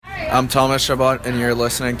I'm Thomas Chabot, and you're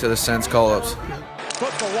listening to the Sens Call-Ups.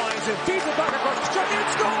 Football winds in deep and back across the struck and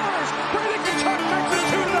scores! Brandon Kachuk makes it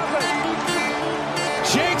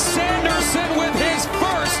 2-0. Jake Sanderson with his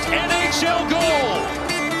first NHL goal.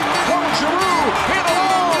 Claude Giroux hit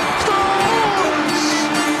along, scores!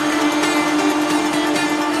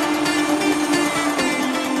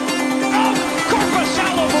 Oh,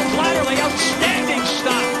 Korpisalo moves laterally, outstanding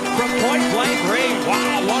stop from point blank range.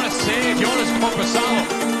 Wow, what a save, Jonas Korpisalo.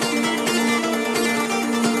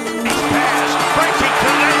 Breaking to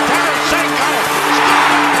the Tarasenko.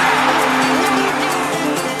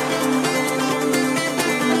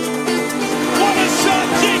 What a shot,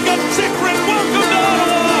 Jacob Chikrin. Welcome to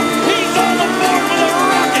Ottawa. He's on the board with a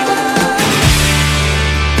rocket.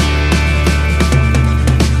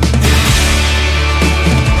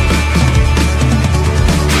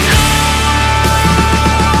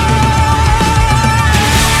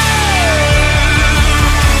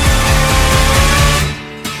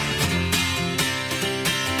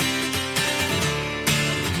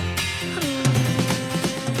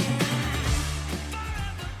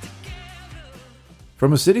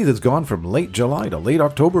 From a city that's gone from late July to late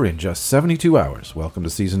October in just 72 hours, welcome to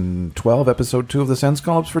Season 12, Episode 2 of the Sens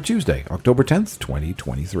Call-Ups for Tuesday, October 10th,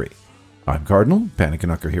 2023. I'm Cardinal, Pan and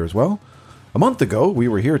Canuck are here as well. A month ago, we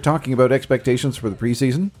were here talking about expectations for the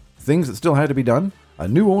preseason, things that still had to be done, a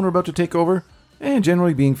new owner about to take over, and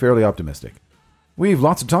generally being fairly optimistic. We've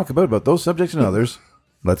lots to talk about those subjects and others.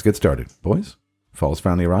 Let's get started. Boys, fall's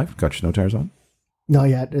finally arrived. Got your snow tires on? Not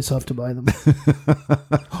yet. I still have to buy them.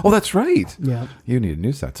 Oh, that's right. Yeah. You need a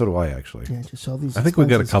new set. So do I, actually. Yeah, just all these. I think we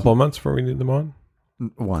got a couple of months before we need them on.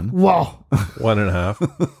 One. Whoa.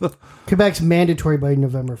 1.5. Quebec's mandatory by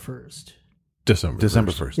November 1st. December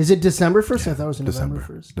 1st. Is it December 1st? Yeah, I thought it was November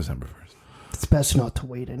 1st. December 1st. It's best not to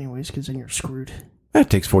wait anyways, because then you're screwed. It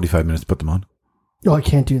takes 45 minutes to put them on. No, I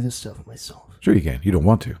can't do this stuff myself. Sure you can. You don't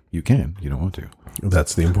want to. You can. You don't want to.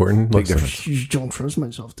 That's the important Big lesson. difference. You don't trust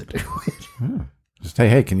myself to do it. Just say,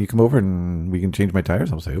 hey, can you come over and we can change my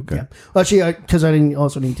tires? I'll say, okay. Yeah. Well, actually, because I didn't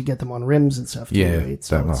also need to get them on rims and stuff too, Yeah, right?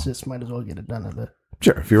 So that it's well. just might as well get it done at the...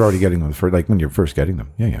 Sure. If you're already getting them, for like when you're first getting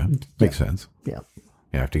them. Yeah. Makes sense. Yeah.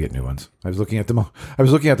 Yeah, I have to get new ones. I was looking at them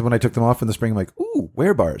when I took them off in the spring. I'm like, ooh,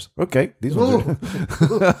 wear bars. Okay, these ones are...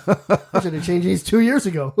 I should have changed these 2 years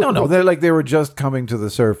ago. No, they were just coming to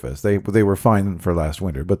the surface. They were fine for last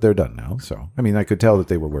winter, but they're done now. So, I mean, I could tell that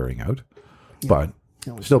they were wearing out, but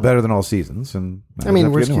still better than all seasons. And I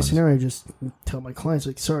mean, worst case scenario, I just tell my clients,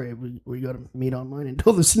 like, sorry, we got to meet online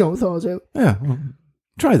until the snow thaws out. Yeah, well,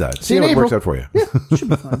 try that. See in how it April. works out for you. Yeah, should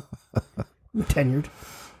be fine. I'm tenured.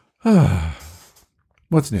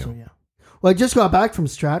 What's new? So, yeah. Well, I just got back from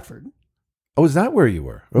Stratford. Oh, is that where you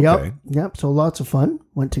were? Okay. Yep. So lots of fun.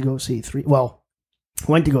 Went to go see three plays,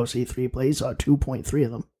 saw 2.3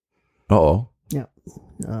 of them. Uh-oh. Yeah.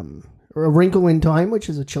 A Wrinkle in Time, which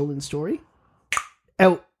is a children's story.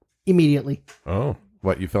 Out immediately. Oh.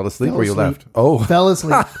 What, you fell asleep Fell or you asleep. left? Oh. Fell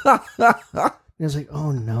asleep. And I was like,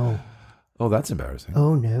 oh no. Oh, that's embarrassing.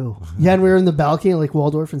 Oh no. Yeah, and we were in the balcony like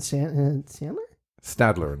Waldorf and Sandler?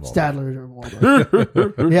 Stadler and Waldorf. Stadler or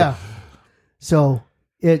Waldorf. Yeah. So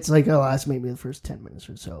it's like, oh, that's maybe the first 10 minutes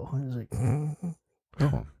or so. I was like,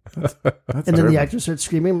 Oh, that's and then terrible. the actor starts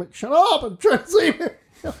screaming, I'm like, shut up, I'm trying to sleep here.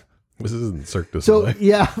 This isn't Cirque du So Soleil.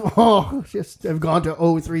 yeah, I've gone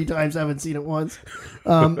to 3 times, haven't seen it once.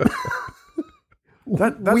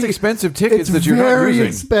 That's expensive tickets It's that you're not very using.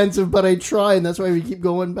 expensive, but I try, and that's why we keep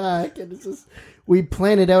going back. And it's just we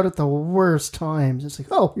plan it out at the worst times. It's like,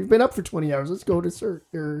 oh, we've been up for 20 hours. Let's go to Cirque.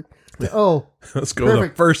 Oh, Let's go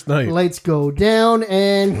perfect. the first night. Lights go down,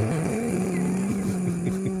 and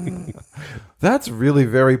That's really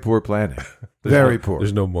very poor planning. Very poor.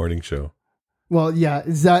 There's no morning show. well, yeah,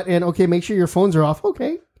 is that and okay? Make sure your phones are off.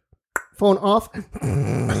 Okay, phone off.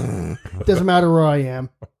 Doesn't matter where I am.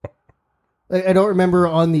 I don't remember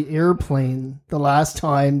on the airplane the last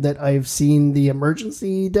time that I've seen the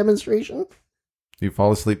emergency demonstration. You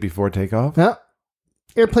fall asleep before takeoff? Yeah.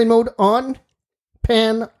 Airplane mode on,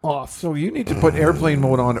 pan off. So you need to put airplane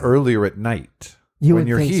mode on earlier at night You when would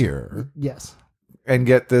you're think so. here Yes. and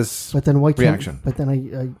get this But then why can't, reaction. But then I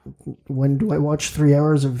when do I watch 3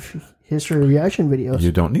 hours of history reaction videos?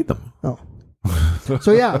 You don't need them. Oh.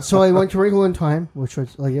 So yeah, so I went to Wrinkle in Time, which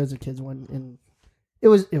was like as a kid's one, and it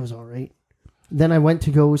was all right. Then I went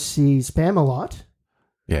to go see Spam-A-Lot.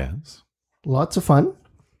 Yes. Lots of fun.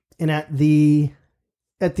 And at the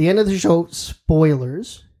end of the show,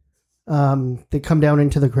 spoilers, they come down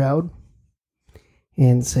into the crowd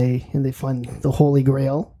and they find the Holy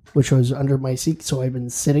Grail, which was under my seat, so I've been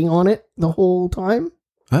sitting on it the whole time.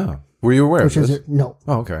 Oh. Were you aware of this? No.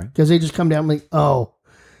 Oh, okay. Because they just come down like, oh,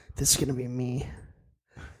 this is going to be me.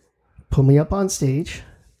 Pull me up on stage.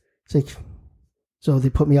 It's like, so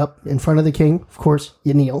they put me up in front of the king. Of course,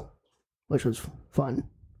 you kneel, which was fun.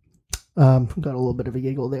 Got a little bit of a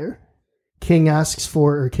giggle there. King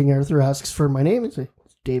Arthur asks for my name. It's like,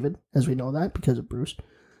 David, as we know that because of Bruce.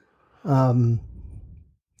 Yep.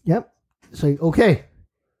 It's like, okay.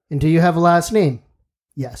 And do you have a last name?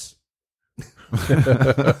 Yes.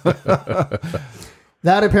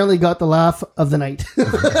 That apparently got the laugh of the night.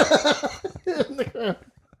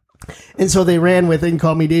 And so they ran with it and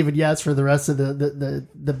called me David Yes for the rest of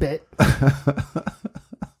the bit.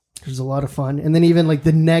 It was a lot of fun. And then even like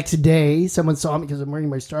the next day, someone saw me because I'm wearing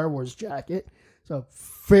my Star Wars jacket. So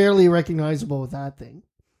fairly recognizable with that thing.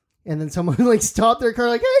 And then someone like stopped their car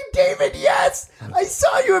like, hey, David, yes! I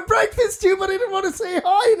saw you at breakfast too, but I didn't want to say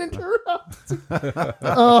hi and interrupt.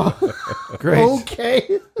 Oh, Great.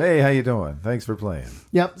 Okay. Hey, how you doing? Thanks for playing.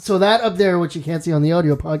 Yep. So that up there, which you can't see on the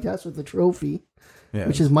audio podcast with the trophy, Yeah.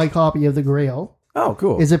 which is my copy of the Grail, Oh,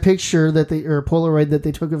 cool. is a picture or a Polaroid that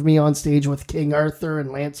they took of me on stage with King Arthur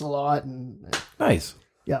and Lancelot. And Nice.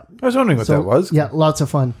 yeah. I was wondering what that was. Yeah, lots of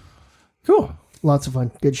fun. Cool. Lots of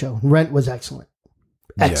fun. Good show. Rent was excellent.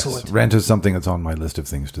 Excellent. Yes. Rent is something that's on my list of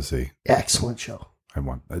things to see. Excellent show.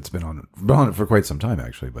 It's been on it for quite some time,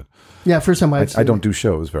 actually, but Yeah, first time I don't do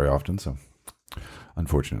shows very often, so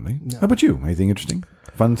unfortunately. No. How about you? Anything interesting?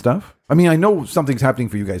 Fun stuff? I mean, I know something's happening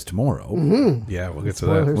for you guys tomorrow. Mm-hmm. Yeah, we'll get to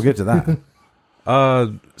that. We'll get to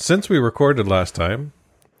that. Since we recorded last time,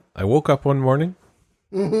 I woke up one morning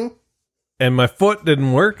and my foot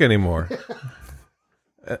didn't work anymore.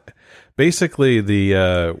 Basically,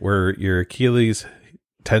 the where your Achilles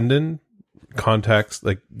tendon contacts,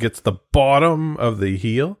 like, gets the bottom of the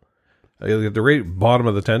heel, like the right bottom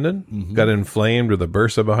of the tendon, got inflamed, or the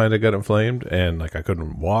bursa behind it got inflamed, and like I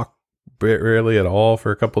couldn't walk really at all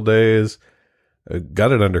for a couple days. I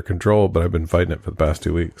got it under control, but I've been fighting it for the past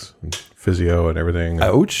 2 weeks. Physio and everything.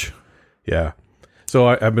 Ouch. Yeah. So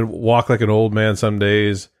I've been walk like an old man some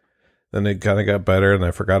days. Then it kind of got better, and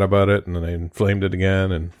I forgot about it, and then I inflamed it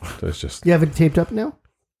again, and so it's just... You have it taped up now?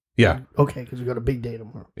 Yeah. Okay, because we got a big day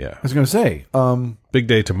tomorrow. Yeah. I was going to say, Big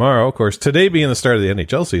day tomorrow. Of course, today being the start of the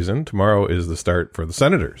NHL season, tomorrow is the start for the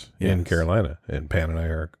Senators in Carolina, and Pan and I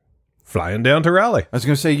are flying down to Raleigh. I was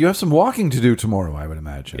going to say, you have some walking to do tomorrow, I would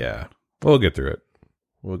imagine. Yeah. We'll get through it.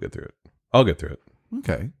 I'll get through it.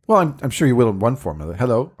 Okay. Well, I'm sure you will in one form or another.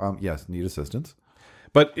 Hello. Yes, need assistance.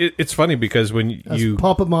 But it's funny because when you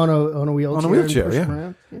pop them on a wheelchair. On a wheelchair, and push yeah. them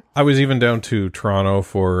around. Yeah. I was even down to Toronto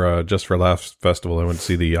for Just for Laughs festival. I went to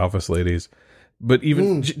see the Office Ladies. But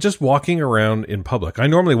even just walking around in public, I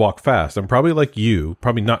normally walk fast. I'm probably like you,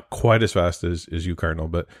 probably not quite as fast as you, Cardinal,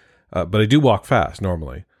 but I do walk fast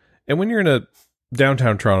normally. And when you're in a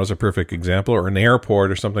downtown Toronto is a perfect example, or an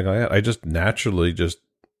airport or something like that, I just naturally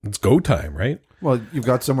it's go time, right? Well, you've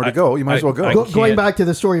got somewhere to go. You might as well go. Going back to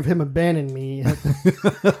the story of him abandoning me.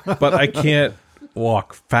 But I can't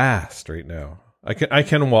walk fast right now. I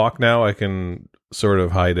can walk now. I can sort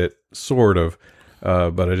of hide it,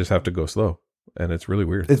 but I just have to go slow. And it's really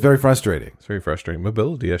weird. It's very frustrating. It's very frustrating.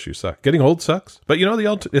 Mobility issues suck. Getting old sucks. But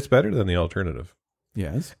it's better than the alternative.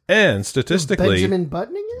 Yes. And statistically... Benjamin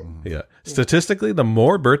buttoning it? Yeah. Statistically, the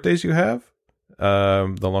more birthdays you have,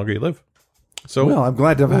 the longer you live. So, well, I'm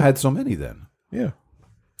glad to have had so many then. Yeah.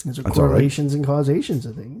 Those are correlations and causations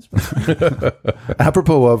of things.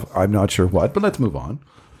 Apropos of, I'm not sure what, but let's move on.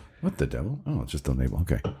 What the devil? Oh, it's just the label.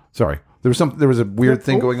 Okay. Sorry. There was a weird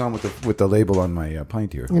thing going on with the label on my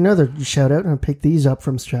pint here. Another shout out, and I picked these up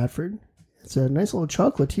from Stratford. It's a nice little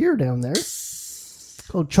chocolatier down there.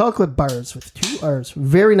 Called Chocolate Bars with 2 R's.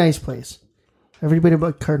 Very nice place. Everybody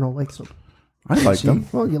but Cardinal likes them. I like them.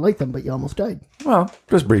 Well, you like them, but you almost died. Well,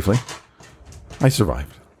 just briefly. I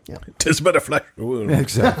survived. Yeah. Tis but a flesh wound.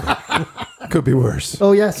 Exactly. Could be worse.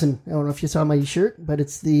 Oh, yes, and I don't know if you saw my shirt, but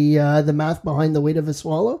it's the math behind the weight of a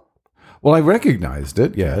swallow. Well, I recognized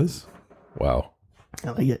it, yes. Wow. I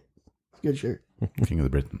like it. It's a good shirt. King of the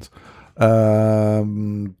Britons.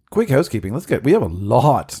 Quick housekeeping. We have a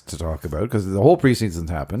lot to talk about because the whole preseason's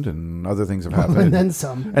happened and other things have happened. And then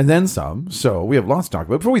some. And then some. So we have lots to talk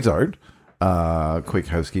about. Before we start, quick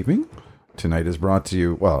housekeeping. Tonight is brought to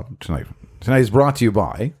you, tonight is brought to you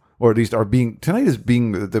by, or at least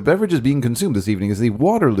the beverage is being consumed this evening is the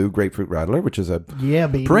Waterloo Grapefruit Rattler, which is a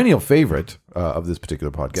perennial favorite of this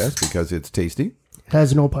particular podcast because it's tasty. It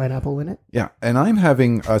has no pineapple in it. Yeah, and I'm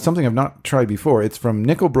having something I've not tried before. It's from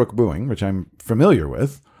Nickelbrook Brewing, which I'm familiar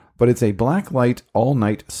with, but it's a Black Light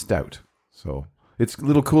All-Night Stout. So it's a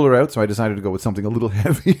little cooler out, so I decided to go with something a little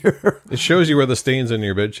heavier. It shows you where the stains in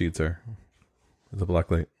your bed sheets are. The Black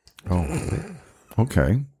Light. Oh,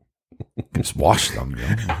 okay. Just wash them.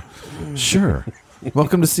 Sure.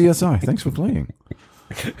 Welcome to CSI. Thanks for playing.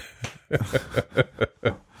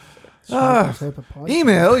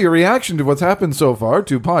 Email your reaction to what's happened so far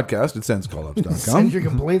to podcast@senscallups.com. Send your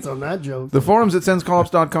complaints on that joke. The forums at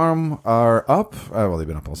senscallups.com are up. Well, they've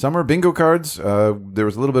been up all summer. Bingo cards. There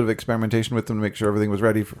was a little bit of experimentation with them to make sure everything was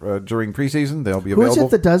ready for, during preseason. They'll be Who available. is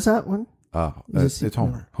it that does that one? It's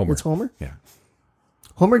Homer. Homer. It's Homer? Yeah.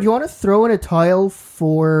 Homer, do you want to throw in a tile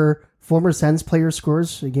for former Sens player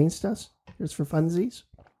scores against us? Just for funsies?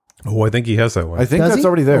 Oh, I think he has that one. I think Does that's he?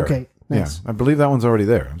 already there. Okay, nice. Yeah, I believe that one's already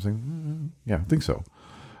there. I'm saying, yeah, I think so.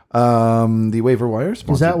 The waiver wire Because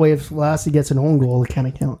sponsored. that way, if Lassie gets an own goal, it kind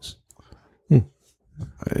of counts.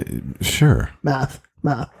 Sure. Math.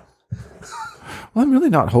 Well, I'm really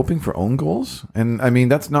not hoping for own goals, and I mean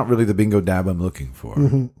that's not really the bingo dab I'm looking for.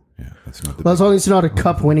 Mm-hmm. Yeah, that's not the. Well, as long as it's not a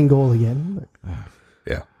cup-winning goal again. But.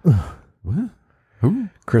 Yeah. What? Who?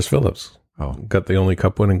 Chris Phillips. Oh, Got the only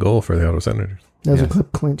cup-winning goal for the Ottawa Senators. That was Yes. a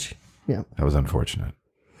clip clinch. Yeah. that was unfortunate.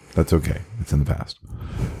 That's okay. It's in the past.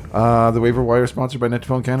 The waiver wire sponsored by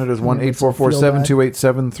Net2Phone Canada is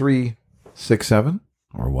 1-844-728-7367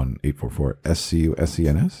 or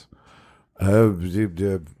 1-844-SCU-SCNS.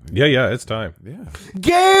 Yeah, it's time. Yeah.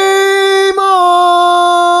 Game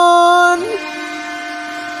on!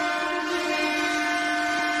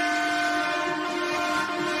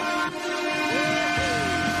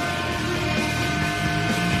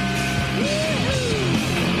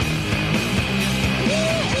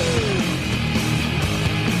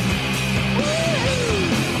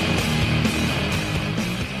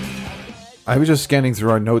 I was just scanning through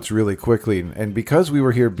our notes really quickly, and because we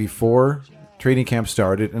were here before training camp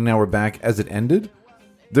started and now we're back as it ended,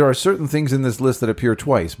 there are certain things in this list that appear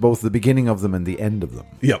twice, both the beginning of them and the end of them.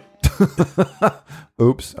 Yep.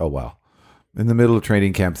 Oops. Oh, well. In the middle of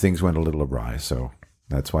training camp, things went a little awry, so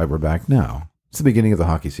that's why we're back now. It's the beginning of the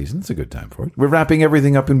hockey season. It's a good time for it. We're wrapping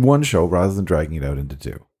everything up in one show rather than dragging it out into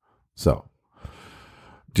two. So,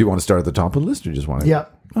 do you want to start at the top of the list or just want to... Yeah.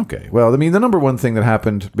 Okay. Well, I mean, the number one thing that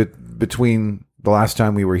happened between the last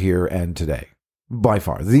time we were here and today, by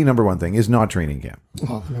far, the number one thing is not training camp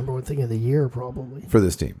Well, the number one thing of the year, probably. for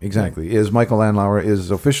this team. Exactly. Is Michael Landlauer is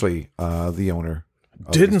officially the owner.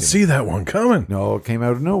 Of Didn't this team. see that one coming. No, it came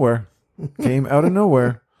out of nowhere. Came out of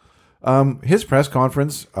nowhere. His press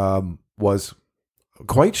conference was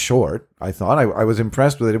quite short. I thought I was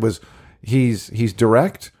impressed with it. It was he's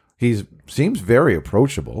direct. Seems very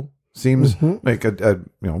approachable. Seems like a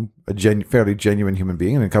fairly genuine human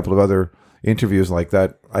being. And a couple of other interviews like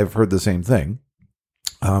that, I've heard the same thing.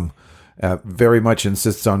 Very much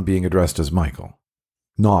insists on being addressed as Michael,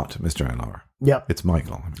 not Mr. Landlauer. Yep. It's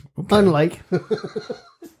Michael. Okay. Unlike.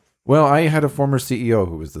 Well, I had a former CEO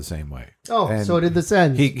who was the same way. Oh, And so did the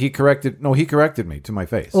Sens. He corrected me to my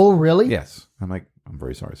face. Oh, really? Yes. I'm like, I'm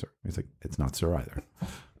very sorry, sir. He's like, it's not sir either.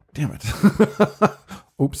 Damn it.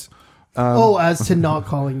 Oops. As to not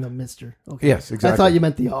calling them Mr. Okay. Yes, exactly. I thought you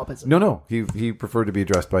meant the opposite. No. He preferred to be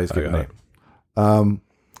addressed by his given got name.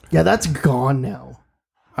 Yeah, that's gone now.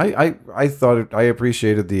 I thought I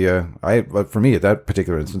appreciated for me at that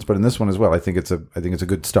particular instance, but in this one as well, I think it's a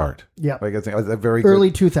good start. Yeah. Like I think a very Early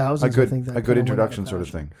good, 2000s, a good I think that a good kinda went introduction out of sort of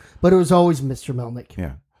fashion. thing. But it was always Mr. Melnick.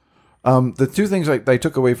 Yeah. The two things I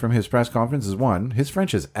took away from his press conference is one, his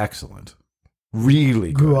French is excellent.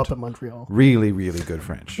 Really Grew good. up in Montreal. Really, really good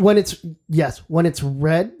French. When it's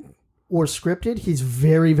read or scripted, he's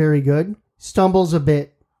very, very good. Stumbles a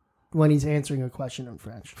bit when he's answering a question in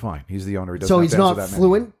French. Fine. He's the owner. He doesn't So have he's to answer not that many.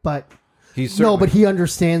 fluent, but He's no, certainly, but he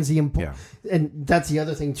understands the Yeah. and that's the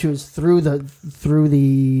other thing too is through the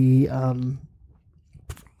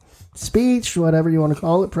speech, whatever you want to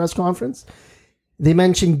call it, press conference. They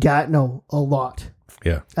mentioned Gatineau a lot,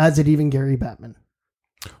 Yeah. as did even Gary Bettman.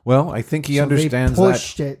 Well, I think he So understands they that.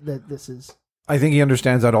 pushed it that this is I think he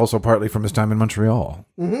understands that also partly from his time in Montreal.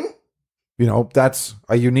 Mm-hmm. You know, that's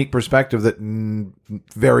a unique perspective that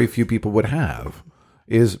very few people would have,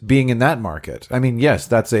 is being in that market. I mean, yes,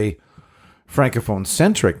 that's a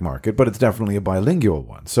Francophone-centric market, but it's definitely a bilingual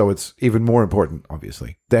one. So it's even more important,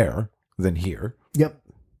 obviously, there than here. Yep.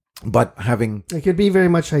 But having... It could be very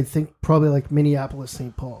much, I think, probably like Minneapolis,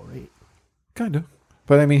 St. Paul, right? Kind of.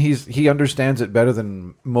 But I mean, he understands it better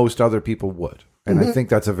than most other people would. And I think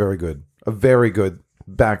that's a very good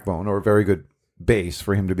backbone or a very good base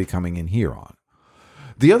for him to be coming in here on.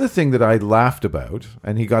 The other thing that I laughed about,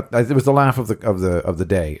 and it was the laugh of the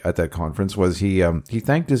day at that conference, was he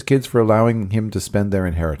thanked his kids for allowing him to spend their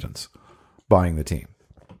inheritance buying the team.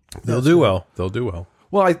 They'll do well. They'll do well.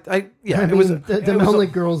 Well, yeah, I it mean, was the it was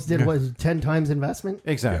Melnick girls did was 10 times investment.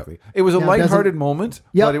 exactly. It was a Now, lighthearted moment,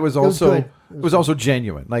 Yep, but it was it was also good. it was also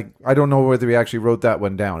genuine. Like I don't know whether he actually wrote that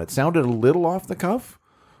one down. It sounded a little off the cuff,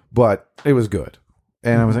 but it was good.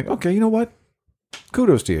 And I was like, okay, you know what?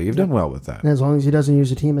 Kudos to you. You've done well with that. And as long as he doesn't use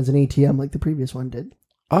the team as an ATM like the previous one did.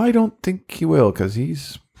 I don't think he will because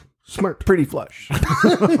he's Smart. pretty flush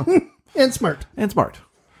And smart. and smart.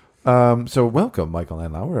 So welcome, Michael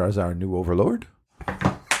Landauer, as our new overlord.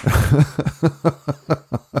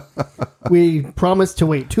 We promised to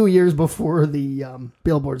wait 2 years before the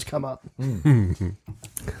billboards come up.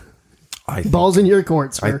 Ball's in your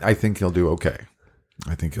court, sir. I think he'll do okay.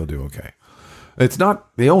 I think he'll do okay. It's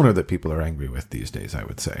not the owner that people are angry with these days, I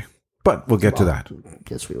would say. But we'll get to that.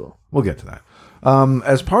 Guess we will. We'll get to that.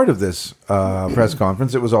 As part of this press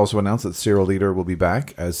conference, it was also announced that Cyril Leader will be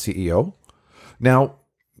back as CEO. Now,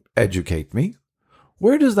 educate me.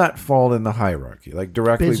 Where does that fall in the hierarchy? Like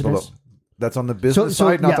directly Business. below? That's on the business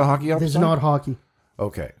side, not the hockey This is side? not hockey.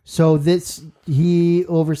 Okay. So he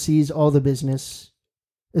oversees all the business,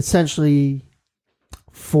 essentially,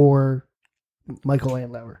 for Michael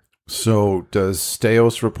Landauer. So does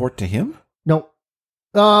Steos report to him? No.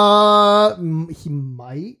 He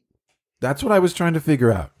might. That's what I was trying to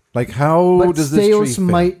figure out. Like, how But does this tree Steos fit?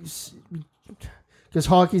 might, because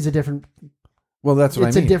hockey's a different. Well, that's what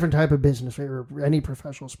It's I mean. a different type of business, right, or any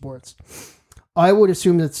professional sports. I would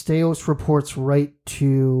assume that Steos reports right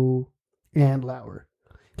to Andlauer,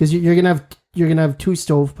 because you're gonna have two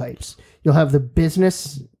stovepipes. You'll have the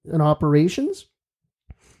business and operations,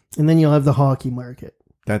 and then you'll have the hockey market.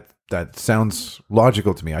 That sounds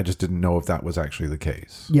logical to me. I just didn't know if that was actually the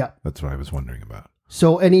case. Yeah. That's what I was wondering about.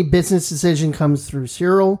 So any business decision comes through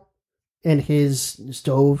Cyril and his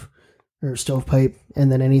stovepipe, and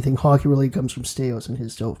then anything hockey related comes from Steos and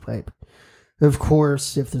his stovepipe. Of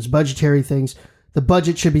course, if there's budgetary things, the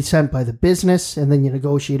budget should be sent by the business, and then you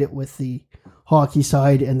negotiate it with the hockey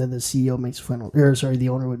side, and then the CEO makes the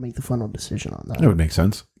owner would make the final decision on that. That would make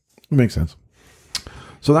sense. It makes sense.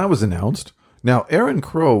 So that was announced. Now, Erin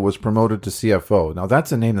Crow was promoted to CFO. Now,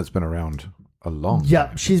 that's a name that's been around a long Yeah,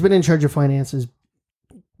 time. she's been in charge of finances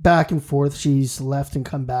back and forth. She's left and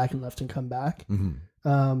come back and left and come back.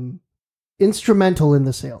 Mm-hmm. Instrumental in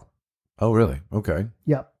the sale. Oh, really? Okay.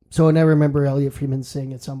 Yeah. So and I remember Elliot Freeman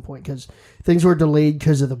saying at some point, because things were delayed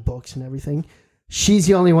because of the books and everything, she's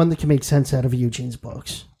the only one that can make sense out of Eugene's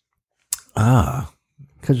books. Ah.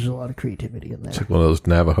 Because there's a lot of creativity in there. It's like one of those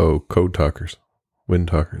Navajo code talkers, wind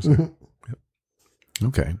talkers.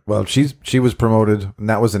 Okay. Well, she was promoted, and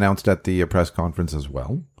that was announced at the press conference as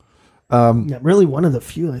well. Yeah, really one of the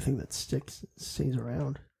few, I think, that stays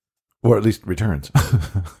around. Or at least returns.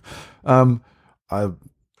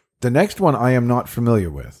 The next one I am not familiar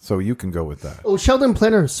with, so you can go with that. Oh, Sheldon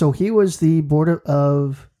Plinner. So he was the Board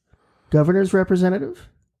of Governors representative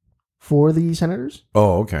for the Senators.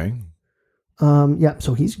 Oh, okay. Yeah,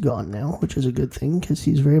 so he's gone now, which is a good thing, because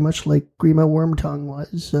he's very much like Grima Wormtongue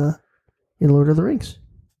was in Lord of the Rings.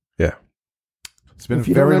 Yeah. It's been If a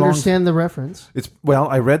you very don't long... understand the reference, Well,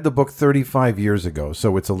 I read the book 35 years ago,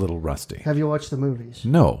 so it's a little rusty. have you watched the movies?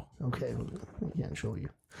 No. Okay, I can't show you.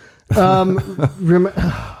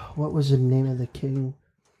 What was the name of the king?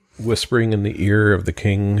 Whispering in the ear of the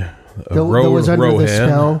king. That was under the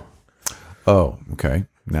spell. Oh, okay.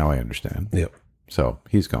 Now I understand. Yep. So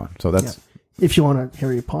he's gone. So that's... If you want a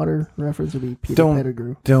Harry Potter reference, it'd be Peter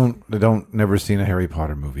Pettigrew. Don't never seen a Harry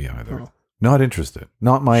Potter movie either. Oh. Not interested.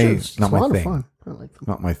 Not my Sure, it's not a my lot thing. of fun. I like them.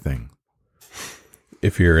 Not my thing.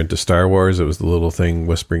 If you're into Star Wars, it was the little thing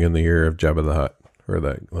whispering in the ear of Jabba the Hutt. Or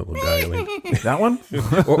that little guy. That one?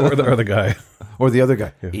 or the guy. Or the other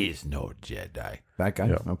guy. He's no Jedi. That guy?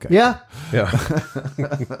 Yeah. Okay. Yeah. Yeah.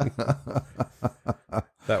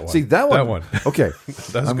 That one. See, that one. That one. Okay.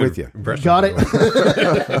 That's I'm good with you. impression, Got by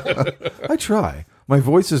the way. it. I try. My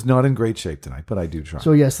voice is not in great shape tonight, but I do try.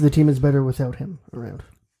 So, yes, the team is better without him around.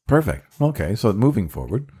 Perfect. Okay, so moving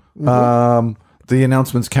forward, the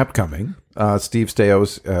announcements kept coming. Steve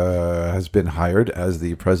Steos has been hired as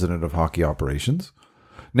the president of hockey operations.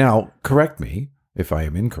 Now, correct me if I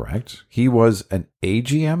am incorrect. He was an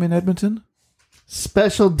AGM in Edmonton?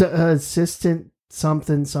 Special assistant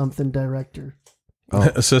something director.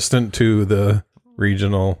 Assistant to the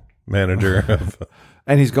regional manager of...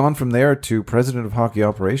 And he's gone from there to president of hockey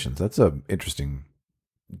operations. That's an interesting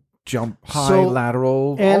jump, high,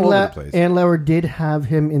 lateral, all over the place. Andlauer did have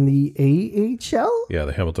him in the AHL? Yeah,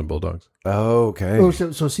 the Hamilton Bulldogs. Okay. Oh, so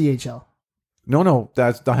CHL. No,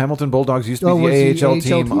 that's the Hamilton Bulldogs used to be was the AHL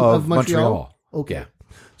team of Montreal? Okay. Yeah.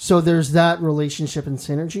 So there's that relationship and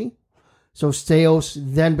synergy. So Steos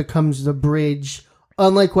then becomes the bridge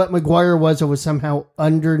unlike what Maguire was, it was somehow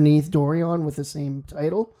underneath Dorion with the same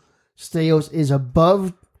title. Staios is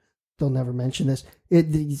above. They'll never mention this.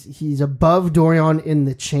 He's above Dorion in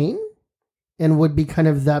the chain, and would be kind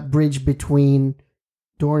of that bridge between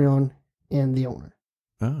Dorion and the owner.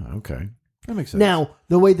 Oh, okay. That makes sense. Now,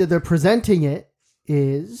 the way that they're presenting it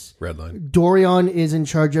is Red line. Dorion is in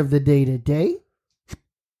charge of the day-to-day.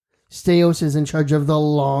 Staios is in charge of the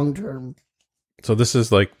long-term. So this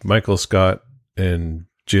is like Michael Scott and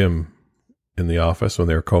Jim in The Office when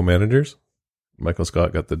they were co-managers. Michael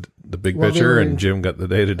Scott got the big picture and Jim got the I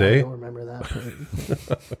day-to-day. don't remember that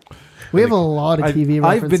part. We have a lot of TV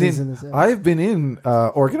references in this. I've been in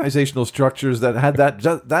organizational structures that had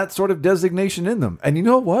that sort of designation in them. And you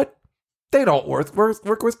know what? They don't work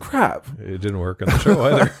with crap. It didn't work on the show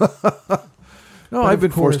either. No, I've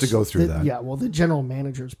been forced to go through that. Yeah, well, the general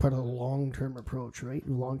manager is part of the long-term approach, right?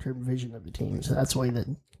 The long-term vision of the team. So that's why that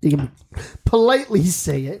you can politely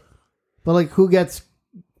say it. But like, who gets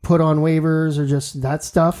put on waivers or just that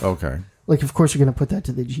stuff? Okay. Like, of course, you're going to put that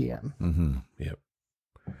to the GM. Mm-hmm. Yep.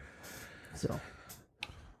 So.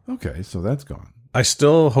 Okay, so that's gone. I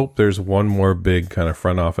still hope there's one more big kind of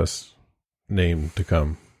front office name to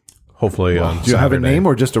come. Hopefully on Do you have a Saturday. name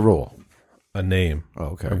or just a role? A name. Oh,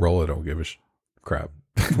 okay. A role I don't give a crap.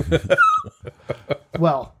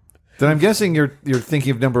 Well. Then I'm guessing you're thinking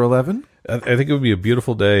of number 11? I think it would be a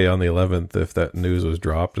beautiful day on the 11th if that news was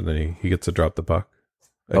dropped and then he gets to drop the puck.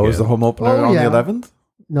 Oh, is the home opener on the 11th?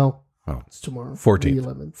 No. Oh. It's tomorrow. 14th. The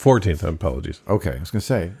 11th. 14th, apologies. Okay, I was going to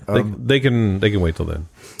say. They can wait till then.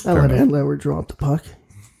 I let Andlauer drop the puck.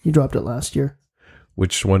 He dropped it last year.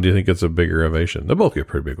 Which one do you think gets a bigger ovation? They both get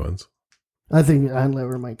pretty big ones. I think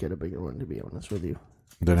Andlauer might get a bigger one, to be honest with you.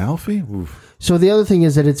 Then Alfie? Oof. So the other thing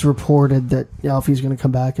is that it's reported that Alfie's going to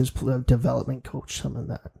come back as a development coach, some of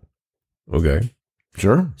that. Okay.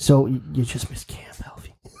 Sure. So you just missed camp,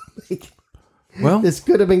 Alfie. Well, this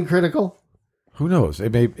could have been critical. who knows?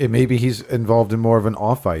 It may be he's involved in more of an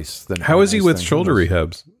off ice than. How is he on-ice with thing. shoulder Who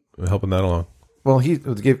knows? rehabs? Helping that along. Well,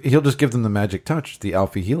 he'll just give them the magic touch, the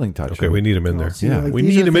Alfie healing touch. Okay, we need him in there. See, Yeah. like, We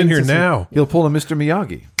these need are him in things here to see. now. He'll pull a Mr.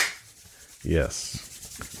 Miyagi. Yes.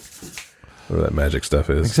 Whatever that magic stuff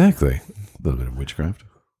is. Exactly. A little bit of witchcraft.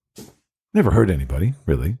 Never hurt anybody,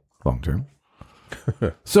 really, long term.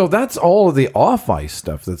 So that's all of the off-ice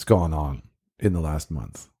stuff that's gone on in the last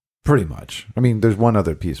month, pretty much. I mean, there's one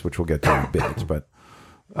other piece, which we'll get to in a bit, but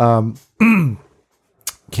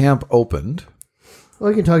camp opened. Well,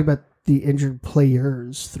 we can talk about the injured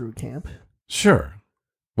players through camp. Sure.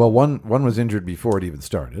 Well, one was injured before it even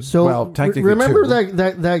started. So well, technically remember two.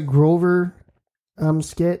 that Grover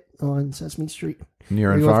skit on Sesame Street?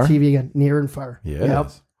 Near and We go far? with TV again, near and far. Yes.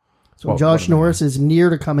 Yep. So Well, Josh what am I Norris is near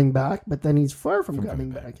to coming back, but then he's far from coming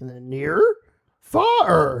back. And then near,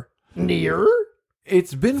 far, near.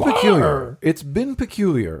 It's been Far. peculiar. It's been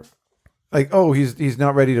peculiar. Like, oh, he's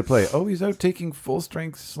not ready to play. Oh, he's out taking full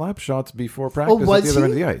strength slap shots before practice at was the other he?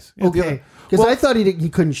 end of the ice. Yeah, the Okay, other- because Well, I thought he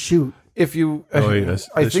couldn't shoot. if you, Oh, yes.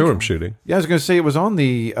 I They think- show him shooting. Yeah, I was going to say it was on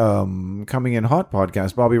the Coming In Hot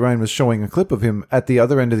podcast. Bobby Ryan was showing a clip of him at the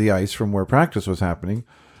other end of the ice from where practice was happening,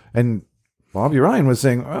 and Bobby Ryan was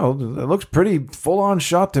saying, "Well, it looks pretty full on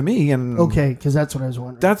shot to me." And Okay, because that's what I was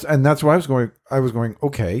wondering. that's why I was going.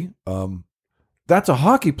 Okay, that's a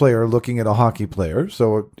hockey player looking at a hockey player.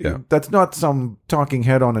 So Yeah. that's not some talking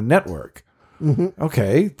head on a network. Mm-hmm.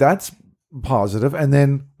 Okay, that's positive. And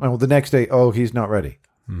then the next day, oh, he's not ready.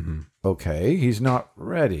 Mm-hmm. Okay, he's not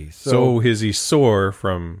ready. So is he sore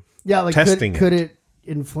from Yeah, like testing could it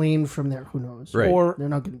inflame from there? Who knows? Right. Or They're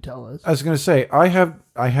not going to tell us. I was going to say, I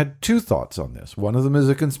had two thoughts on this. One of them is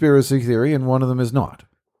a conspiracy theory, and one of them is not.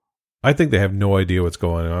 I think they have no idea what's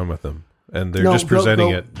going on with them, and they're just presenting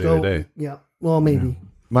it day to day. Yeah. Well, maybe.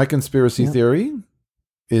 My conspiracy Yeah. theory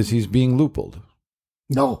is he's being loopled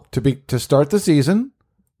No. to start the season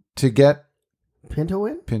to get Pinto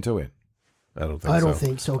in? Pinto in. I don't think. I don't so.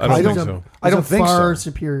 think so. I don't He's think a- so. I don't he's a think so. far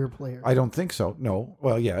superior player. I don't think so. No.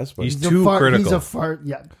 Well, yes, but He's a too critical. He's a far.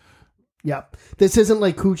 Yeah. Yeah. This isn't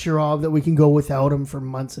like Kucherov that we can go without him for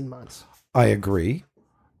months and months. I agree.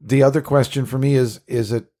 The other question for me is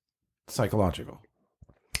it psychological?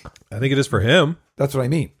 I think it is for him. That's what I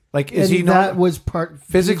mean. Like, is And he that not was part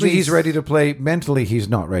physically? DJ's He's ready to play. Mentally, he's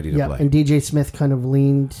not ready to Yeah, play. and DJ Smith kind of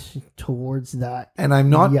leaned towards that. And I'm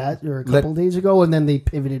not. yet, or a couple days ago, and then they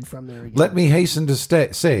pivoted from there again. Let me hasten to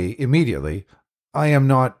say immediately, I am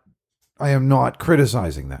not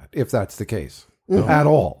criticizing that if that's the case at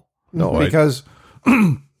all. No, because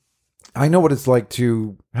I know what it's like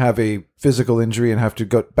to have a physical injury and have to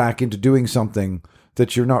go back into doing something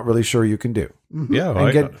that you're not really sure you can do. Yeah, well,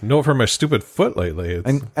 I know it from my stupid foot lately.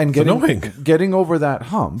 It's annoying. Getting over that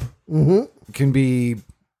hump can be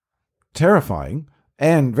terrifying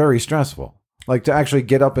and very stressful. Like to actually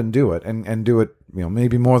get up and do it and do it,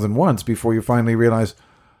 maybe more than once before you finally realize,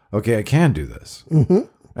 okay, I can do this. And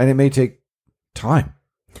it may take time.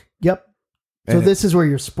 Yep. So this is where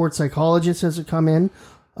your sports psychologist has to come in.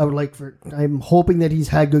 I'm hoping that he's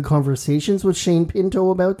had good conversations with Shane Pinto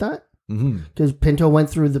about that. Because Pinto went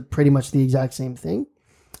through pretty much the exact same thing.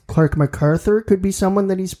 Clark MacArthur could be someone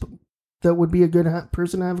that would be a good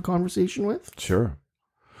person to have a conversation with. Sure.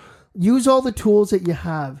 Use all the tools that you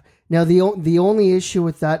have. Now, the only issue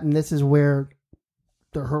with that, and this is where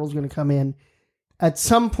the hurdle's going to come in, at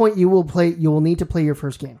some point you will need to play your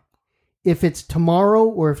first game. If it's tomorrow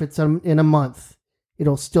or if it's in a month,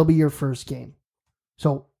 it'll still be your first game.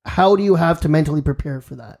 So how do you have to mentally prepare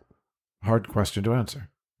for that? Hard question to answer.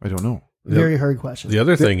 I don't know. Very hard question. The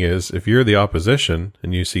other thing is, if you're the opposition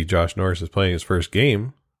and you see Josh Norris is playing his first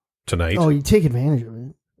game tonight, you take advantage of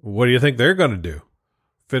it. What do you think they're going to do?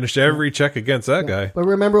 Finish every check against that guy. But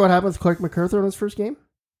remember what happened with Clark MacArthur in his first game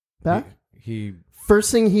back? He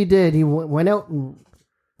first thing he did, he went out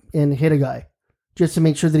and hit a guy just to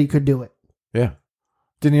make sure that he could do it. Yeah.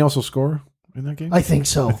 Didn't he also score in that game? I think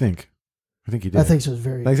so. I think he did. I think so. It was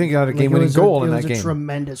very. I think he had a game-winning goal in that game. It was a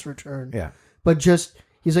tremendous return. Yeah. But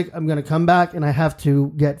he's like, I'm going to come back and I have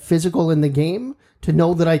to get physical in the game to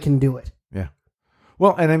know that I can do it. Yeah.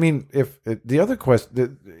 Well, and I mean, if the other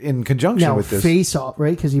question in conjunction with this face-off,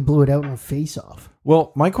 right? Because he blew it out in a face-off.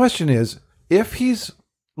 Well, my question is, if he's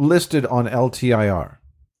listed on LTIR,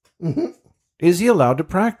 is he allowed to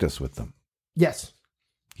practice with them? Yes.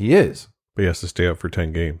 He is. But he has to stay out for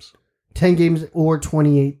 10 games. 10 games or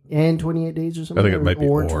 28 days or something? I think it might be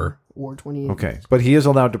or 28 Okay. days. But he is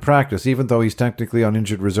allowed to practice, even though he's technically on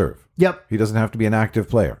injured reserve. Yep. He doesn't have to be an active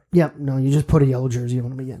player. Yep. No, you just put a yellow jersey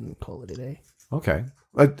on him again and call it a day. Okay.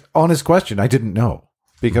 Honest question, I didn't know.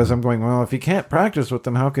 Because I'm going, well, if he can't practice with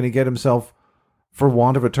them, how can he get himself, for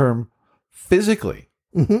want of a term, physically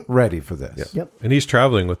ready for this? Yep. And he's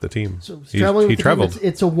traveling with the team. So he traveled.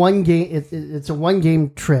 It's a one game. It's a 1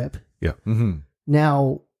 game trip. Yeah.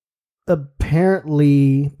 Now,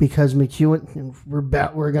 apparently, because McEwen, and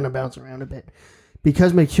we're going to bounce around a bit,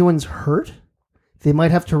 because McEwen's hurt, they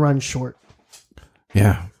might have to run short.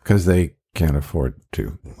 Yeah, because they can't afford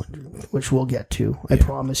to. Which we'll get to. I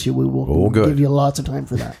promise you, we will give you lots of time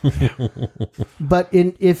for that. But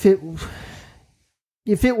if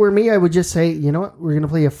it were me, I would just say, you know what, we're going to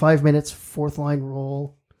play a 5 minutes, fourth line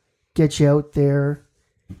role, get you out there,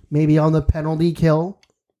 maybe on the penalty kill.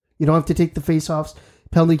 You don't have to take the face-offs.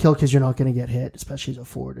 Penalty kill because you're not going to get hit, especially as a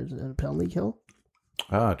forward. Is it a penalty kill?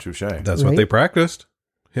 Ah, touche. That's what they practiced.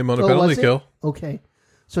 Him on a penalty kill. Okay.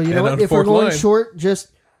 So you know what? If we're going short,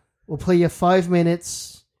 we'll play you 5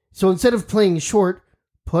 minutes. So instead of playing short,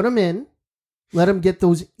 put him in. Let him get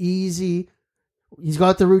those easy. He's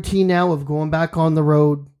got the routine now of going back on the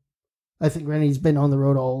road. I think Randy's been on the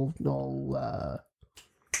road all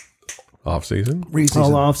off season,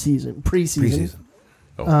 all off season, preseason.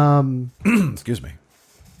 Excuse me.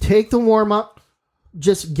 Take the warm up.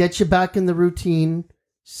 Just get you back in the routine.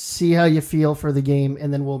 See how you feel for the game,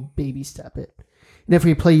 and then we'll baby step it. And if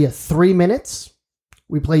we play you 3 minutes,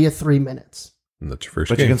 we play you 3 minutes. And that's your first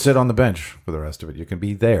But game. you can sit on the bench for the rest of it. You can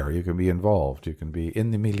be there. You can be involved. You can be in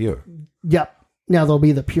the milieu. Yep. Now there'll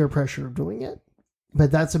be the pure pressure of doing it,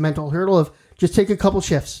 but that's a mental hurdle of just take a couple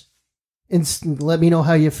shifts and let me know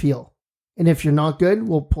how you feel. And if you're not good,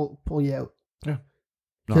 we'll pull you out. Yeah.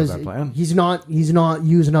 Because he's not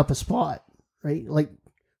using up a spot, right? Like,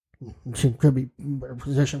 could be better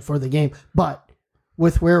position for the game, but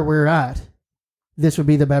with where we're at, this would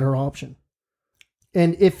be the better option.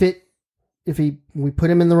 And if we put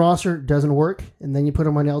him in the roster, it doesn't work, and then you put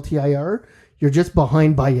him on LTIR, you're just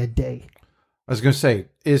behind by a day. I was going to say,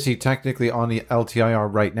 is he technically on the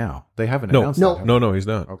LTIR right now? They haven't announced that. No, he's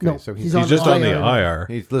not. Okay, no, so he's just on the IR.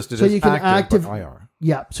 He's listed so as you can active but IR.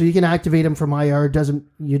 Yeah, so you can activate him from IR. It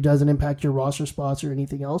doesn't impact your roster spots or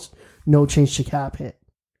anything else. No change to cap hit.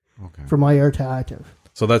 Okay. From IR to active.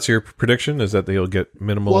 So that's your prediction, is that they'll get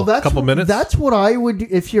minimal couple minutes? That's what I would do.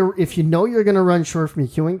 If you know you're going to run short from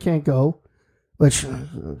McEwen can't go, which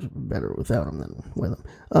better without him than with him.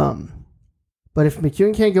 But if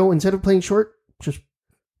McEwen can't go, instead of playing short, just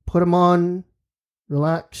put him on,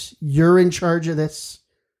 relax. You're in charge of this.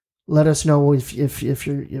 Let us know if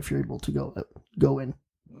you're able to go in.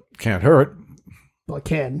 Can't hurt. Well, it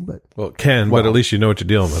can, but but at least you know what you're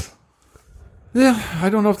dealing with. Yeah, I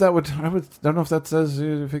don't know if that would. I don't know if that says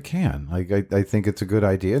if it can. Like, I think it's a good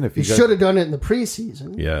idea, and if you should have done it in the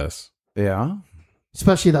preseason. Yes. Yeah.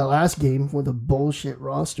 Especially that last game with a bullshit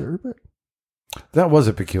roster, but That was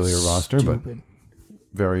a peculiar roster, but stupid.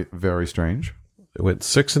 very, very strange. They went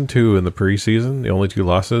 6-2 in the preseason. The only 2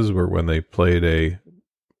 losses were when they played a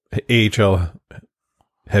AHL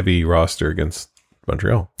heavy roster against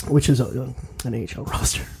Montreal. Which is an AHL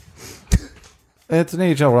roster. It's an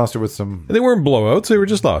AHL roster with some... And they weren't blowouts. They were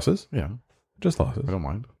just losses. Yeah, Just losses. I don't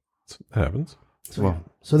mind. It happens.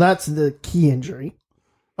 So that's the key injury.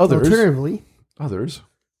 Others, Alternatively,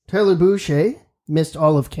 Tyler Boucher missed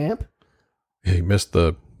all of camp. Yeah, he missed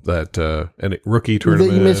that rookie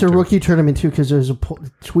tournament. He missed a rookie tournament too because there's a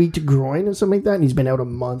tweaked groin or something like that, and he's been out a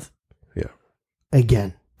month. Yeah.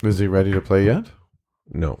 Again. Is he ready to play yet?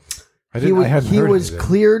 No. He was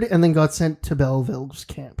cleared and then got sent to Belleville's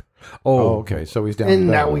camp. Oh, okay. So he's down. And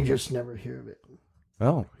now we just never hear of it.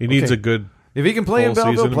 Oh, he needs a good. If he can play in full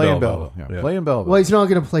Belleville, season play in in Belleville. Belleville. Yeah, Yeah. play in Belleville. Well, he's not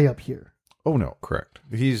going to play up here. Oh no, Correct.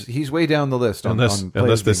 he's way down the list.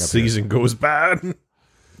 Unless this season goes bad.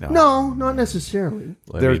 No, not necessarily.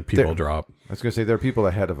 People drop. I was going to say there are people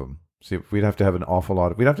ahead of him. See, we'd have to have an awful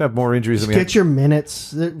lot. We'd have to have more injuries. Just get your minutes.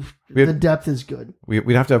 The depth is good.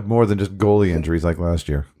 We'd have to have more than just goalie injuries like last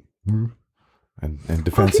year, and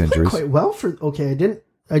defense he injuries. Played quite well for. Okay,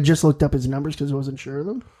 I just looked up his numbers because I wasn't sure of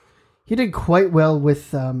them. He did quite well with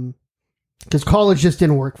because college just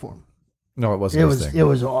didn't work for him. No, it wasn't. It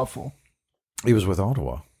was awful. He was with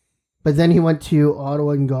Ottawa, but then he went to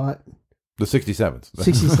Ottawa and got the 67s.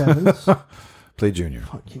 67s. Played junior.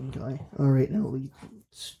 Fucking guy. All right, now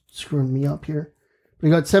he's screwing me up here. But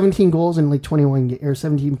he got 17 goals in like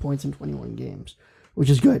 17 points in 21 games,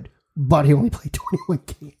 which is good. But he only played 21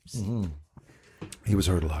 games. Mm-hmm. He was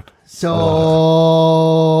hurt a lot.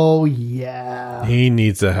 So yeah, He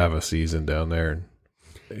needs to have a season down there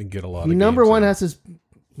and get a lot of number games one in.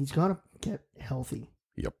 he's got to get healthy.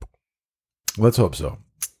 Yep. Let's hope so.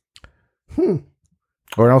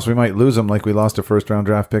 Or else we might lose him like we lost a first-round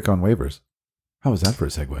draft pick on waivers. How was that for a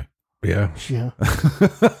segue? Yeah. Yeah.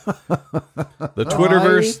 The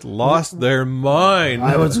Twitterverse lost their mind.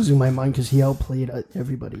 I was losing my mind because he outplayed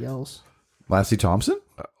everybody else. Lassie Thompson?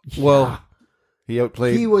 Well, He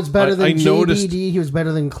outplayed... He was better than I JBD. noticed- He was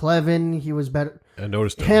better than Clevin. He was better. I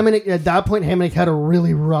noticed him. Hamonic, at that point, Hamonic had a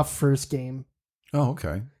really rough first game. Oh,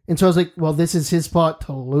 okay. And so I was like, well, this is his spot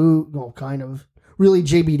to lose. Well, kind of. Really,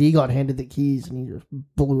 JBD got handed the keys and he just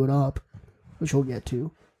blew it up, which we'll get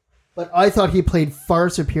to. But I thought he played far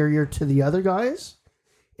superior to the other guys.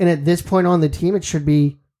 And at this point on the team, it should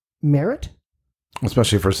be Merritt.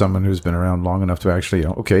 Especially for someone who's been around long enough to actually,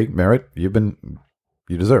 okay, Merritt, you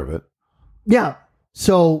deserve it. Yeah.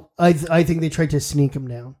 So I think they tried to sneak him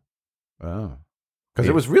down. Oh. Because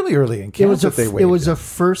it was really early in camp that they waited. It was a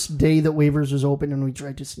first day that waivers was open and we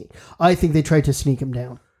tried to sneak. I think they tried to sneak him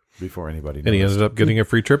down. Before anybody And he noticed. ended up getting a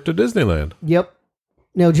free trip to Disneyland. Yep.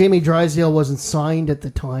 Now, Jamie Drysdale wasn't signed at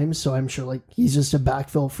the time, so I'm sure like he's just a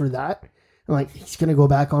backfill for that. And like he's going to go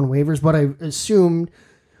back on waivers, but I assumed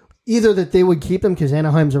either that they would keep him because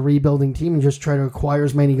Anaheim's a rebuilding team and just try to acquire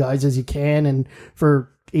as many guys as you can, and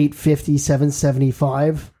for $850,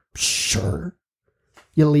 $775, sure,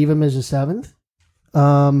 you leave him as a seventh.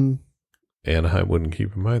 Anaheim wouldn't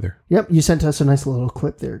keep him either. Yep, you sent us a nice little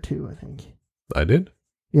clip there too, I think. I did?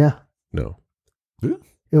 Yeah. No.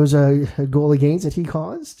 It was a goal against that he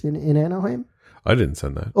caused in Anaheim. I didn't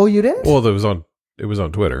send that. Oh, you didn't? Well, it was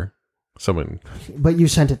on Twitter. Someone. But you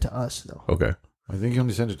sent it to us, though. Okay. I think he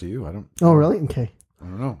only sent it to you. Oh, really? Okay. I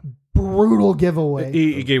don't know. Brutal giveaway.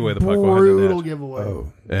 He gave away the puck behind the Brutal net. giveaway.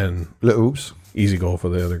 Oh. And Oops. easy goal for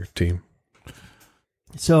the other team.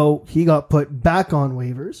 So he got put back on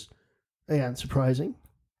waivers. Again, surprising.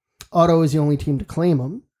 Ottawa is the only team to claim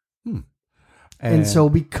him. And so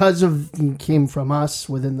because of he came from us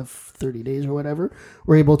within the 30 days or whatever,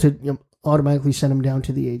 we're able to automatically send him down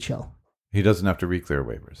to the HL. He doesn't have to re-clear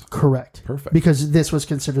waivers. Correct. Perfect. Because this was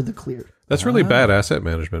considered the cleared. That's really bad asset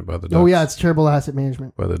management by the Ducks. Oh, yeah, it's terrible asset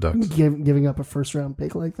management. By the Ducks. Giving up a first-round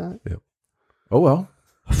pick like that. Yep. Oh, well.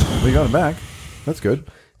 We got him back. That's good.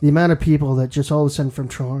 The amount of people that just all of a sudden from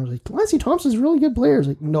Toronto are like, Lassie Thompson's a really good player. It's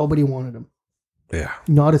like, nobody wanted him. Yeah.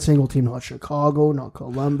 Not a single team. Not Chicago, not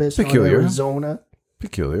Columbus, Peculiar. not Arizona.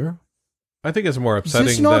 Peculiar. I think it's more It's upsetting.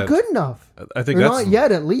 just not good enough. I think Or that's not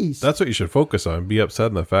yet, at least. That's what you should focus on. Be upset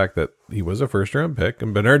in the fact that he was a first round pick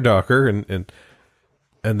and Bernard Docker and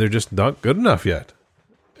they're just not good enough yet.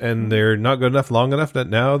 And they're not good enough long enough that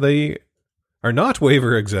now they are not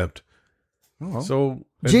waiver exempt. Oh, well. So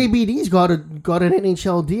JBD's got an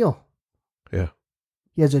NHL deal. yeah.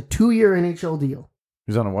 He has a 2-year NHL deal.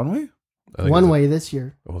 He's on a one-way? I think One it's- way this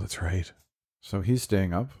year. Oh, that's right. So he's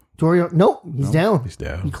staying up. Nope, he's down. He's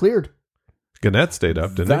down. He cleared. Gannett stayed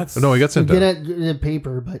up, didn't That's- he? Oh, no, he got sent Get down. at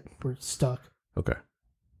paper, but we're stuck. Okay.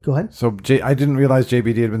 Go ahead. So I didn't realize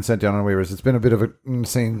JBD had been sent down on waivers. It's been a bit of an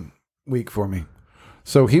insane week for me.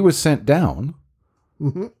 So he was sent down.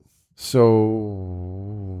 Mm-hmm.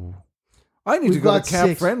 So I need We've to go got to Cap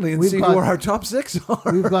six. Friendly and We've see got- who our top 6 are.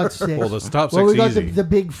 We've got 6. Well, the top Well, six we got easy. the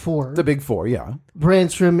big 4. The big 4, yeah.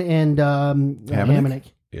 Brandstrom and Hamonic.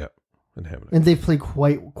 Yeah. And Hammond. And they play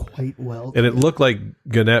quite well. And it looked like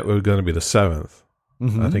Gannett was going to be the 7th.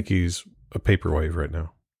 Mhm. I think he's a paper wave right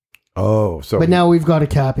now. Oh, so But now we've got a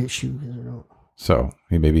cap issue. so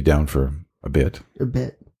he may be down for a bit. A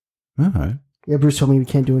bit. All right. Yeah, Bruce told me we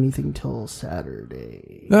can't do anything until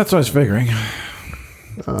Saturday. That's what I was figuring.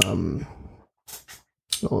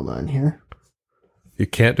 Hold on here. You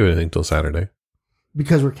can't do anything till Saturday.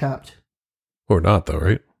 Because we're capped. Or not, though,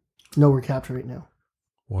 right? No, we're capped right now.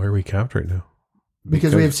 Why are we capped right now?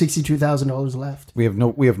 Because we have $62,000 left. We have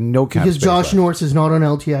no cap Because space Josh left. Norris is not on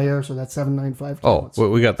LTIR, so that's 795. Oh,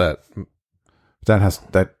 well, we got that.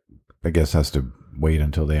 That I guess has to wait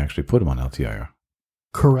until they actually put him on LTIR.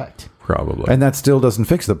 Correct. Probably. And that still doesn't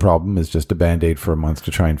fix the problem. It's just a Band-Aid for a month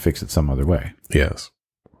to try and fix it some other way, Yes.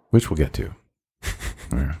 which we'll get to.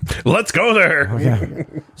 Yeah. Let's go there. Yeah.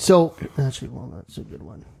 So, actually, well, that's a good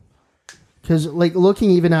one. Because, like, looking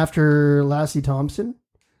even after Lassie Thompson,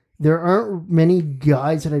 there aren't many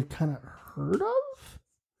guys that I've kind of heard of.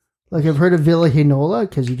 Like, I've heard of Villa Hinola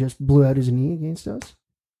because he just blew out his knee against us.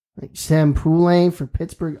 Like, Sam Poulin for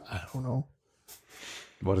Pittsburgh. I don't know.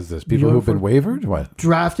 What is this? People who've been wavered? What?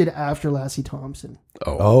 Drafted after Lassie Thompson.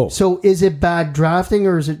 Oh. So, is it bad drafting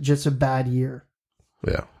or is it just a bad year?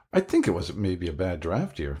 Yeah. I think it was maybe a bad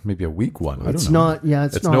draft year, maybe a weak one. It's not. Yeah,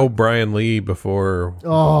 it's It's not. no Brian Lee before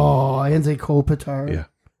Oh, Anze Kopitar.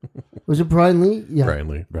 Yeah. Was it Brian Lee? Yeah. Brian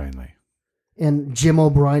Lee. Brian Lee. And Jim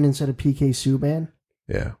O'Brien instead of PK Subban.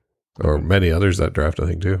 Yeah. Or many others that draft, I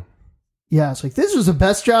think, too. Yeah, it's like, this was the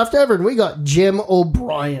best draft ever, and we got Jim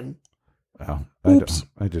O'Brien. Well, Oops.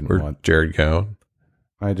 I didn't Or want. Jared Cowan.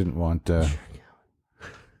 I didn't want.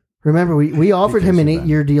 Remember, we offered him an Subban.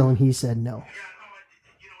 8-year deal, and he said no.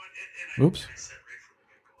 Oops.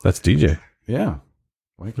 That's DJ. Yeah.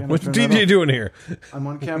 Why can't I What's turn that DJ off? doing here? I'm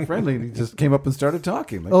on Cap Friendly, and he just came up and started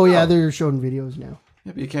talking. Like, Oh, yeah, they're showing videos now.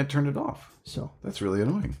 Yeah, but you can't turn it off. So, That's really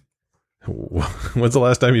annoying. When's the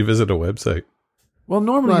last time you visited a website? Well,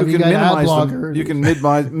 normally Well, you you can got ad minimize them. blocker. You can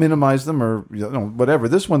minimize them, or whatever.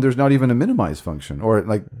 This one, there's not even a minimize function, or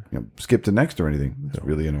like skip to next or anything. It's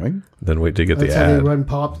really annoying. Then wait to get that's the how they ad. run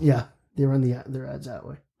pop. Yeah, they run their ads that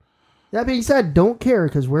way. That being said, don't care,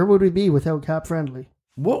 because where would we be without Cap Friendly?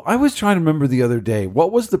 Well, I was trying to remember the other day.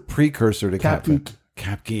 What was the precursor to Cap Geek.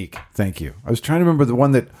 Cap Geek. Thank you. I was trying to remember the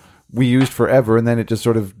one that we used forever, and then it just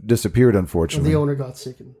sort of disappeared, And unfortunately. the owner got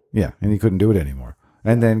sick. Yeah, and he couldn't do it anymore.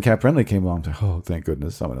 And then Cap Friendly came along to, oh, thank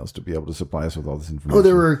goodness, someone else to be able to supply us with all this information. Oh,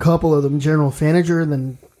 there were a couple of them. General Manager,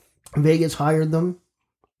 then Vegas hired them.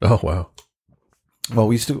 Oh, wow. Well,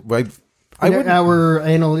 we still. I And would. our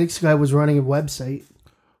analytics guy was running a website.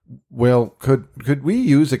 Well, could we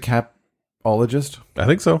use a capologist? I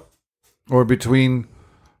think so. Or between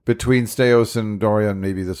Steos and Dorian,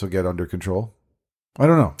 maybe this will get under control. I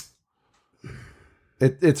don't know.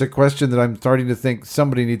 It's a question that I'm starting to think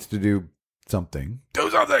somebody needs to do something. Do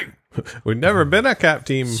something. We've never been a cap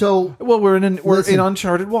team. So, Well, we're in Listen.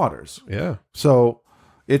 uncharted waters, Yeah. so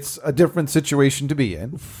it's a different situation to be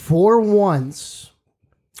in. for once,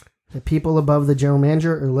 the people above the general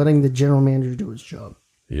manager are letting the general manager do his job.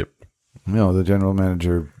 Yep. No, the general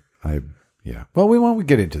manager. Yeah. Well, we won't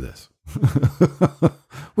get into this.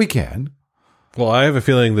 We can. Well, I have a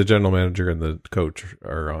feeling the general manager and the coach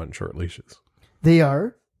are on short leashes. They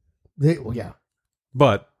are. Well, yeah.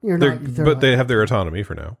 But You're they're, not- they're but not. they have their autonomy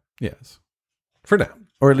for now. Yes, For now.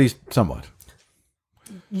 or at least somewhat.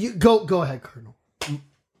 You go ahead, Colonel.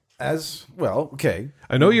 As well, okay.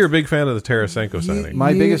 I know you're a big fan of the Tarasenko signing.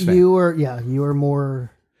 My biggest fan. You are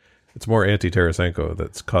more. It's more anti-Tarasenko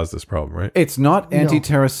that's caused this problem, right? It's not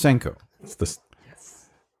anti-Tarasenko. It's this.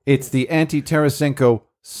 It's the anti-Tarasenko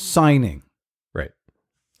signing. Right.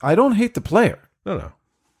 I don't hate the player. No.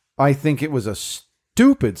 I think it was a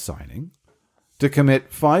stupid signing to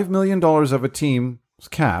commit $5 million of a team's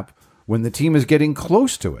cap when the team is getting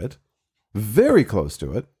close to it, very close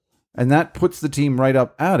to it, and that puts the team right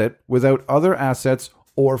up at it without other assets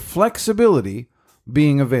or flexibility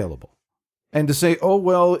being available. And to say, oh,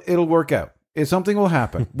 well, it'll work out. Something will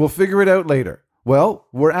happen. We'll figure it out later. Well,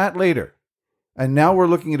 we're at later. And now we're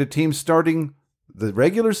looking at a team starting the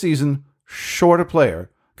regular season short a player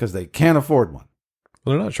because they can't afford one.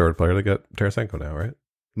 Well, they're not short player. They got Tarasenko now, right?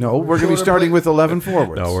 No, we're going to be starting with 11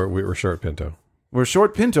 forwards. No, we were short Pinto. We're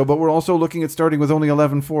short Pinto, but we're also looking at starting with only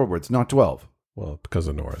 11 forwards, not 12. Well, because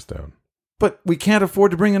of Norris down. But we can't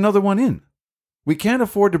afford to bring another one in. We can't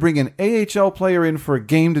afford to bring an AHL player in for a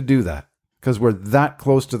game to do that because we're that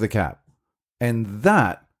close to the cap. And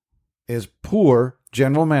that is poor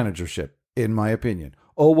general managership, in my opinion.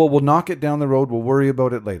 Oh, well, we'll knock it down the road. We'll worry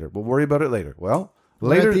about it later. Well,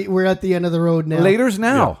 later. We're at the end of the road now. Later's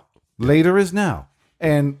now. Yeah. Later is now.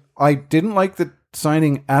 And I didn't like the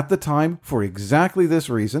signing at the time for exactly this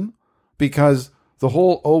reason, because the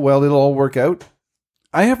whole, oh, well, it'll all work out.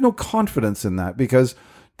 I have no confidence in that because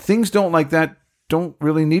things don't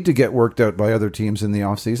really need to get worked out by other teams in the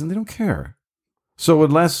offseason. They don't care. So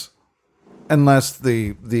unless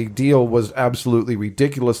the deal was absolutely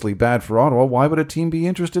ridiculously bad for Ottawa, why would a team be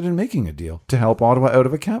interested in making a deal to help Ottawa out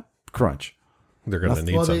of a cap crunch? They're going to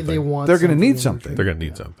need something. They're going to need something. They're going to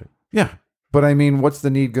need something. Yeah. But I mean, what's the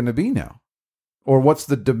need going to be now? Or what's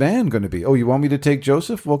the demand going to be? Oh, you want me to take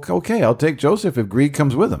Joseph? Well, okay, I'll take Joseph if Greig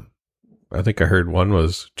comes with him. I think I heard one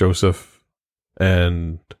was Joseph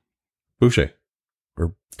and Boucher.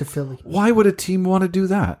 To Philly. Why would a team want to do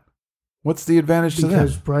that? What's the advantage to them?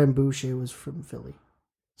 Because Brian Boucher was from Philly.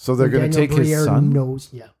 So they're going to take his son?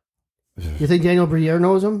 Yeah. You think Daniel Briere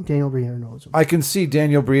knows him? Daniel Briere knows him. I can see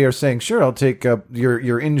Daniel Briere saying, sure, I'll take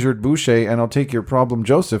your injured Boucher and I'll take your problem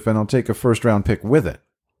Joseph and I'll take a first-round pick with it.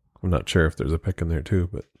 I'm not sure if there's a pick in there too,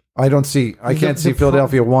 but I can't see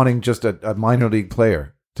Philadelphia wanting just a minor league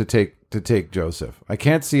player to take Joseph. I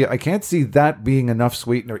can't see that being enough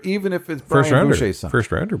sweetener, even if it's Brian Boucher's son.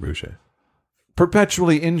 First rounder Boucher.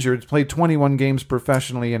 Perpetually injured, played 21 games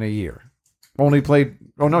professionally in a year. Only played.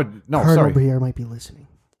 Oh no, Colonel sorry. Briere might be listening.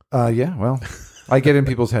 Yeah, well, I get in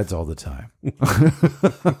people's heads all the time.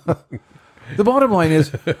 The bottom line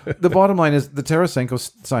is the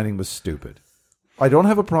Tarasenko signing was stupid. I don't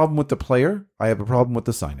have a problem with the player. I have a problem with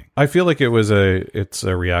the signing. I feel like it's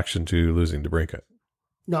a reaction to losing DeBrincat.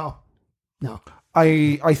 No.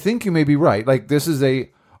 I think you may be right. Like this is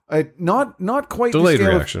a not quite delayed the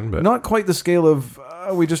scale reaction, but not quite the scale of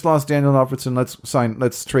we just lost Daniel Alfredson.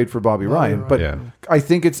 Let's trade for Bobby Ryan. But yeah. I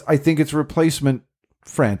think it's replacement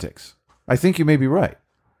frantics. I think you may be right.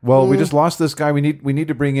 Well, we just lost this guy. We need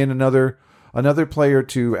to bring in another player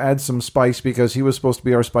to add some spice because he was supposed to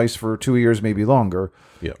be our spice for 2 years, maybe longer.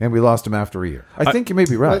 Yep. And we lost him after a year. I think you may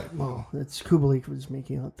be right. Well, it's Kubalik was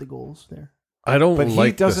making out the goals there. I don't but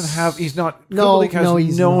like he doesn't this. have. He's not. No, Kubalik has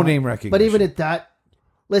he's no not. name recognition. But even at that,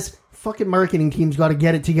 fucking marketing teams got to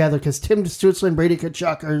get it together because Tim Stützle and Brady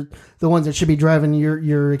Tkachuk are the ones that should be driving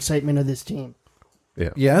your excitement of this team. Yeah.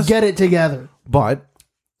 Yes. Get it together. But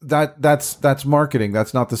that's marketing.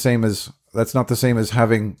 That's not the same as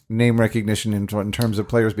having name recognition in terms of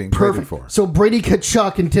players being traded for. So Brady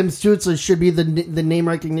Tkachuk and Tim Stützle should be the name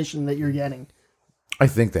recognition that you're getting. I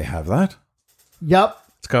think they have that. Yep.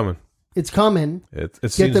 It's coming. It's coming. It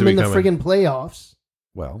Get seems them to in be the coming. friggin' playoffs.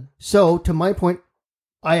 Well, So, to my point,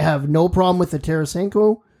 I have no problem with the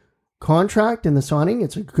Tarasenko contract and the signing.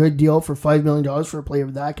 It's a good deal for $5 million for a player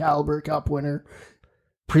of that caliber, cup winner,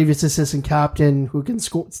 previous assistant captain who can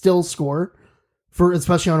still score, for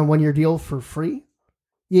especially on a 1-year deal for free.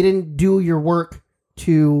 You didn't do your work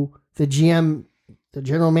to the GM, the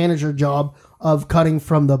general manager job of cutting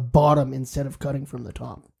from the bottom instead of cutting from the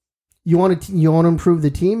top. You want to improve the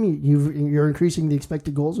team. You're increasing the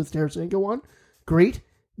expected goals with Tarasenko on. Great.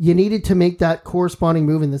 You needed to make that corresponding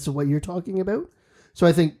move, and this is what you're talking about. So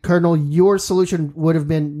I think, Cardinal, your solution would have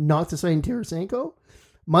been not to sign Tarasenko.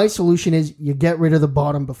 My solution is you get rid of the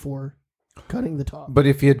bottom before cutting the top. but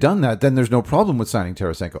if you had done that, then there's no problem with signing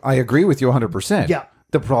Tarasenko. I agree with you 100%. Yeah.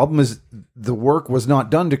 The problem is the work was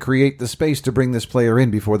not done to create the space to bring this player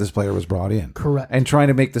in before this player was brought in. Correct. And trying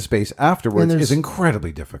to make the space afterwards is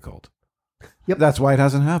incredibly difficult. Yep. That's why it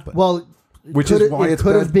hasn't happened. Well, Which is why it it's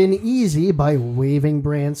could bad. have been easy by waiving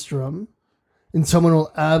Brandstrom, and someone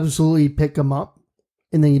will absolutely pick him up,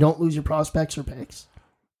 and then you don't lose your prospects or picks.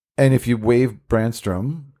 And if you waive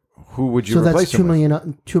Brandstrom, who would you So replace that's him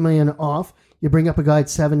with? $2 million off. You bring up a guy at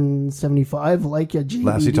 $775 like a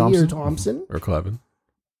Lassie GBD or Thompson? Thompson, Or Clevin.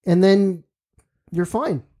 and then you're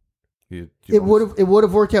fine. You It would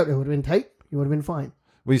have worked out. It would have been tight. You would have been fine.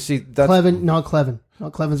 We see that. Not Clevin.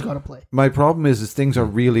 Not Clevin's got to play. My problem is things are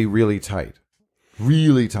really, really tight.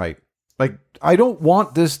 Really tight. Like, I don't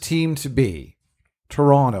want this team to be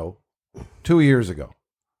Toronto 2 years ago.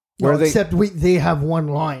 Except they have one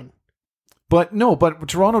line. But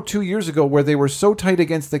Toronto 2 years ago, where they were so tight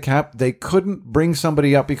against the cap, they couldn't bring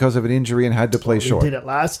somebody up because of an injury and had to play short. They did it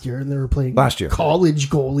last year, and they were playing Last year. college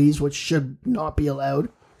goalies, which should not be allowed.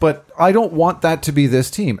 But I don't want that to be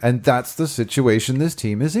this team, and that's the situation this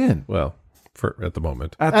team is in. Well, at the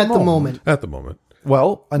moment. At the moment. At the moment.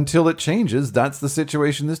 Well, until it changes, that's the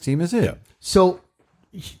situation this team is in. Yeah. So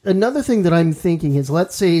another thing that I'm thinking is,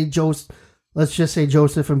 let's just say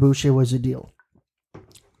Joseph and Boucher was a deal.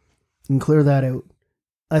 And clear that out.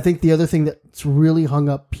 I think the other thing that's really hung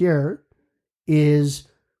up Pierre is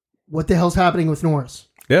what the hell's happening with Norris?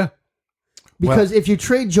 Yeah. Because if you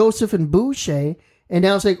trade Joseph and Boucher, and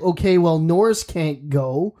now it's like, okay, well, Norris can't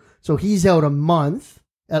go, so he's out a month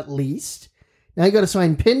at least. Now you got to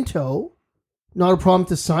sign Pinto. Not a problem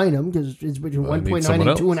to sign him because it's between 1.9 and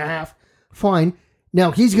 2.5. Fine.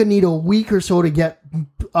 Now he's going to need a week or so to get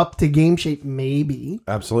up to game shape, maybe.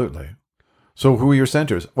 Absolutely. So who are your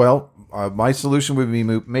centers? Well, my solution would be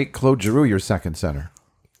make Claude Giroux your second center.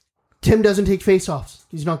 Tim doesn't take faceoffs.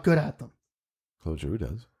 He's not good at them. Claude Giroux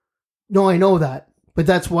does. No, I know that. But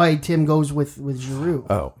that's why Tim goes with Giroux.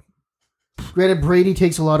 Oh. Granted, Brady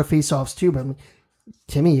takes a lot of faceoffs too, but I mean,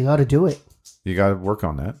 Timmy, you got to do it. You got to work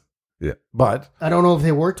on that. Yeah. But I don't know if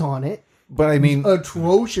they worked on it. But I mean, he's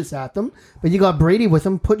atrocious at them. But you got Brady with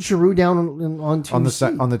him. Put Giroux down on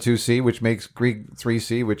 2C. on the 2C, which makes Greek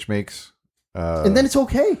 3C, which makes and then it's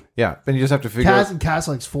okay. Yeah, then you just have to figure out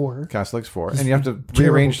Kastelik's 4. Kastelik's 4, and you have to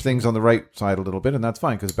rearrange things on the right side a little bit, and that's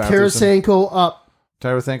fine because Tarasenko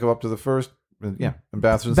up to the first, yeah, and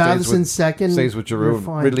Batherson second stays with Giroux.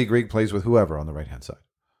 Ridley Greig plays with whoever on the right hand side.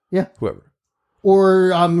 Yeah, whoever. Or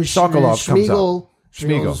Sokolov comes out.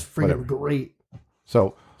 Schmiegel's freaking great.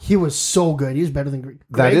 So he was so good. He was better than Greig.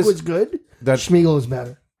 Greig was good. Schmiegel is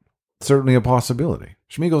better. Certainly a possibility.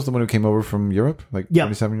 Schmiegel's the one who came over from Europe,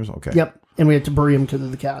 27 years old. Okay. Yep. And we had to bury him to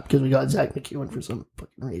the cap because we got Zach McEwen for some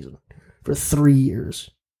fucking reason for 3 years.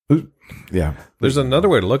 Yeah. There's another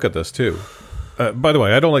way to look at this too. By the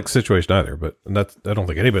way, I don't like the situation either, but I don't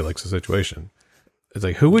think anybody likes the situation. It's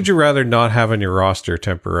like, who would you rather not have on your roster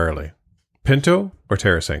temporarily? Pinto or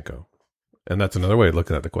Tarasenko? And that's another way of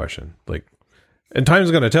looking at the question. And time's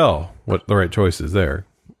going to tell what the right choice is there.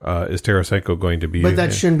 Is Tarasenko going to be... But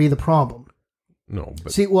that shouldn't be the problem. No,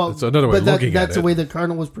 but it's another way of looking at it. That's the way that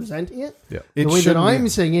Cardinal was presenting it. Yeah. The way that I'm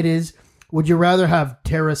saying it is, would you rather have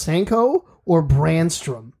Tarasenko or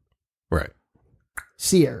Brandstrom? Right.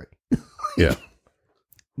 See, Eric. Yeah.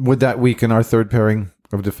 Would that weaken our third pairing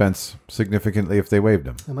of defense significantly if they waived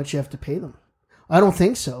him? How much you have to pay them? I don't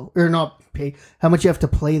think so. Or not pay. How much you have to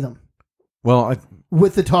play them? Well,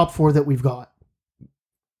 with the top 4 that we've got.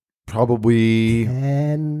 Probably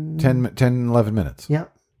 10, 11 minutes. Yeah.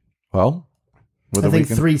 Well, I think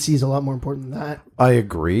 3C is a lot more important than that. I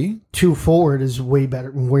agree. 2 forward is way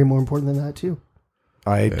better, way more important than that too.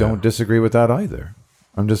 I don't disagree with that either.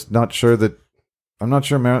 I'm just not sure that. I'm not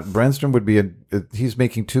sure Brandstrom would be he's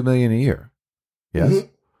making $2 million a year. Yes. Mm-hmm.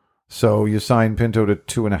 So you sign Pinto to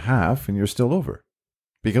 2.5 and you're still over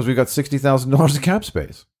because we've got $60,000 of cap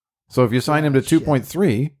space. So if you sign him to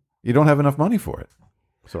 2.3, you don't have enough money for it.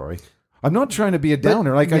 Sorry. I'm not trying to be a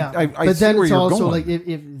downer. I but see then where it's you're also going.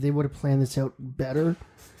 If they would have planned this out better,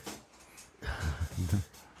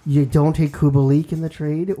 you don't take Kubalik in the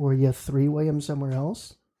trade or you 3-way him somewhere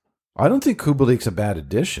else. I don't think Kubalik's a bad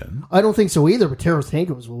addition. I don't think so either, but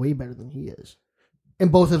Tarasenko is way better than he is.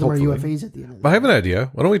 And both of them are UFAs at the end of the day. I have an idea.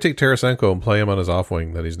 Why don't we take Tarasenko and play him on his off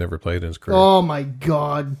wing that he's never played in his career? Oh my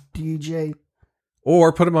God, DJ.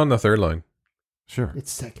 Or put him on the third line. Sure.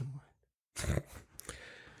 It's second line.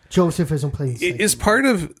 Joseph isn't playing second. Is part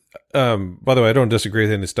of, by the way, I don't disagree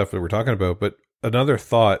with any stuff that we're talking about, but another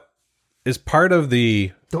thought is part of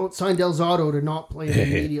the... Don't sign Del Zotto to not play him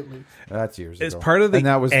immediately. That's years ago. It's part of the... And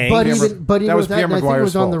that was but even that was with that, Pierre and I think it Maguire's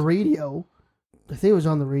was on the fault. radio. I think it was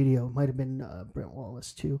on the radio. It might have been Brent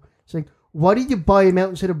Wallace too. It's like, why did you buy him out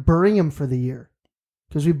instead of burying him for the year?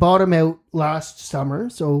 Because we bought him out last summer,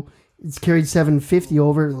 so it's carried $750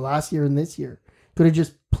 over last year and this year. Could have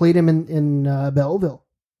just played him in Belleville.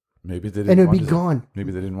 Maybe they didn't and it'd want be his, gone.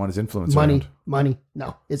 Maybe they didn't want his influence. Money.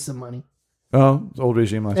 No, it's the money. Oh, it's old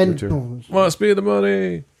regime last year too. Must be the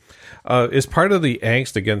money. Is part of the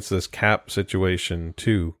angst against this cap situation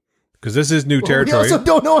too, because this is new territory. We also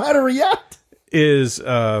don't know how to react.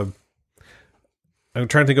 I'm trying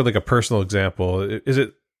to think of a personal example. Is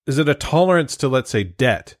it a tolerance to, let's say,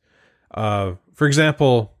 debt? For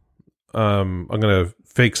example, I'm going to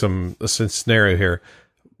fake a scenario here,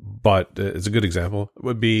 but it's a good example. It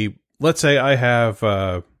would be, let's say I have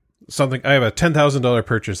I have a $10,000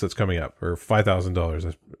 purchase that's coming up, or $5,000.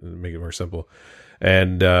 Let's make it more simple.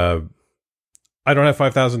 And I don't have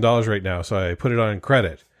 $5,000 right now, so I put it on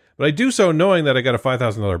credit. But I do so knowing that I got a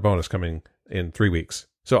 $5,000 bonus coming in 3 weeks.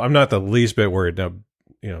 So I'm not the least bit worried now,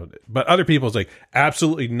 but other people's like,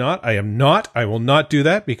 absolutely not. I am not. I will not do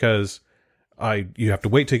that because you have to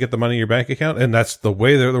wait to get the money in your bank account, and that's the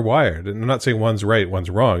way they're wired. And I'm not saying one's right, one's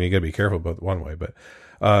wrong. You got to be careful about one way, but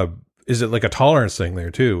is it like a tolerance thing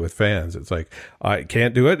there too with fans? It's like, I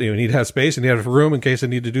can't do it. You need to have space and you have room in case I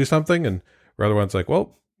need to do something. And the other one's like,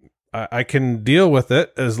 well, I can deal with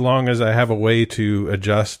it as long as I have a way to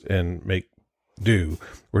adjust and make do.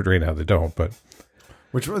 Right now they don't, but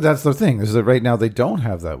that's the thing, is that right now they don't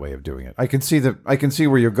have that way of doing it. I can see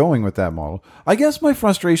where you're going with that model. I guess my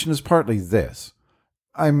frustration is partly this.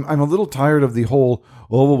 I'm a little tired of the whole,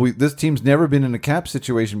 this team's never been in a cap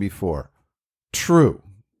situation before. True.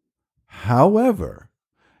 However,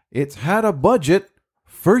 it's had a budget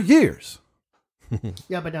for years.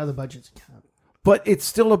 Yeah, but now the budget's capped. But it's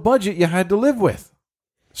still a budget you had to live with.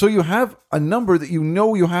 So you have a number that you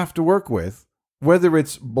know you have to work with, whether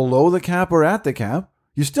it's below the cap or at the cap,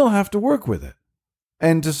 you still have to work with it.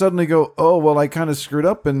 And to suddenly go, oh, well, I kind of screwed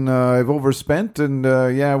up and I've overspent and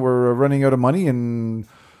we're running out of money and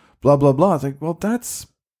blah, blah, blah. It's like, well, that's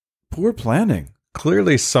poor planning.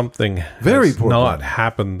 Clearly something Very has poor not planning.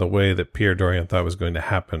 happened the way that Pierre Dorion thought was going to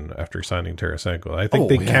happen after signing Tarasenko. I think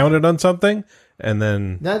they counted on something and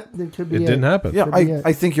then That could be it didn't happen. Yeah,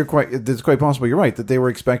 I think it's quite possible you're right, that they were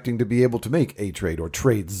expecting to be able to make a trade or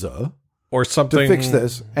trades Or something to fix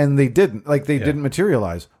this, and they didn't. Didn't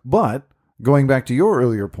materialize. But going back to your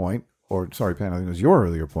earlier point, or sorry, Pan, I think it was your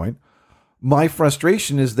earlier point, my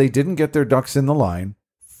frustration is they didn't get their ducks in the line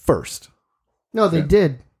first. No, they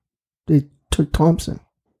did. They took Thompson.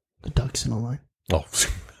 The Ducks in a line. Oh,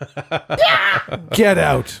 Get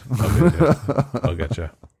out. I'll get you.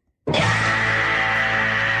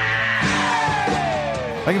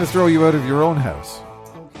 I'm going to throw you out of your own house.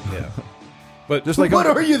 Yeah. But Just like What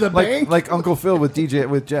are you, the bank? Like Uncle Phil with Jazz.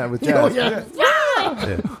 Oh,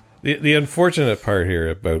 yeah. the unfortunate part here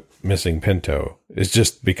about missing Pinto is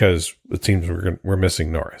just because it seems we're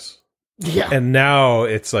missing Norris. Yeah. And now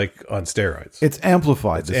it's like on steroids. It's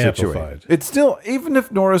amplified the situation. amplified. It's still, even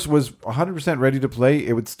if Norris was 100% ready to play,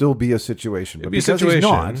 it would still be a situation. But It'd be a because situation. he's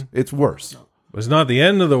not, it's worse. It's not the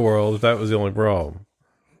end of the world if that was the only problem.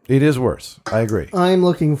 It is worse. I agree. I'm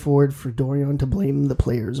looking forward for Dorion to blame the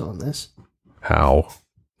players on this. How?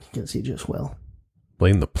 Because he just will.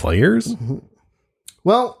 Blame the players?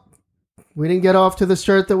 Well, we didn't get off to the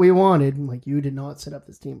start that we wanted. Like, you did not set up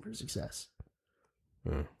this team for success.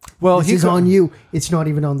 Well, This is on you. It's not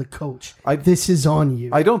even on the coach. This is on you.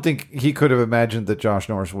 I don't think he could have imagined that Josh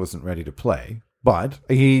Norris wasn't ready to play, but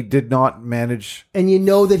he did not manage. And you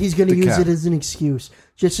know that he's going to The use cap. it as an excuse.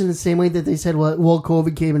 Just in the same way that they said, well,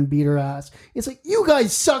 COVID came and beat our ass. It's like, you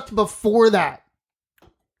guys sucked before that.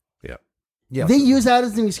 Yeah. Yeah, They used that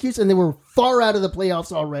as an excuse, and they were far out of the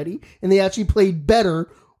playoffs already, and they actually played better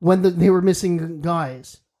when they were missing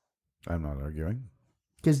guys. I'm not arguing.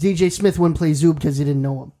 Because DJ Smith wouldn't play Zub because he didn't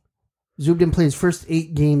know him. Zub didn't play his first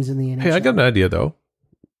 8 games in the NHL. Hey, I got an idea, though.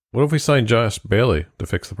 What if we sign Josh Bailey to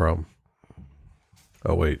fix the problem?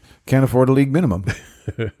 Oh, wait. Can't afford a league minimum.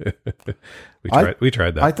 We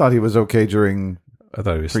tried that. I thought he was okay during I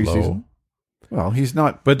thought he was preseason. slow. Well, he's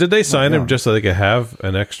not. But did they sign him young. just so they could have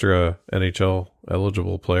an extra NHL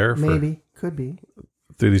eligible player Maybe. Could be.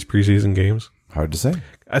 through these preseason games? Hard to say.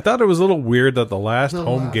 I thought it was a little weird that the last The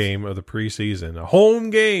home last. game of the preseason, a home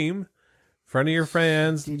game in front of your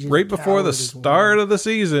fans, DJ's right a before the coward as start well. of the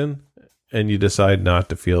season, and you decide not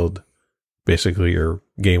to field basically your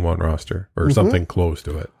game one roster or something close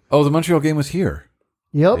to it. Oh, the Montreal game was here.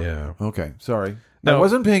 Yep. Yeah. Okay, sorry. No. I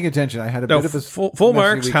wasn't paying attention. I had a No, bit of a full messy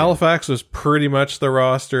marks. weekend. Halifax was pretty much the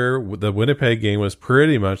roster. The Winnipeg game was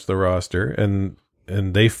pretty much the roster, and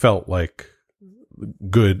they felt like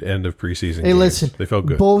good end of preseason. Hey, games. listen. They felt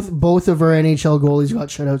good. Both of our NHL goalies got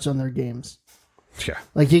shutouts on their games. Yeah.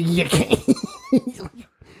 Like, you can't...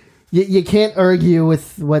 you can't argue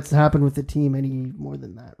with what's happened with the team any more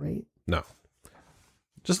than that, right? No.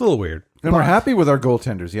 Just a little weird. And we're happy with our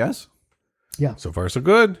goaltenders, yes? Yeah. So far, so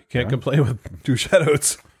good. Can't complain with 2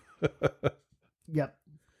 shutouts. Yep.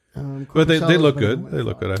 But they Korpisalo's look better good. than what They I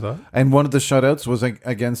look thought. good, I thought. And one of the shutouts was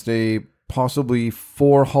against a possibly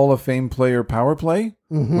 4 Hall of Fame player power play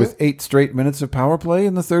with 8 straight minutes of power play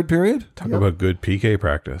in the third period. Talk about good PK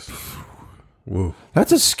practice. Woo.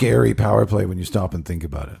 That's a scary power play when you stop and think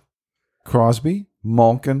about it. Crosby,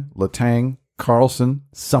 Malkin, Letang, Carlson,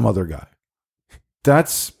 some other guy.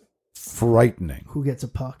 That's frightening. Who gets a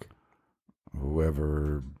puck?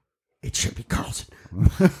 Whoever. It should be Carlson.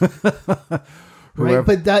 Whoever. Right?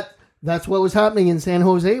 But that's what was happening in San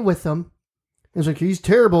Jose with them. It's like, he's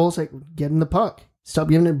terrible. It's like, get him the puck. Stop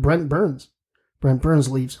giving it to Brent Burns. Brent Burns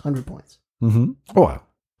leaves 100 points. Mm-hmm. Oh, well.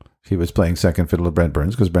 He was playing second fiddle to Brent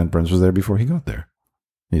Burns because Brent Burns was there before he got there.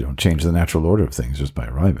 You don't change the natural order of things just by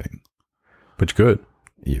arriving. But you could.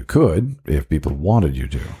 You could if people wanted you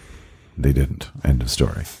to. They didn't. End of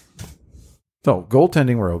story. So,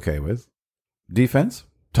 goaltending we're okay with. Defense,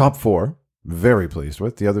 top 4. Very pleased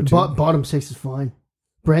with. The other 2. Bottom 6 is fine.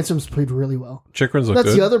 Bransom's played really well. Chikrin's look That's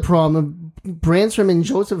good. the other problem. Bransom and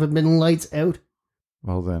Joseph have been lights out.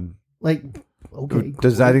 Well, then. Like, okay.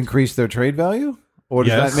 Does that increase their trade value? Or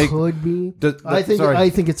does Yes. that make... Could be. Sorry. I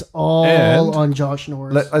think it's all And- on Josh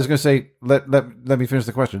Norris. I was going to say, let me finish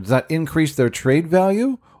the question. Does that increase their trade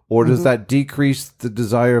value, or does that decrease the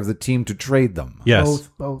desire of the team to trade them? Yes.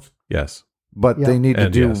 Both. Yes. But Yeah. they need to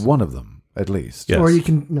And do yes. one of them, at least. Yes. Or you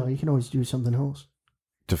can always do something else.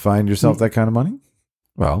 To find yourself that kind of money?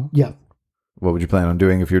 Well, Yeah. what would you plan on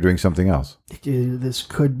doing if you're doing something else? This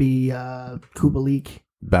could be Kubalik.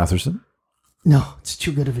 Batherson? No, it's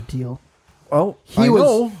too good of a deal. Well, He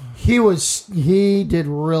did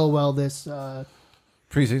real well this.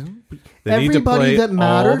 Preseason? They need to Everybody play that all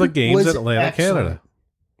mattered the games was at Atlantic excellent. Canada.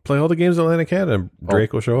 Play all the games at Atlantic Canada, and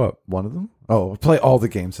Drake will show up. One of them? Oh, play all the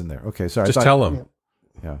games in there. Okay, sorry. Just tell him.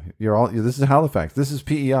 Yeah, you're all. This is Halifax. This is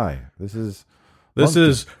PEI. This is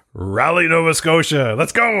Raleigh, Nova Scotia.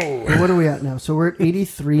 Let's go. What are we at now? So we're at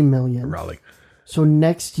 83 million. Raleigh. So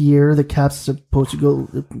next year the cap's supposed to go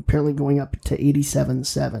apparently going up to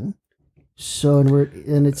 87.7. So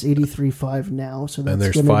and it's 83.5 now. So that's And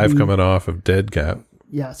there's gonna 5 be, coming off of dead cap.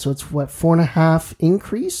 Yeah, so it's what 4.5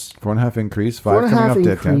 increase. 4.5 increase. 5 coming 4.5 off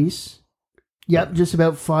dead cap. increase. Yep, just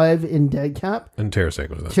about 5 in dead cap. And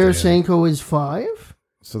Tarasenko's not Tarasenko is 5.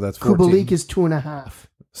 So that's 14. Kubalik is 2.5.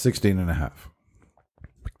 16.5.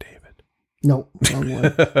 McDavid. No, wrong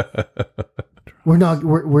one.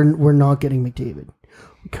 We're not getting McDavid.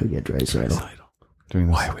 We could get Draisaitl. Doing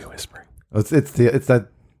this. Why are we whispering? It's that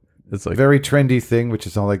It's like very trendy thing, which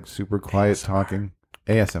is all like super quiet talking.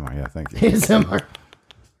 ASMR. Yeah, thank you. ASMR.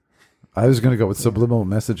 I was going to go with subliminal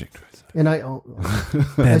messaging. And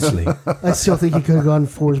Bentley. I still think he could have gone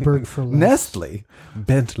Forsberg for less. Nestle.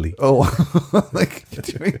 Bentley. Oh, like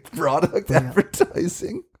doing product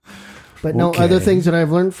advertising. But no, Okay. other things that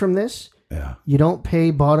I've learned from this, Yeah. you don't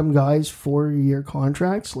pay bottom guys 4-year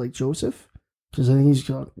contracts like Joseph. Because I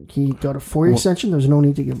think he got a 4-year extension. There's no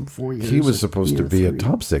need to give him 4 years. He was supposed to be a 3.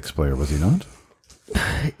 top 6 player, was he not?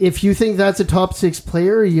 If you think that's a top 6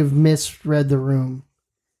 player, you've misread the room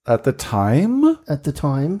At the time, at the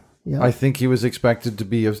time. Yeah. I think he was expected to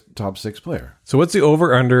be a top 6 player. So what's the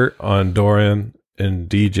over-under on Dorian and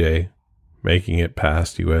DJ making it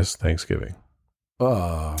past U.S. Thanksgiving?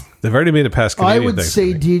 They've already made it past I Canadian would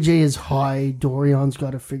say Thanksgiving. DJ is high. Dorian's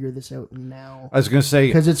got to figure this out now. I was going to say,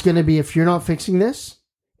 Because it's going to be, if you're not fixing this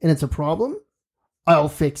and it's a problem, I'll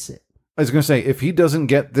fix it. if he doesn't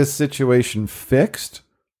get this situation fixed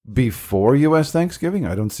before U.S. Thanksgiving,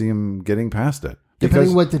 I don't see him getting past it.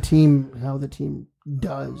 Depending how the team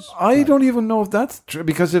does. I don't even know if that's true,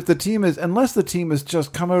 because if the team is, unless the team has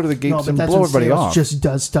just come out of the gates and blow everybody off. Just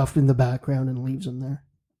does stuff in the background and leaves them there.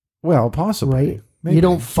 Well, possibly. Right? Maybe. You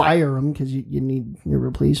don't fire him because you need your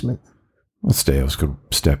replacement. Well, Staios could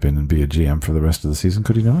step in and be a GM for the rest of the season,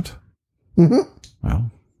 could he not? Mm-hmm.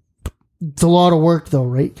 Well, It's a lot of work, though,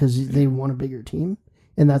 right? Because they want a bigger team,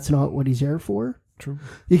 and that's not what he's there for. true.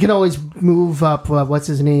 You can always move up, what's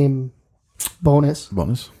his name, Bonus,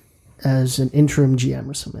 as an interim GM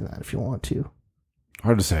or something like that if you want to.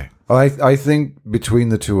 Hard to say. I think between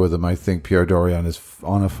the two of them, I think Pierre Dorian is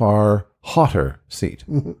on a far hotter seat.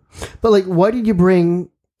 Mm-hmm. But, like, why did you bring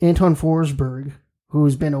Anton Forsberg,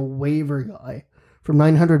 who's been a waiver guy, from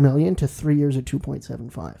 $900 million to 3 years at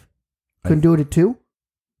 2.75? Couldn't do it at 2?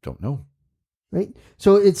 Don't know. Right?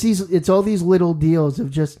 So it's all these little deals of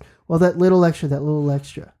just, that little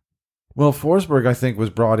extra. Well, Forsberg, I think, was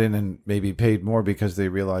brought in and maybe paid more because they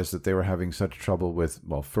realized that they were having such trouble with,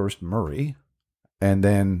 first Murray, and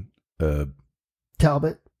then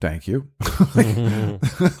Talbot. thank you.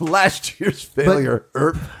 Last year's failure.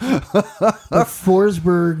 But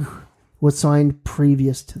Forsberg was signed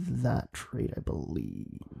previous to that trade, I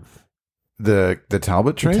believe. The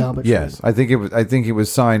Talbot trade? Talbot yes. trade. I think it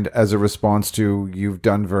was signed as a response to you've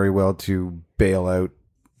done very well to bail out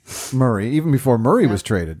Murray, even before Murray was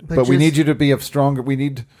traded. But we need you to be a stronger. We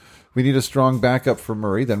need a strong backup for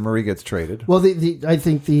Murray. Then Murray gets traded. Well, I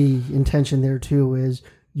think the intention there too is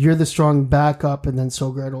you're the strong backup, and then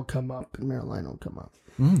Sogard will come up and Maryline will come up.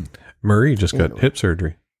 Murray just got hip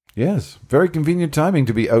surgery. Yes, very convenient timing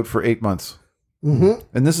to be out for 8 months. Mm-hmm.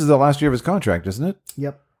 And this is the last year of his contract, isn't it?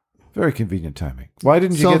 Yep. Very convenient timing. Why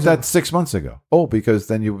didn't you get that 6 months ago? Oh, because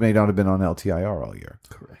then you may not have been on LTIR all year.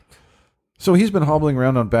 Correct. So he's been hobbling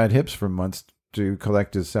around on bad hips for months to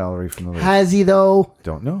collect his salary from the league. Has he though?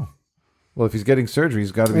 Don't know. Well, if he's getting surgery,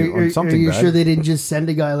 he's got to be on Are something you bad. sure they didn't just send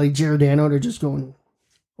a guy like Giordano to just go and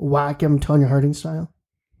whack him Tonya Harding style?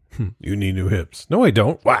 You need new hips. No, I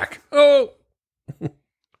don't. Whack. Oh.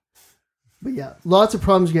 But yeah, lots of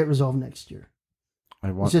problems get resolved next year. I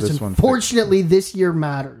want It's just this one unfortunately this year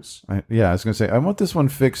matters. I was going to say, I want this one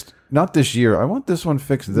fixed, not this year. I want this one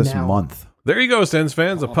fixed this Now. month. There you go, Sens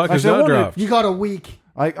fans. The puck is Actually, I not wanted- dropped. You got a week.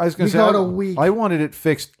 I was going You to say, got a week. I wanted it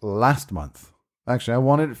fixed last month. Actually, I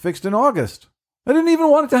wanted it fixed in August. I didn't even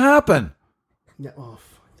want it to happen. Yeah, oh,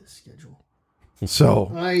 fuck this schedule.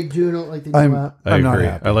 So I do not like the I'm new app. I not agree.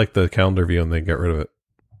 happy. I like the calendar view and they get rid of it.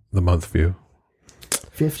 The month view.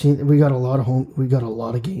 15th. We got a lot of We got a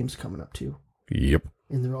lot of games coming up too, Yep.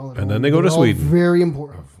 and they're all at And home. then they go to They're all Sweden. Very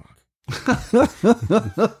important.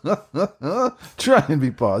 Try and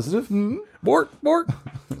be positive. Bork. Well,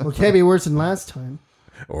 it can't be worse than last time.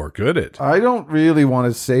 Or could it? I don't really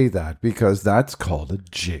want to say that because that's called a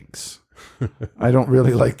jinx. I don't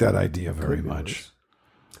really like that idea very much.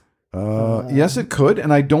 Yes, it could,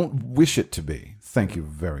 and I don't wish it to be. Thank you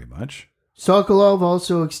very much. Sokolov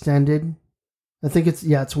also extended. I think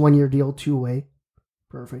it's 1 year deal, 2-way.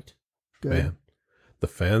 Perfect. Good. Man. The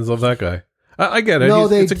fans love that guy. I get it. No,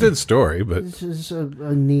 It's a good story, but This is a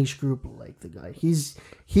niche group who like the guy. He's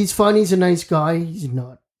fun. He's a nice guy. He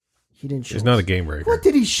didn't show he's not us. a game breaker. What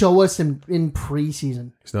did he show us in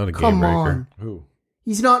preseason? He's not a game Come breaker. on. Who?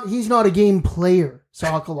 He's not a game player,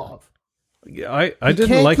 Sokolov. Yeah, I He didn't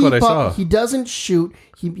can't like what I keep saw. up. He doesn't shoot.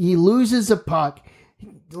 He loses a puck.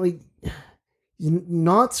 He's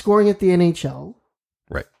not scoring at the NHL.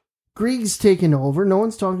 Right. Grieg's taken over. No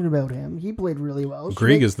one's talking about him. He played really well.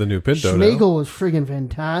 Grieg is the new Pinto now. Schmeichel was friggin'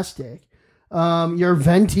 fantastic. Your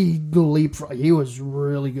Venti leapfrog, he was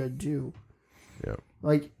really good too. Yeah.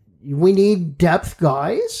 Like, we need depth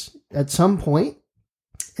guys at some point,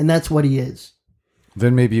 and that's what he is.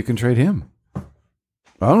 Then maybe you can trade him. I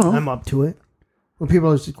don't know. I'm up to it. When people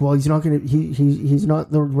are like, well, he's not gonna he's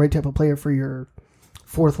not the right type of player for your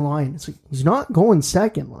fourth line. It's like, he's not going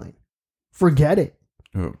second line. Forget it.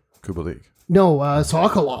 Who? Kubalik. No,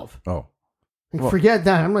 Sokolov. Oh. Like, Well- forget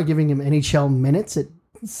that. I'm not giving him NHL minutes at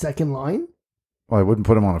second line. Well, I wouldn't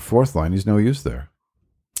put him on a fourth line. He's no use there.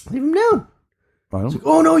 Leave him down. I It's don't. like,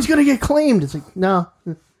 oh no, he's gonna get claimed. It's like, no,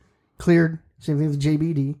 cleared. Same thing with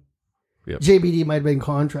JBD. Yep. JBD might have been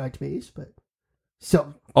contract based, but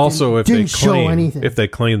so Also, if didn't they show claim, anything. if they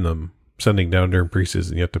claim them sending down during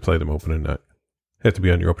preseason, you have to play them opening night. You have to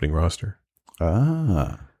be on your opening roster.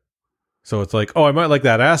 Ah. So it's like, oh, I might like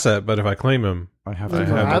that asset, but if I claim him, I have You to,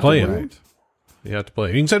 have to play him. Right. you have to play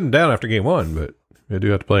him. You can send him down after game one, but you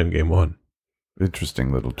do have to play him game one.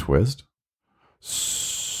 Interesting little twist.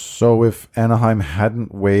 So if Anaheim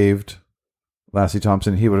hadn't waived Lassie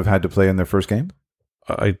Thompson, he would have had to play in their first game?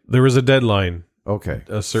 There was a deadline, Okay.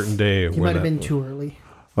 a certain day. he might have been too early.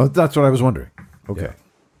 Well, that's what I was wondering. Okay.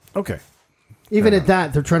 Okay. Even at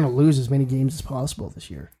that, they're trying to lose as many games as possible this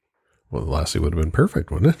year. Well, Lassie would have been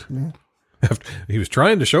perfect, wouldn't it? Yeah. He was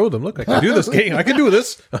trying to show them, look, I can do this game. I can do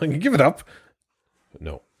this. I can give it up. But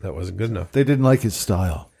no, that wasn't good enough. They didn't like his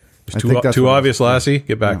style. I It's think that's too what it obvious, was. Lassie.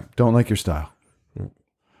 Get back. No, don't like your style.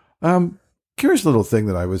 Curious little thing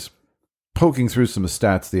that I was poking through some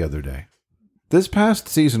stats the other day. This past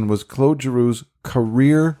season was Claude Giroux's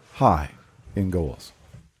career high in goals.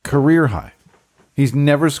 Career high. He's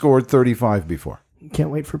never scored 35 before. Can't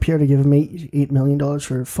wait for Pierre to give him $8 million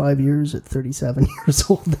for 5 years at 37 years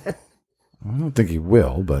old. Then I don't think he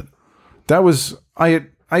will, but that was I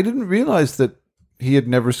didn't realize that he had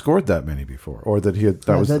never scored that many before, or that he had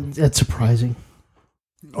that's surprising.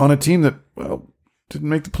 on a team that didn't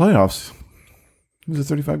make the playoffs. He was a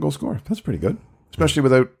 35 goal scorer. That's pretty good, especially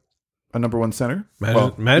without a number one center.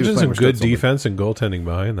 Imagine some good defense. defense and goaltending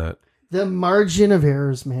behind that. The margin of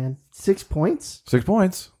errors, man. 6 points. 6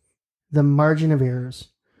 points. The margin of errors.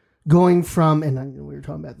 Going from, and we were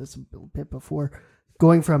talking about this a bit before,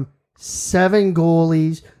 going from 7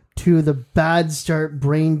 goalies to the bad start,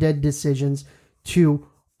 brain dead decisions to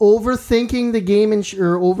overthinking the game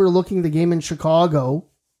or overlooking the game in Chicago.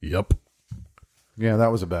 Yep. Yeah,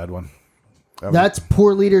 that was a bad one. That's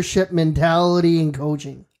poor leadership mentality and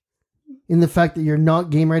coaching. In the fact that you're not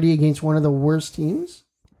game ready against one of the worst teams.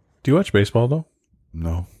 Do you watch baseball, though?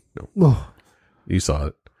 No. Oh, You saw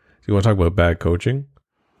it. Do you want to talk about bad coaching?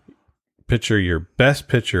 Pitcher your best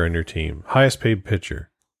pitcher on your team, highest paid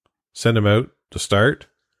pitcher. Send him out to start.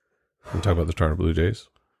 We talk about the Toronto Blue Jays.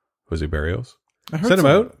 Jose Barrios. Send him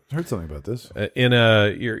out I heard something about this. in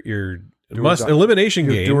your or must die. elimination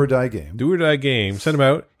Your game. do or die game. Do or die game. Send him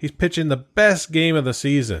out. He's pitching the best game of the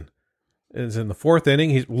season. It's in the 4th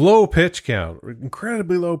inning. He's low pitch count,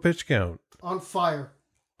 incredibly low pitch count. on fire.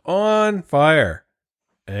 on fire,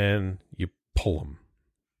 and you pull him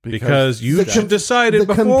because you decided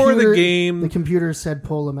before the game the computer said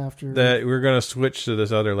pull him after that we're going to switch to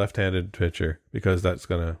this other left-handed pitcher because that's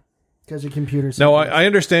going to. Because the computer said No, I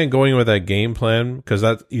understand going with that game plan because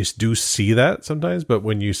that you do see that sometimes, but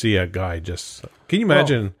when you see a guy just, can you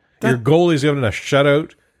imagine your goalie's giving a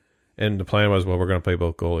shutout, and the plan was, well, we're going to play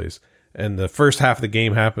both goalies, and the first half of the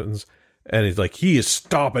game happens. And he's like, he is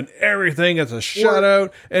stopping everything. It's a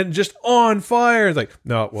shutout and just on fire. It's like,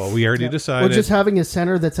 no, well, we already decided. Or just having a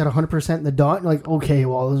center that's at 100% in the dot. Like, okay,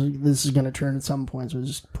 well, this is going to turn at some point. So we'll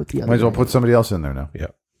just put the other. Might as well put somebody else in there now. Yeah.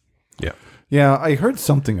 Yeah. Yeah, I heard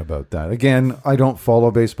something about that. Again, I don't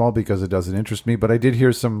follow baseball because it doesn't interest me, but I did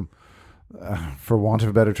hear some, for want of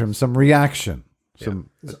a better term, some reaction.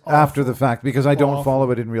 After the fact, because I don't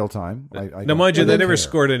follow it in real time. Now, mind you, they never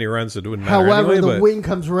scored any runs, so it wouldn't matter. However, anyway, the wind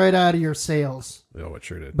comes right out of your sails. Oh, it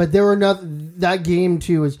sure did. But there were that game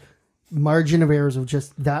too is margin of errors of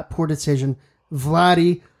just that poor decision.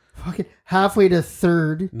 Vladdy, fucking halfway to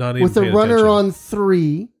third with a runner on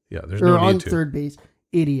 3. Yeah, there's no need on to. third base.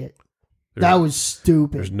 Idiot. That was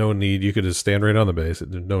stupid. There's no need. You could just stand right on the base.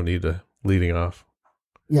 There's no need to leading off.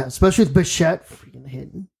 Yeah, especially with Bichette freaking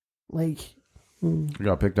hitting. Like. You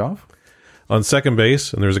got picked off? On second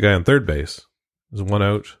base, and there's a guy on third base. There's one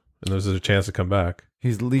out, and there's a chance to come back.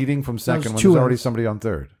 He's leading from second when two there's already outs. somebody on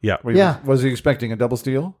third. Yeah. Was he expecting a double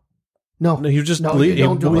steal? No. No, he just you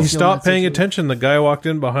don't double he steal stopped that paying situation. attention. The guy walked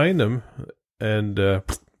in behind him and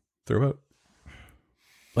threw him out.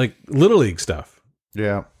 Like Little League stuff.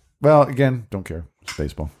 Yeah. Well, again, don't care. It's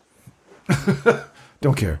baseball.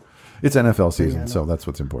 Don't care. It's NFL season, so that's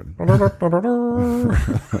what's important.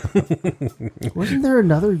 Wasn't there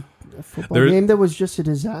another football game that was just a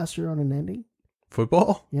disaster on an ending?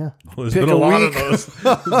 Football? Yeah. Well, there's been a lot of those.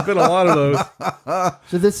 There's been a lot of those.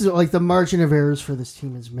 So this is like the margin of errors for this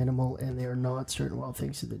team is minimal, and they are not certain well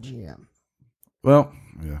thanks to the GM. Well,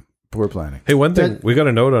 yeah. Poor planning. Hey, one thing we got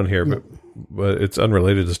a note on here, but it's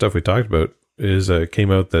unrelated to stuff we talked about. Is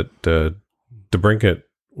came out that DeBrincat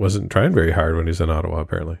wasn't trying very hard when he's in Ottawa.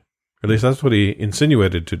 Apparently, or at least that's what he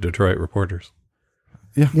insinuated to Detroit reporters.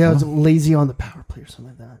 Yeah, it was lazy on the power play or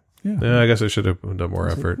something like that. Yeah, I guess I should have done more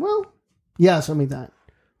effort. Well, yeah, something like that.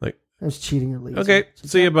 Like I was cheating or lazy. Okay,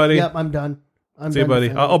 see you, buddy. Yep, I'm done. See you,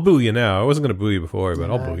 buddy. I'll boo you now. I wasn't going to boo you before,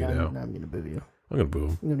 but I'll boo you now. I'm going to boo you. I'm going to boo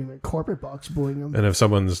him. I'm going to be in a corporate box booing him. And if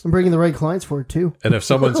someone's... I'm bringing the right clients for it, too. And if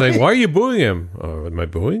someone's saying, why are you booing him? Am I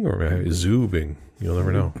booing or am I zooming? You'll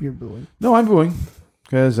never know. You're booing. No, I'm booing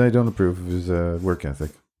because I don't approve of his work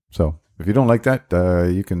ethic. So if you don't like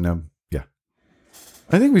that, you can...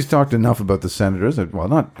 I think we've talked enough about the Senators. Well,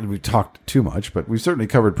 not we've talked too much, but we've certainly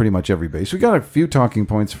covered pretty much every base. We got a few talking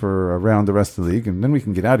points for around the rest of the league, and then we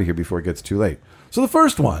can get out of here before it gets too late. So the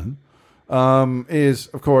first one is,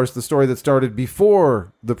 of course, the story that started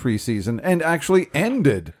before the preseason and actually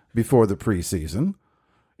ended before the preseason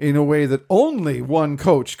in a way that only one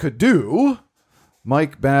coach could do.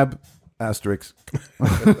 Mike Babb, asterisk.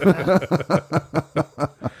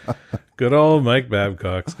 Good old Mike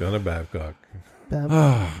Babcock's gonna Babcock.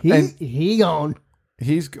 He gone.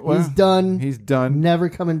 He's done. He's done. Never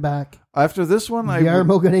coming back. After this one,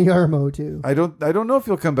 Yarmo gonna Yarmo too. I don't know if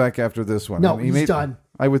he'll come back after this one. No, he's done.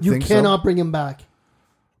 I would think so. You cannot bring him back.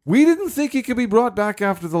 We didn't think he could be brought back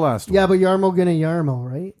after the last one. Yeah, but Yarmo gonna Yarmo,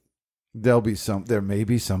 right? There may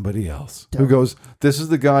be somebody else who goes, this is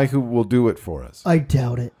the guy who will do it for us. I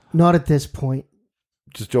doubt it. Not at this point.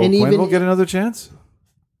 Just Joel Quinn will get another chance?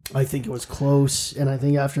 I think it was close, and I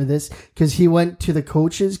think after this, because he went to the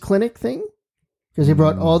coaches clinic thing, because he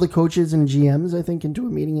brought all the coaches and GMs, I think, into a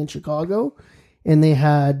meeting in Chicago, and they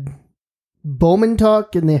had Bowman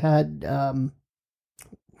talk, and they had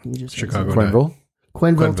Chicago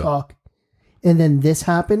Quenneville talk, and then this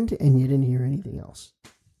happened, and you didn't hear anything else.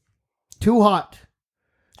 Too hot.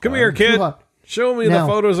 Come here, kid. Show me the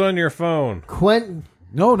photos on your phone.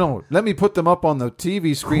 No. Let me put them up on the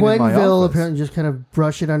TV screen in my Quenneville office. apparently just kind of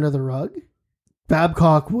brushed it under the rug.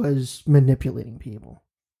 Babcock was manipulating people.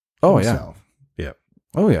 Oh, himself. Yeah.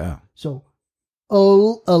 Oh, yeah. So, a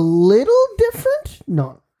little different.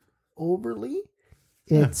 Not overly.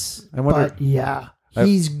 He's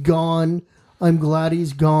gone. I'm glad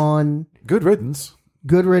he's gone. Good riddance.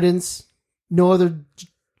 Good riddance. No other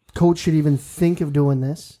coach should even think of doing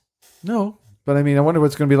this. No. But I mean, I wonder what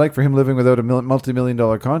it's going to be like for him living without a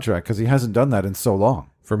multi-million-dollar contract because he hasn't done that in so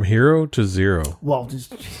long. From hero to zero. Well,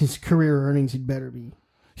 his career earnings, he'd better be.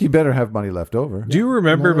 He better have money left over. Do you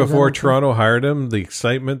remember before Toronto hired him, the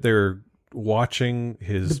excitement they were watching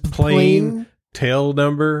his plane tail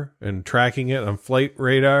number and tracking it on flight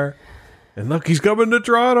radar? And look, he's coming to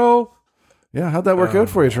Toronto. Yeah, how'd that work out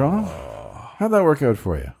for you, Toronto? How'd that work out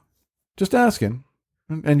for you? Just asking.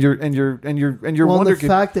 And your Well, wonder the kid,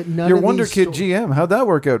 fact that none your of wonder these kid GM, how'd that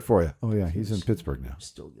work out for you? Oh yeah, he's in Pittsburgh now.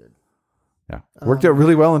 Still good. Yeah, worked out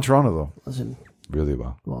really well in Toronto though. Listen, Really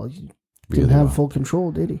well. well, he Really didn't have well. full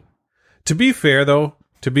control, did he? To be fair, though,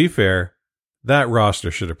 that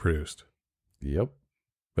roster should have produced, Yep.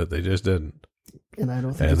 but they just didn't. And I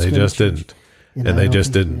don't think And it's they gonna just change. didn't. And And I they don't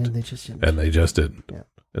just think- didn't. And they just didn't. And they just didn't. Yeah.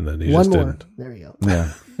 And then they One just more. didn't. There we go.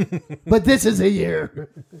 Yeah. But this is a year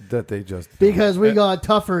That they just because we got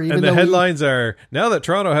tougher. Even And the though headlines are, now that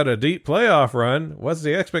Toronto had a deep playoff run, what's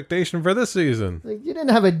the expectation for this season? you didn't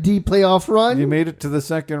have a deep playoff run. you made it to the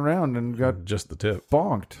second round and got Just the tip.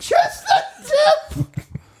 bonked. Just the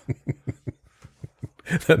tip.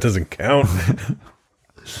 That doesn't count.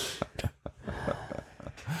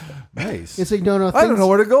 Nice. It's like no. I don't know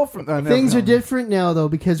where to go from that. Things are different now, though,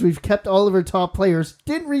 because we've kept all of our top players.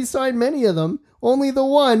 Didn't re-sign many of them, only the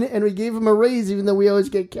one, and we gave him a raise, even though we always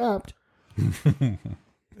get capped. Gave him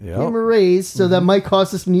a Yep. raise, so that might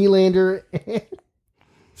cost us Nylander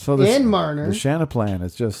So and Marner. the Shanna plan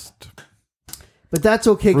is just But that's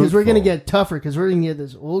okay, because we're going to Fruitful. get tougher, because we're going to get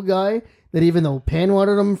this old guy that even though Pan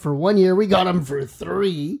wanted him for 1 year, we got him for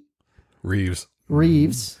 3. Reeves.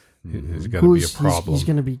 Reeves. He's got to be a problem. He's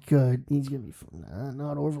going to be good. He's going to be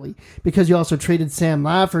not overly, because you also traded Sam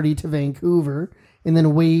Lafferty to Vancouver and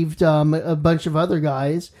then waived a bunch of other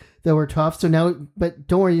guys that were tough. So now, but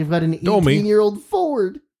don't worry, you've got an Domi. 18-year-old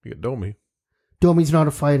forward. You get Domi. Domi's not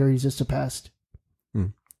a fighter. He's just a pest.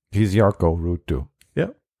 he's Yarko route too. Yeah.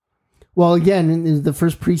 Well, again, in the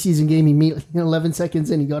first preseason game, he made 11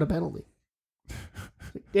 seconds in, he got a penalty.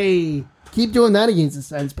 Hey, keep doing that against the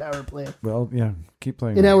Sens power play. Well, yeah, keep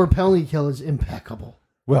playing. And our penalty kill is impeccable.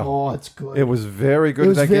 Well, Oh, it's good. it was very good It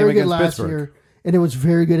was that game very good against last Pittsburgh. year, and it was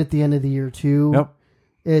very good at the end of the year too. Yep.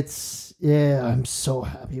 I'm so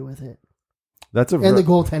happy with it. That's a And the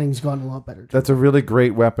goaltending's gone a lot better. that's a really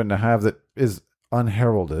great weapon to have that is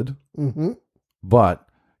unheralded, Mm-hmm. but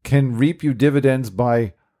can reap you dividends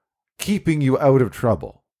by keeping you out of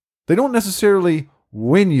trouble. They don't necessarily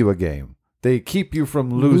win you a game. They keep you from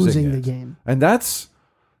losing the it. game. And that's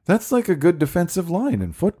like a good defensive line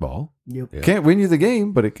in football. Yep. Yeah. Can't win you the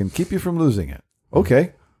game, but it can keep you from losing it.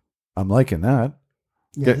 Okay. I'm liking that.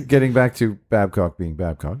 Yeah. Getting back to Babcock being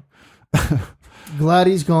Babcock. Glad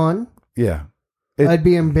he's gone. Yeah. I'd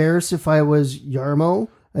be embarrassed if I was Yarmo.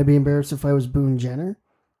 I'd be embarrassed if I was Boone Jenner.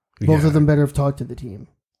 Both Yeah. of them better have talked to the team.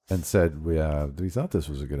 And said, we thought this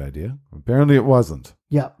was a good idea. Apparently it wasn't.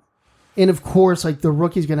 Yeah. And of course, like the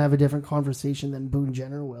rookie's going to have a different conversation than Boone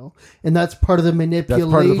Jenner will. And that's part of the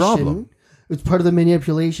manipulation. part of the problem. It's part of the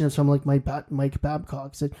manipulation of someone like Mike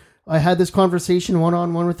Babcock. Said, I had this conversation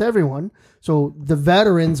one-on-one with everyone. So the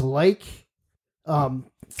veterans like Boone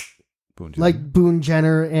Jenner. like Boone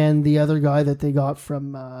Jenner and the other guy that they got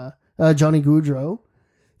from Johnny Gaudreau,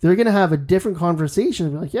 they're going to have a different conversation.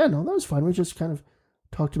 And be like, yeah, no, that was fine. We just kind of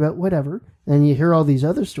talked about whatever. And you hear all these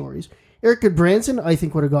other stories. Eric Goodbranson, I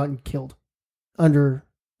think, would have gotten killed under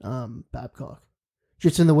Babcock.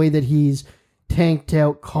 Just in the way that he's tanked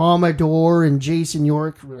out Commodore and Jason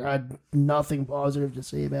York. Had nothing positive to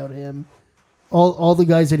say about him. All the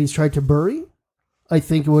guys that he's tried to bury, I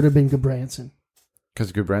think it would have been Goodbranson.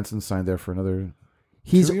 Because Goodbranson signed there for another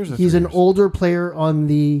He's 2 years or he's 3 an years? older player on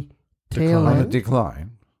the tail on a end.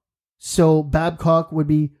 decline. So Babcock would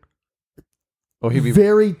be Oh, he'd be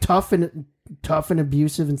very tough and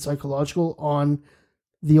abusive and psychological on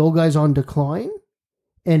the old guys on decline,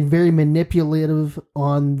 and very manipulative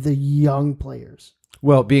on the young players.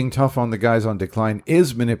 well. Being tough on the guys on decline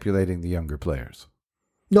is manipulating the younger players.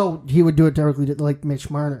 No, he would do it directly to, like Mitch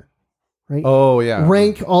Marner, right? Oh yeah,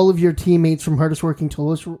 Rank all of your teammates from hardest working to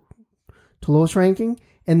lowest ranking,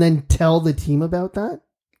 and then tell the team about that,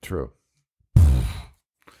 true.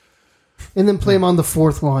 and then play him on the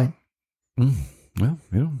fourth line. Well,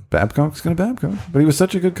 Babcock's going to Babcock, but he was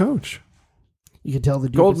such a good coach. You could tell the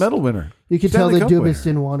Gold Dubas- medal winner. You could Stanley tell Cup the Dubas winner.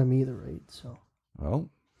 didn't want him either, right? So Well,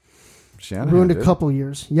 Shanahan ruined a did. couple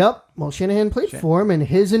years. Yep. Well, Shanahan played for him, and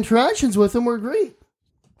his interactions with him were great.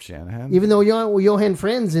 Shanahan. Even though Johan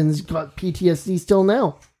Franzen's got PTSD still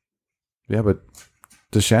now. Yeah, but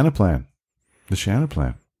the Shanna plan. The Shanna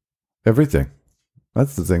plan. Everything.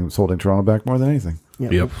 That's the thing that's holding Toronto back more than anything. Yeah.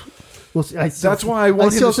 Yep. Well, That's why I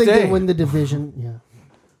want him still to think stay. they win the division. Yeah.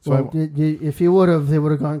 So Well, if you would have, they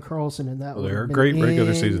would have gone Carlson, and that. Well, would they're have a been great regular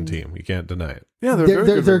in- season team. You can't deny it. Yeah,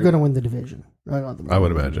 They're going to win the division. I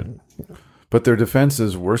would imagine. But their defense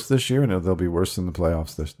is worse this year, and they'll be worse in the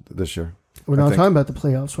playoffs this year. We're I not think. talking about the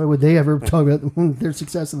playoffs. Why would they ever talk about their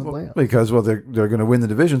success in the playoffs? Because they're going to win the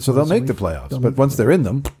division, so they'll make the playoffs. But once they're in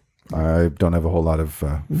them, I don't have a whole lot of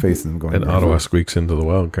faith in them going. And very Ottawa far. squeaks into the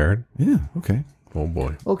wild card. Yeah. Okay. Oh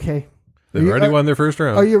boy, Okay. they've already won their first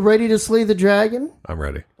round. Are you ready to slay the dragon? I'm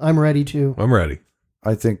ready. I'm ready too. I'm ready.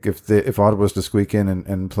 I think if Ottawa's to squeak in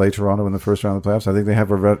and play Toronto in the first round of the playoffs, I think they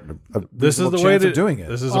have a This is reasonable the way chance to of doing it.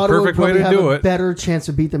 This is a Ottawa perfect way probably to have do a it. better chance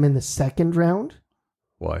to beat them in the second round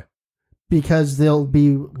Why? because they'll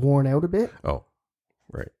be worn out a bit. Oh,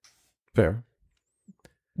 right. Fair.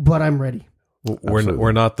 But I'm ready.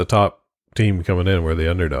 We're not the top team coming in. We're the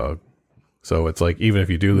underdog. So it's like even if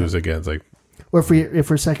you do lose again, it's like Or if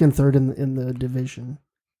we're second, third in the division,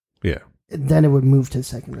 yeah. then it would move to the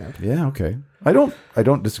second round. Yeah. Okay. I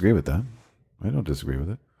don't disagree with that. I don't disagree with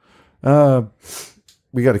it.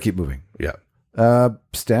 We got to keep moving. Yeah.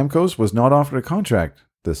 Stamkos was not offered a contract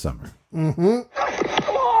this summer. Mm-hmm.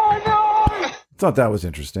 Thought that was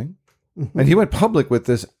interesting. And he went public with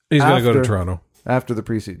this. He's going to go to Toronto. After the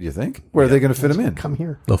preseason, you think? Where are they going to fit him in? Come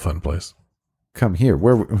here. They'll find a place. Come here.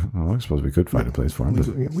 Well, I suppose we could find a place for him. But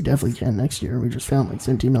We definitely can next year. We just found like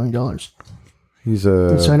 $17 million. he's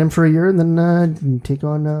Sign him for a year and then take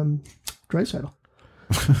on Draisaitl.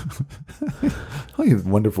 Oh, you have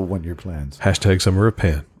wonderful one-year plans. Hashtag summer of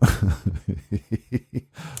Pan.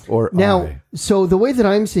 Or Now, I. so the way that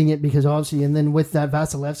I'm seeing it, because obviously, and then with that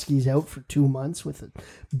Vasilevsky's out for 2 months with a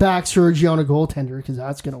back surgery on a goaltender, because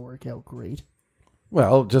that's going to work out great.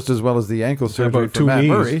 Well, just as well as the ankle How surgery about for two Matt knees?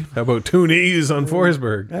 Murray. How about 2 knees on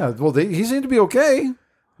Forsberg? Yeah, well, he seemed to be okay.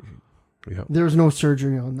 Yeah. There's no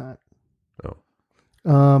surgery on that.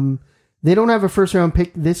 Oh. They don't have a first round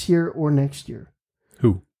pick this year or next year.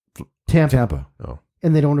 Who? Tampa. Oh.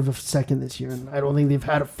 And they don't have a second this year. And I don't think they've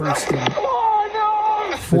had a first in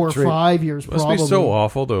 4 or Trade. 5 years, Must probably. be so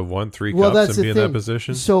awful to have won 3 Well, cups that's and the be in thing. that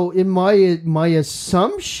position. So in my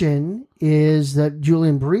assumption is that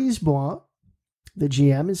Julian Brisebois, the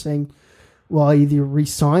GM, is saying, well, I either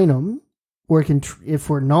re-sign him or if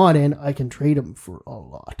we're not in, I can trade him for a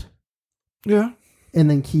lot. Yeah. And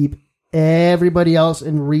then keep everybody else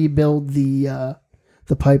and rebuild the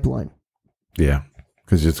pipeline. Yeah.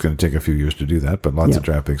 Because it's going to take a few years to do that, but lots Yeah. of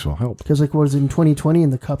draft picks will help. Because like what was it, in 2020 in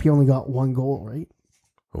the Cup, he only got 1 goal, right?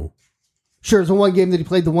 Oh. Sure, it's the one game that he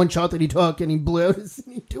played, the one shot that he took, and he blew out his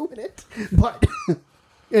knee doing it. But and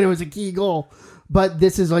it was a key goal. But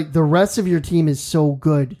this is like the rest of your team is so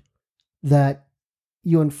good that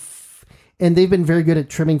and they've been very good at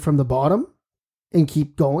trimming from the bottom and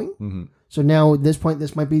keep going. Mm-hmm. So now at this point,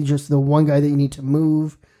 this might be just the one guy that you need to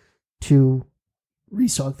move to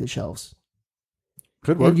restock the shelves.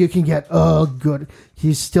 Could work. And you can get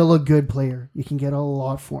he's still a good player. You can get a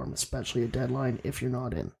lot for him, especially a deadline if you're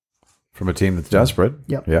not in. From a team that's desperate.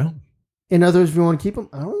 Yep. Yeah. In others, if you want to keep him,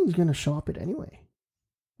 I don't think he's going to shop it anyway.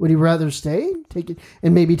 Would he rather stay, take it,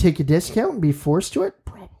 and maybe take a discount and be forced to it?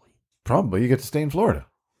 Probably. You get to stay in Florida.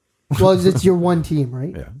 Well, it's your one team,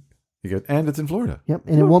 right? Yeah. And it's in Florida. Yep.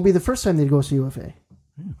 And it won't be the first time they go to UFA.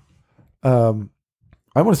 I want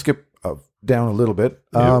to skip down a little bit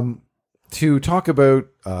to talk about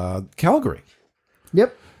Calgary.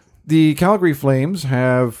 Yep. The Calgary Flames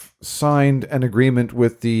have signed an agreement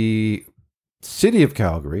with the City of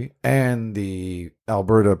Calgary and the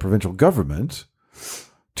Alberta provincial government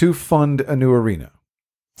to fund a new arena.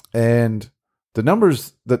 And the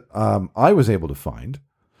numbers that I was able to find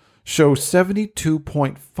show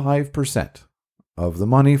 72.5% of the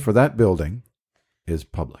money for that building is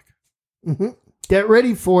public. Mm-hmm. Get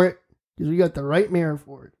ready for it, because we got the right mayor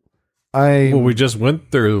for it. Well, we just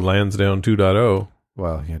went through Lansdowne 2.0.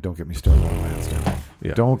 Well, yeah, don't get me started on Lansdowne.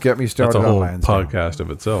 Yeah. Don't get me started That's a on whole Lansdowne. podcast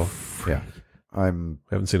of itself. Yeah.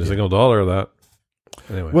 Haven't seen a single dollar of that.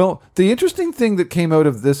 Anyway. Well, the interesting thing that came out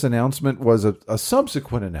of this announcement was a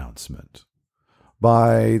subsequent announcement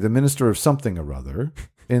by the minister of something or other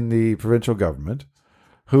in the provincial government,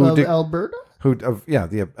 Alberta?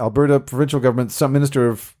 The Alberta provincial government, some minister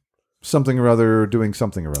of something or other doing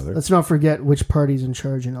something or other. Let's not forget which party's in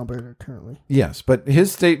charge in Alberta currently. Yes, but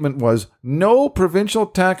his statement was no provincial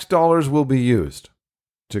tax dollars will be used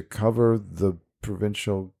to cover the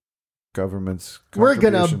provincial government's We're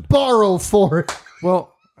contribution. gonna borrow for it.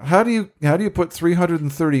 Well, how do you put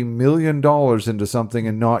 $330 million into something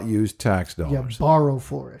and not use tax Yeah, dollars? borrow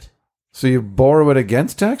for it. So you borrow it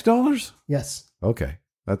against tax dollars? Yes. Okay,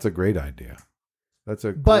 that's a great idea.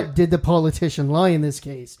 But did the politician lie in this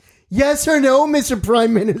case? Yes or no, Mr.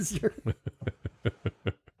 Prime Minister?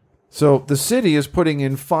 So the city is putting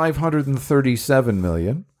in $537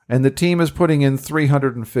 million, and the team is putting in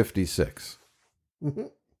 $356.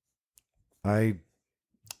 Mm-hmm.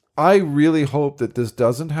 I really hope that this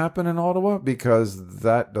doesn't happen in Ottawa because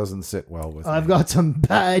that doesn't sit well with me. I've got some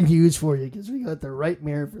bad news for you because we got the right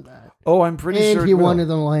mayor for that. Oh, I'm pretty sure And he it will. won in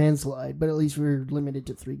the landslide, but at least we're limited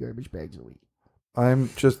to 3 garbage bags a week.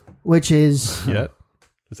 Which is Yet?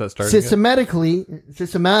 Is that starting? systematically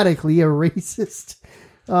a racist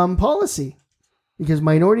policy. Because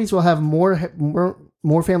minorities will have more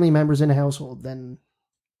family members in a household than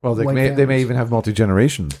Well, they white may families. even have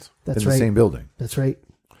multi-generations That's in the right. same building. That's right.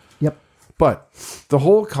 Yep. But the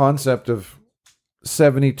whole concept of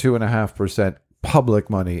 72.5% public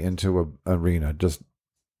money into an arena just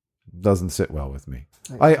doesn't sit well with me.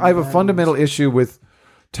 I have a fundamental issue with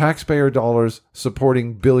taxpayer dollars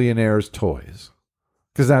supporting billionaires' toys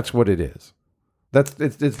because that's what it is.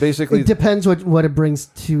 It's basically It depends what it brings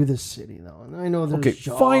to the city, though. And I know there's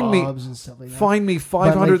jobs and stuff like that. Find me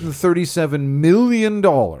 $537 million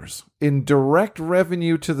in direct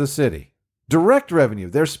revenue to the city. Direct revenue.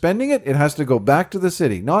 They're spending it. It has to go back to the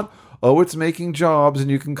city. Not, it's making jobs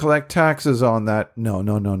and you can collect taxes on that. No.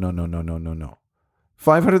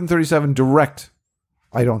 537 direct.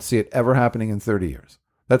 I don't see it ever happening in 30 years.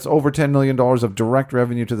 That's over $10 million of direct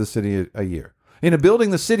revenue to the city a year. In a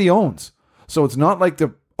building the city owns. So it's not like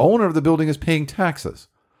the owner of the building is paying taxes.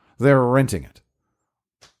 They're renting it.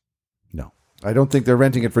 No. I don't think they're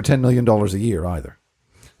renting it for $10 million a year either.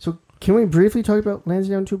 So can we briefly talk about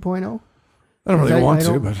Lansdowne 2.0? I don't really want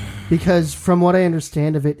to, but... Because from what I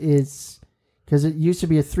understand of it is... Because it used to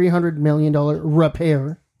be a $300 million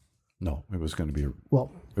repair. No, it was going to be...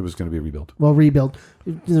 Well... It was going to be a rebuild. Well, rebuild.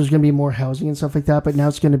 There's going to be more housing and stuff like that, but now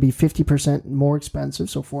it's going to be 50% more expensive,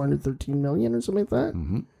 so $413 million or something like that.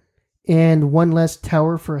 Mm-hmm. And one less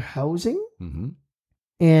tower for housing. Mm-hmm.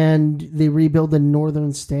 And they rebuild the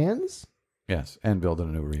northern stands. Yes, and build a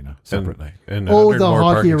new arena separately. And the 100 more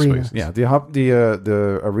hockey parking arena. spaces. Yeah,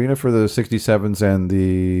 the arena for the 67s and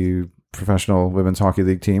the professional women's hockey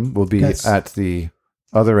league team will be at the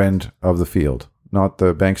other end of the field, not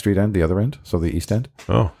the Bank Street end, the other end, so the east end.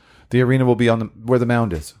 Oh. The arena will be on where the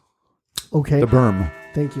mound is. Okay. The berm.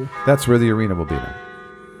 Thank you. That's where the arena will be now.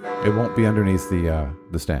 It won't be underneath the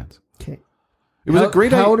stands. Okay. It was a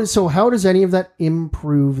great idea. How does any of that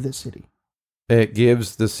improve the city? It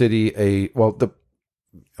gives the city I will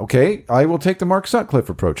take the Mark Sutcliffe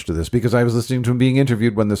approach to this because I was listening to him being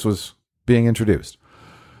interviewed when this was being introduced.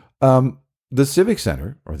 The Civic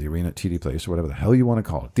Center, or the arena at TD Place, or whatever the hell you want to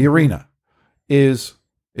call it, the arena it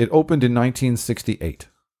opened in 1968.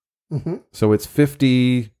 Mm-hmm. So it's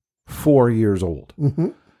 54 years old. Mm-hmm.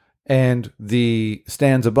 And the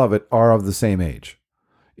stands above it are of the same age.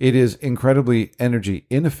 It is incredibly energy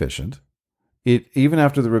inefficient. Even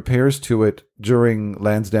after the repairs to it during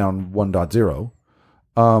Lansdowne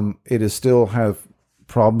 1.0, it is still have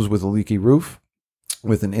problems with a leaky roof,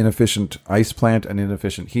 with an inefficient ice plant, an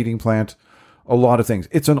inefficient heating plant, a lot of things.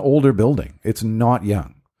 It's an older building. It's not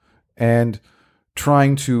young. And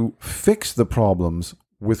trying to fix the problems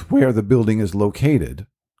with where the building is located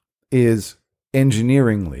is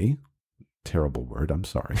engineeringly, terrible word, I'm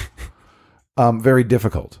sorry, very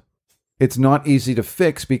difficult. It's not easy to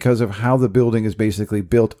fix because of how the building is basically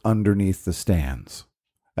built underneath the stands,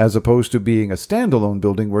 as opposed to being a standalone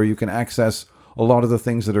building where you can access a lot of the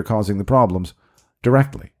things that are causing the problems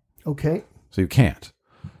directly. Okay. So you can't.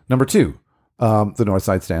 Number two, the north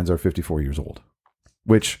side stands are 54 years old,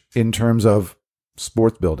 which in terms of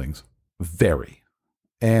sports buildings, vary.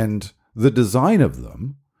 And the design of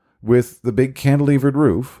them with the big cantilevered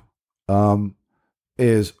roof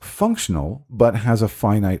is functional, but has a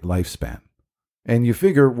finite lifespan. And you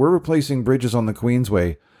figure we're replacing bridges on the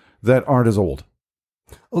Queensway that aren't as old.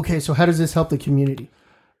 Okay, so how does this help the community?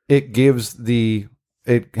 It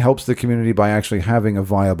helps the community by actually having a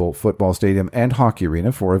viable football stadium and hockey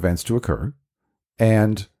arena for events to occur.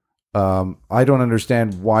 And I don't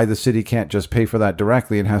understand why the city can't just pay for that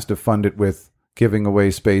directly and has to fund it with giving away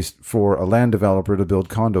space for a land developer to build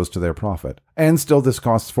condos to their profit. And still this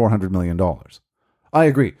costs $400 million. I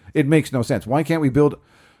agree. It makes no sense. Why can't we build...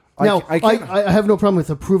 I have no problem with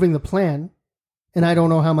approving the plan, and I don't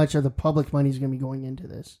know how much of the public money is going to be going into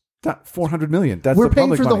this. That $400 million. That's We're the paying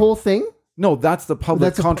public for money. the whole thing? No, that's the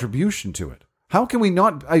public contribution to it. How can we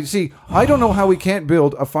not... I don't know how we can't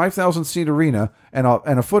build a 5,000-seat arena and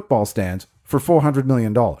a football stands for $400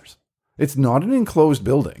 million. It's not an enclosed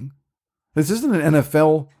building. This isn't an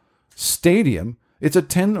NFL stadium. It's a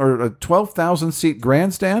 10 or a 12,000-seat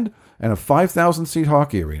grandstand and a 5,000-seat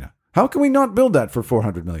hockey arena. How can we not build that for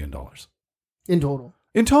 $400 million? In total.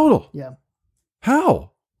 In total? Yeah.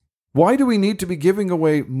 How? Why do we need to be giving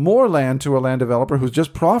away more land to a land developer who's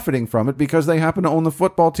just profiting from it because they happen to own the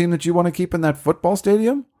football team that you want to keep in that football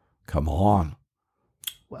stadium? Come on.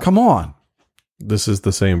 Come on. This is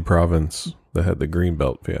the same province that had the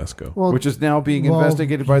Greenbelt fiasco. Well, Which is now being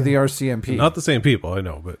investigated by the RCMP. Not the same people, I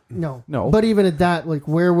know, but no. No. But even at that, like,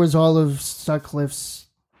 where was all of Sutcliffe's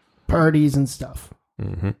parties and stuff?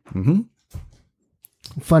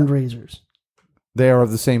 Fundraisers. They are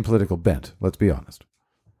of the same political bent, let's be honest.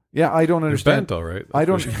 Yeah, I don't understand. bent, all right. I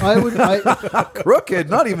don't. I Crooked,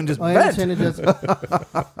 not even just bent. understand it does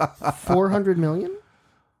 400 million?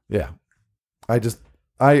 Yeah. I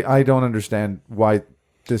don't understand why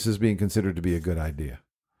this is being considered to be a good idea.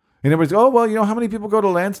 And everybody's, oh, well, you know how many people go to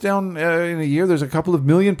Lansdowne in a year? There's a couple of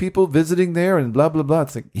million people visiting there and blah, blah, blah.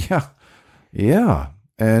 It's like, yeah.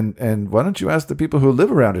 And why don't you ask the people who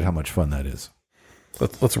live around it how much fun that is?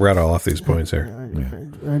 Let's rattle off these points here.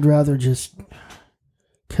 I'd rather just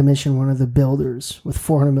commission one of the builders with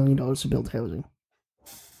 $400 million to build housing.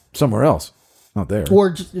 Somewhere else. Not there.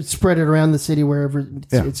 Or just spread it around the city wherever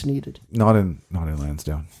it's needed. Not in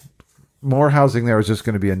Lansdowne. More housing there is just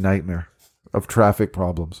going to be a nightmare of traffic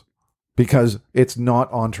problems because it's not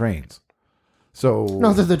on trains. So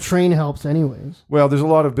Not that the train helps anyways. well, there's a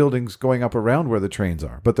lot of buildings going up around where the trains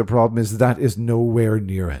are, but the problem is that is nowhere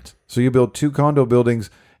near it. So you build 2 condo buildings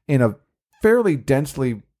in a fairly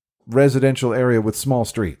densely residential area with small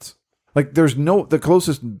streets. Like the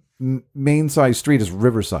closest main size street is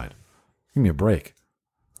Riverside. Give me a break.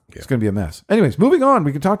 Yeah. It's going to be a mess. Anyways, moving on.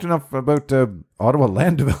 We can talk enough about Ottawa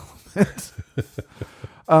land development.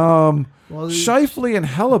 Shifley and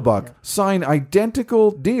Hellebuck sign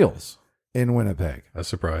identical deals in Winnipeg. I'm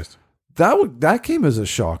surprised. That came as a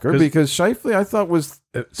shocker because Shifley, I thought, was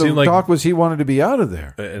the talk was he wanted to be out of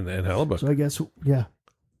there. And Hellebuck. So I guess, yeah.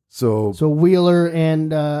 So Wheeler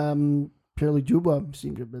and Pierre-Luc Dubois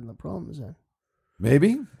seem to have been the problem, is that?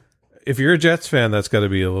 Maybe. If you're a Jets fan, that's got to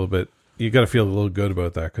be a little bit, you got to feel a little good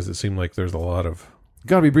about that because it seemed like there's a lot of.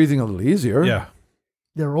 Got to be breathing a little easier. Yeah.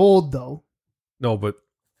 They're old, though. No, but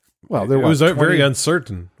well, it was very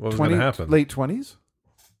uncertain what was going to happen. Late 20s?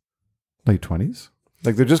 Late 20s?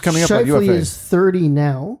 Like they're just coming up Shifley on UFA. is 30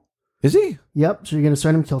 now. Is he? Yep. So you're going to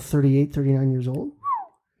sign him until 38, 39 years old.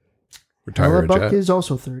 Retire a Hellebuck Jet. is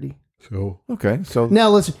also 30. So okay. So Now,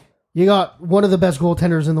 listen, you got one of the best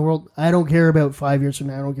goaltenders in the world. I don't care about 5 years from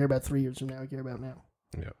now. I don't care about 3 years from now. I care about now.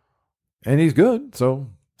 yeah. and he's good. So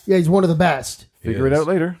Yeah, he's one of the best. figure it out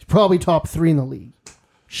later. He's probably top 3 in the league.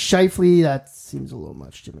 Shifley, that seems a little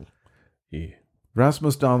much to me. Yeah.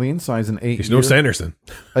 Rasmus Dahlin signs an 8-year, He's no Sanderson.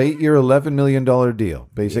 $11 million deal.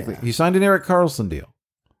 Basically, Yeah. he signed an Erik Karlsson deal.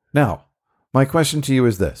 Now, my question to you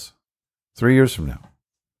is this: 3 years from now,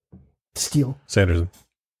 Steal. Sanderson.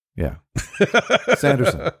 yeah,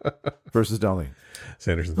 Sanderson versus Dahlin.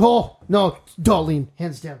 Sanderson. Oh, no, Darlene,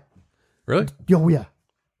 hands down. Really? Oh, yeah.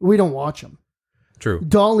 We don't watch him. True.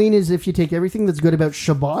 Darlene is if you take everything that's good about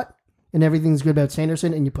Shabbat and everything that's good about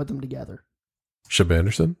Sanderson and you put them together.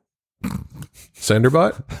 Shabanderson?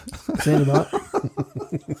 Sanderbot? Sanderbot.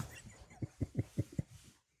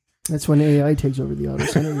 That's when AI takes over the auto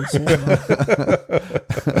center.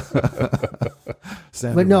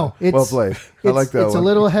 But no, it's well played. I like that It's one. a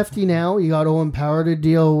little hefty now. You got Owen Power to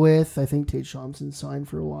deal with. I think Tate Thompson signed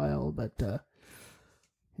for a while, but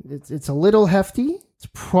it's a little hefty. It's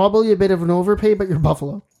probably a bit of an overpay, but you're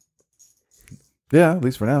Buffalo. Yeah, at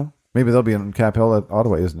least for now. Maybe they'll be in cap hell at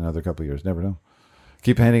Ottawa in another couple of years. Never know.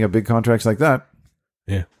 Keep handing up big contracts like that.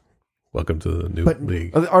 Yeah. Welcome to the new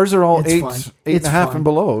league. Ours are all It's eight, fine. 8.5 It's fine. and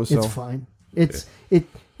below. So It's fine.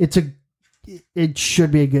 It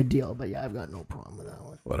should be a good deal, but yeah, I've got no problem with that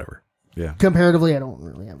one. Whatever. yeah, Comparatively, I don't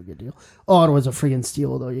really have a good deal. Ottawa's a freaking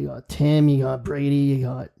steal, though. You got Tim, you got Brady, you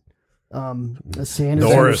got Sanderson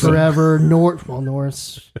Norris. forever.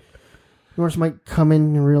 Norris might come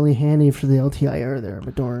in really handy for the LTIR there,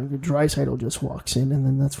 but Draisaitl just walks in, and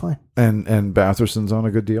then that's fine. and Batherson's on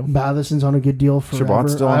a good deal. Batherson's on a good deal forever.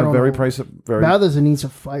 Shabbat's still on a very very. Batherson needs to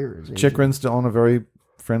fire his agent. Chikrin's still on a very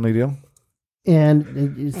friendly deal.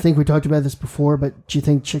 And I think we talked about this before, but do you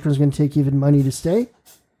think Chikrin's going to take even money to stay?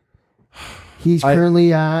 He's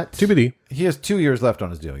currently at... TBD. He has 2 years left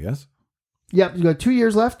on his deal. Yes, Yep, you got 2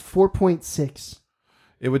 years left, 4.6.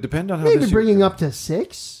 it would depend on how Maybe this bringing year, up to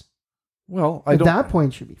 6. Well, I At don't. that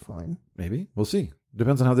point, should be fine. Maybe we'll see.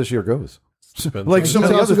 Depends on how this year goes. Depends. Like He's some of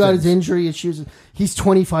the also other got things. his injury issues. He's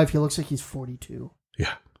 25. He looks like he's 42.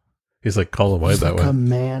 Yeah. He's like Colin White He's that like a way.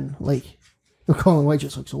 man. Colin White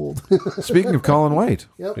just looks old. Speaking of Colin White,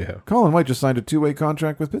 Yep. Yeah. Colin White just signed a 2-way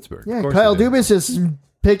contract with Pittsburgh. Yeah, course Kyle he did. Dubas is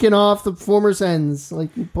picking off the former Sens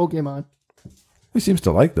like Pokemon. He seems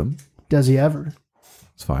to like them. Does he ever?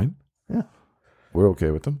 It's fine. Yeah. We're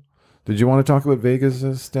okay with them. Did you want to talk about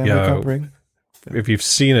Vegas' Stanley Yeah. Cup ring? If you've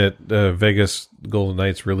seen it, Vegas Golden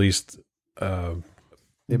Knights released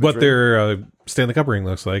what their Stanley Cup ring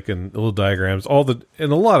looks like, and little diagrams, and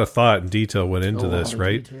a lot of thought and detail went into this,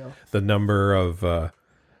 right? Detail. The number of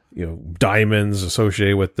diamonds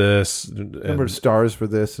associated with this, number of stars for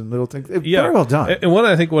this, and little things. Very well done. And one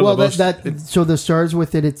of the most so the stars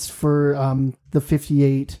with it, it's for the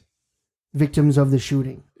 58 victims of the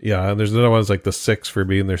shooting. Yeah, and there's another one's like the 6 for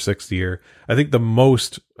being their 6th year. I think the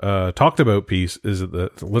most talked about piece is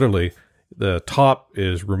that literally the top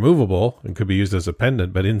is removable and could be used as a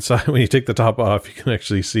pendant, but inside, when you take the top off, you can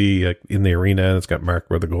actually see in the arena, and it's got marked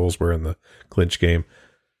where the goals were in the clinch game.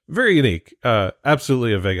 Very unique.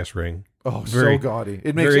 Absolutely a Vegas ring. Oh, so gaudy.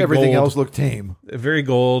 It makes everything else look tame. Very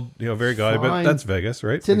gold, very gaudy, but that's Vegas,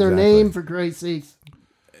 right? It's in their name, for Christ's sakes.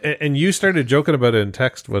 And you started joking about it in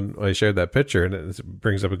text when I shared that picture, and it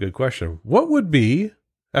brings up a good question. What would be,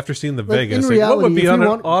 after seeing the Vegas, reality, what would be on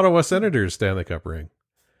an Ottawa Senators Stanley Cup ring?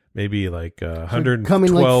 Maybe like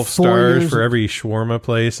 112 stars for every shawarma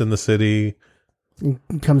place in the city.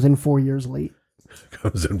 It comes in 4 years late.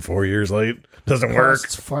 Comes in 4 years late. Doesn't work.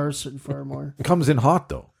 It's far more. It comes in hot,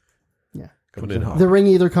 though. Yeah. Comes in hot. The ring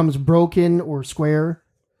either comes broken or square.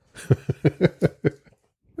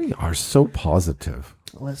 We are so positive.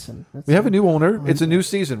 Listen. We have a new owner. It's a new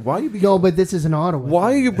season. Why are you No, but this is an Ottawa.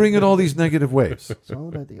 Why are you bringing all these negative waves? It's all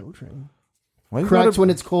about the O train. Why Cracks when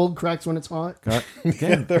it's cold, cracks when it's hot.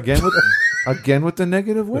 Again with the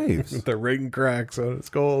negative waves. The ring cracks when it's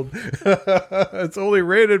cold. It's only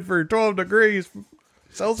rated for 12 degrees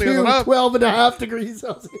Celsius and up. 12.5 degrees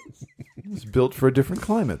Celsius. It's built for a different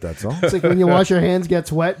climate, that's all. It's like when you wash your hands,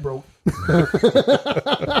 gets wet, bro.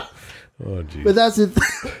 Oh, geez. But that's it.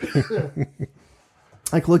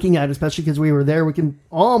 Like looking at it, especially because we were there, we can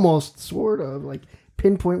almost sort of like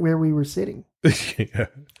pinpoint where we were sitting. Yeah.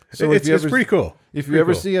 So it's pretty cool. If you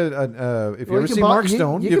ever see Mark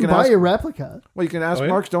Stone, you can buy a replica. Well, you can ask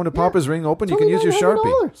Mark Stone to pop his ring open. You can use your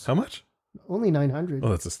Sharpie. How much? Only $900. Oh,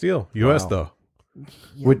 that's a steal. US though.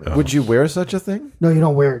 Yeah, would you wear such a thing? No, you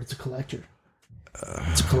don't wear it. It's a collector.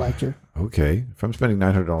 It's a collector. Okay. If I'm spending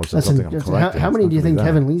 $900 on something I'm collecting. How many do you think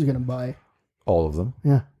Kevin Lee's going to buy? All of them.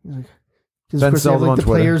 Yeah. Because of course they have like the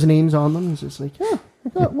players' names on them. It's just like, yeah, I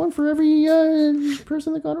got one for every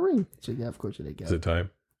person that got a ring. So yeah, of course you did. Is it time?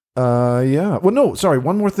 Yeah. Well, no, sorry.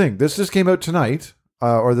 One more thing. This just came out tonight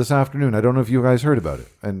or this afternoon. I don't know if you guys heard about it.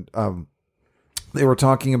 And they were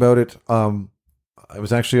talking about it. I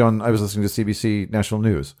was listening to CBC National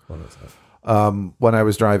News when I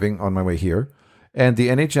was driving on my way here. And the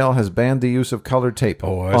NHL has banned the use of colored tape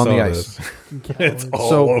on the ice. It's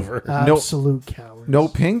all over. Absolute cowards. No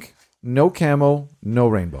pink, no camo, no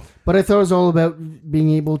rainbow. But I thought it was all about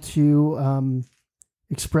being able to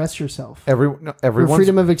express yourself. Everyone's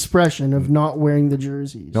freedom of expression of not wearing the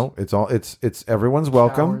jerseys. No, it's everyone's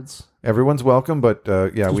welcome. Cowards. Everyone's welcome, but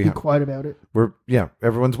just be quiet about it.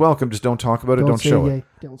 Everyone's welcome. Just don't talk about it. Don't show it.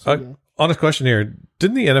 Don't say gay. Honest question here: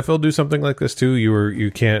 didn't the NFL do something like this too?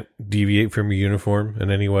 You can't deviate from your uniform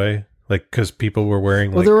in any way, like because people were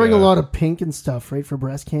wearing. Well, they're wearing a lot of pink and stuff, right, for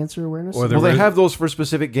breast cancer awareness. Well, they have those for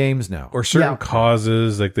specific games now, or certain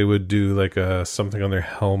causes. Like they would do like something on their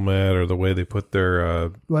helmet, or the way they put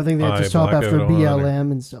their. Well, I think they have to stop after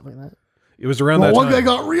BLM and stuff like that. It was around that time. One guy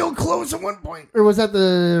got real close at one point, or was that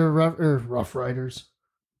the Rough Riders?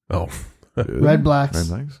 Oh, Red Blacks.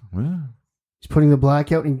 Red Blacks. Yeah. He's putting the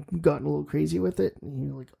black out and he gotten a little crazy with it. And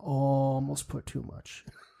you're like, almost put too much.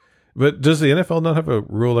 But does the NFL not have a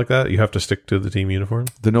rule like that? You have to stick to the team uniform?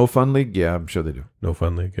 The No Fun League? Yeah, I'm sure they do. No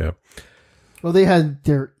Fun League, yeah. Well, they had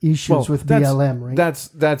their issues with BLM, right?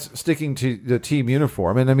 That's sticking to the team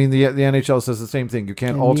uniform. And I mean, the NHL says the same thing. You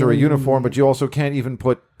can't alter a uniform, but you also can't even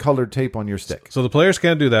put colored tape on your stick. So the players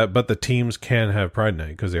can't do that, but the teams can have Pride Night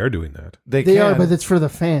because they are doing that. They are, but it's for the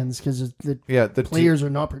fans because the players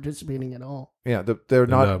are not participating at all. Yeah, they're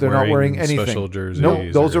not wearing anything. Special jerseys.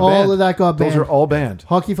 No, those are banned. All of that got banned. Those are all banned.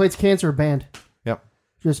 Hockey Fights Cancer banned. Yep.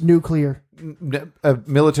 Just nuclear.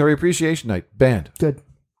 Military Appreciation Night banned. Good.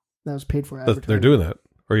 That was paid for advertising. They're doing that.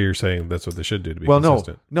 Or you're saying that's what they should do to be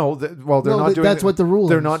consistent? They're not doing. That's what the rule is.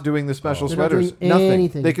 They're not doing the special sweaters. Nothing.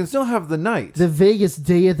 Anything. They can still have the night. The Vegas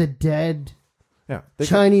Day of the Dead. Yeah.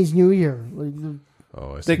 Chinese New Year.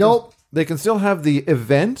 I see. They can still have the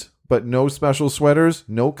event, but no special sweaters,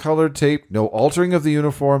 no colored tape, no altering of the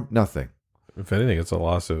uniform, nothing. If anything, it's a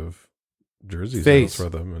loss of jersey face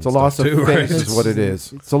sales for them. It's a loss of face, right? Is what it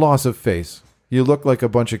is. It's a loss of face. You look like a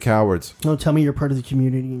bunch of cowards. Don't tell me you're part of the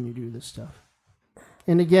community and you do this stuff.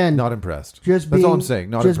 And again, not impressed. That's all I'm saying.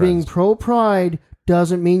 Not just impressed. Being pro-pride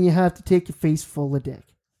doesn't mean you have to take your face full of dick.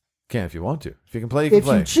 Can if you want to. If you can play, you can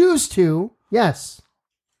play. If you choose to, yes,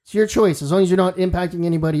 it's your choice as long as you're not impacting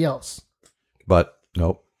anybody else. But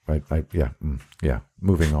nope. Yeah.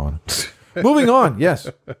 Moving on. Moving on. Yes.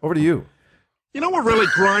 Over to you. You know what really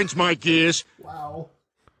grinds my gears? Wow.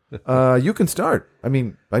 You can start. I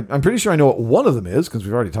mean, I'm pretty sure I know what one of them is because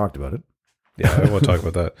we've already talked about it. Yeah, I won't talk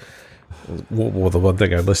about that. Well, the one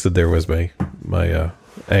thing I listed there was my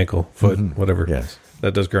ankle, foot, whatever. Yes.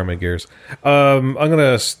 That does grind my gears. I'm going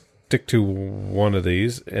to stick to one of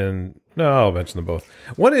these, and no, I'll mention them both.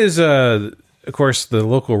 One is, of course, the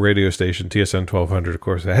local radio station, TSN 1200, of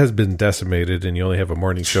course, it has been decimated, and you only have a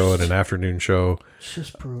morning show and an afternoon show. It's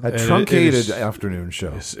just brutal. A truncated afternoon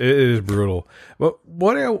show. It is brutal. But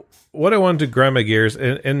what I wanted to grind my gears,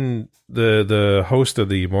 and the host of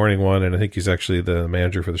the morning one, and I think he's actually the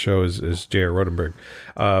manager for the show, is J.R. Rodenberg.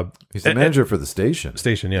 He's the manager for the station.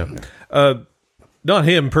 Station, yeah. Not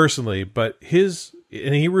him personally, but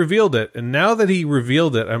and he revealed it. And now that he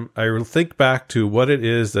revealed it, I think back to what it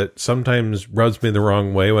is that sometimes rubs me the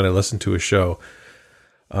wrong way when I listen to a show.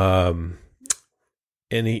 And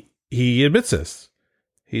he admits this.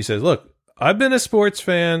 He says, look, I've been a sports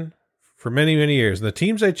fan for many, many years. And the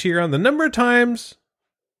teams I cheer on, the number of times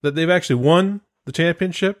that they've actually won the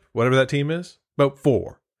championship, whatever that team is, about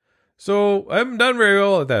 4. So I haven't done very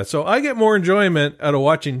well at that. So I get more enjoyment out of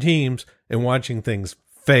watching teams and watching things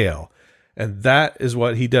fail. And that is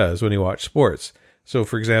what he does when he watches sports. So,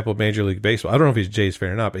 for example, Major League Baseball, I don't know if he's a Jays fan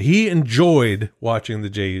or not, but he enjoyed watching the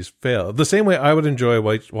Jays fail. The same way I would enjoy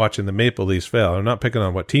watching the Maple Leafs fail. I'm not picking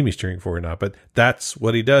on what team he's cheering for or not, but that's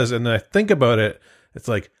what he does. And I think about it, it's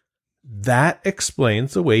like, that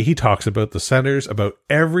explains the way he talks about the Senators, about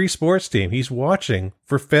every sports team he's watching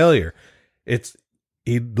for failure.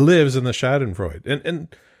 He lives in the Schadenfreude. And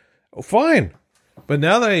fine. But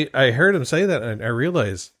now that I heard him say that, I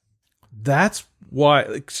realize that's why.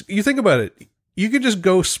 Like, you think about it. You could just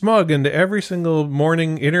go smug into every single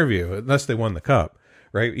morning interview, unless they won the cup,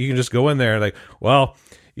 right? You can just go in there like, well,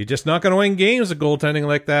 you're just not going to win games with goaltending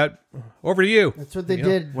like that. Over to you. That's what they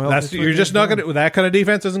did. Well, you're just not going to. That kind of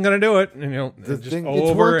defense isn't going to do it. And,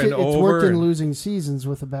 It's worked in losing seasons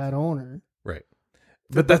with a bad owner. Right.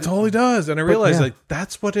 But that's all he does. And I realize, like,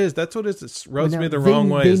 that's what it is. That's what it is. It rubs me the wrong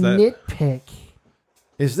way. They is that nitpick.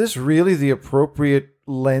 Is this really the appropriate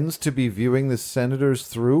lens to be viewing the Senators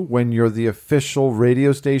through when you're the official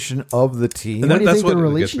radio station of the team? Why do you that's think the what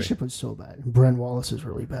relationship was so bad? Brent Wallace is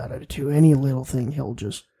really bad at it too. Any little thing he'll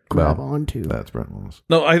just grab onto. That's Brent Wallace.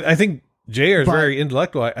 No, I think JR is very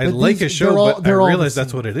intellectual. I like his show, but I realize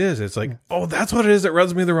that's what it is. It's like, oh, that's what it is that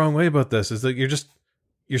rubs me the wrong way about this, is that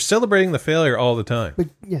you're celebrating the failure all the time. But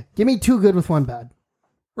yeah, give me 2 good with 1 bad.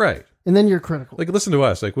 Right. And then you're critical. Like, listen to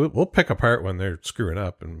us. Like, we'll pick apart when they're screwing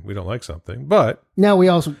up and we don't like something. But now we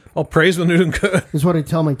also... I'll praise when they're doing good. Is what I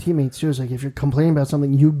tell my teammates too. Is like, if you're complaining about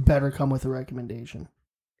something, you better come with a recommendation.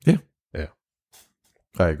 Yeah. Yeah.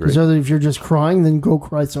 I agree. Because if you're just crying, then go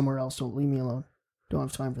cry somewhere else. Don't leave me alone. Don't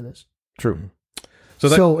have time for this. True.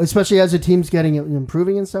 So especially as the team's getting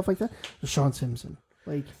improving and stuff like that, Sean Simpson.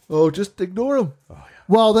 Like, just ignore him. Oh, yeah.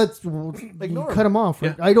 Well, that's you cut him off.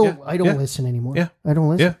 Right? Yeah, I don't listen anymore. Yeah. I don't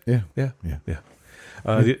listen. Yeah.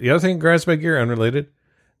 The other thing, grinds my gear, unrelated,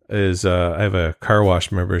 is I have a car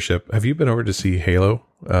wash membership. Have you been over to see Halo,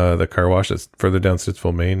 the car wash that's further down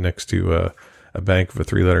Stittsville, Maine, next to a bank of a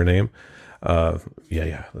 3-letter name?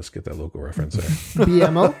 Yeah. Let's get that local reference there.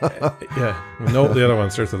 BMO? Yeah. No, the other one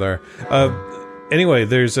starts with R. Anyway,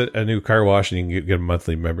 there's a new car wash, and you can get a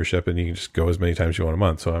monthly membership, and you can just go as many times as you want a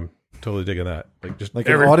month. So I'm totally digging that. Like, just like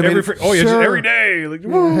every just every day. Like,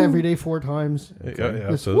 every day 4 times. Yeah,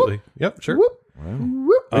 absolutely. Yep, sure. Whoop.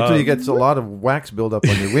 Wait till you get a lot of wax buildup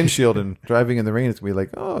on your windshield, and driving in the rain, it's going to be like,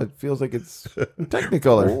 oh, it feels like it's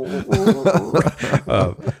Technicolor.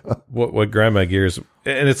 What grind my gears,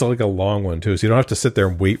 and it's like a long one too, so you don't have to sit there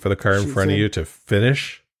and wait for the car in front of you to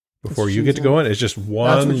finish before you get to go in. It's just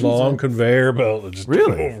one long conveyor belt that just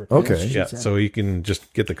really over. Okay. Yeah, so you can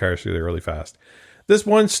just get the cars through there really fast. This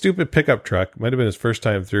one stupid pickup truck, might have been his first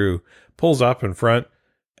time through, pulls up in front,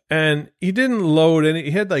 and he didn't load any.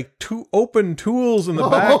 He had like 2 open tools in the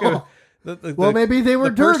back of well, maybe they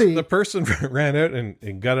were dirty. The person ran out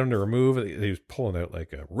and got him to remove it. He was pulling out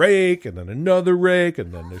like a rake, and then another rake,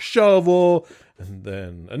 and then a shovel, and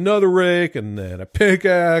then another rake, and then a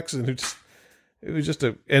pickaxe, and it was just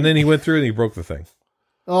and then he went through and he broke the thing.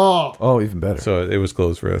 Oh, even better. So it was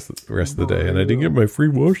closed for the rest of the day, and I didn't get my free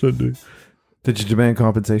wash that day. Did you demand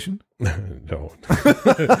compensation? No. I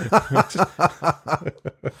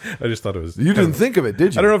just thought it was... You didn't think of it,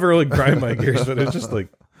 did you? I don't know if it really grind my gears, but it's just like,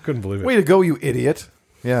 couldn't believe it. Way to go, you idiot.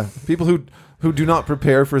 Yeah. People who do not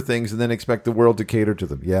prepare for things and then expect the world to cater to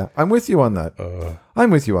them. Yeah. I'm with you on that.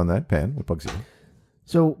 I'm with you on that, Pan. What bugs you?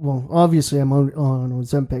 So, well, obviously I'm on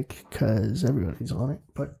Ozempic because everybody's on it.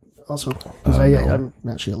 But Also, because I'm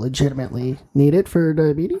actually legitimately need it for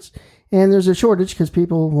diabetes. And there's a shortage because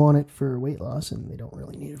people want it for weight loss, and they don't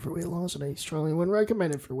really need it for weight loss, and I strongly wouldn't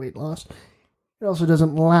recommend it for weight loss. It also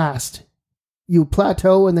doesn't last. You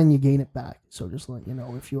plateau, and then you gain it back. So just let you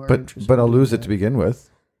know if you are interested. But I'll lose it to begin with,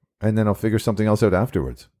 and then I'll figure something else out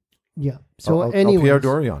afterwards. Yeah. So I'll anyway, Pierre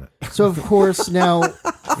Dory on it. So of course now,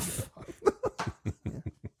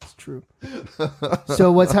 it's true.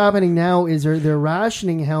 So what's happening now is they're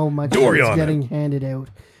rationing how much is getting handed out.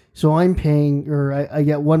 So I'm paying, or I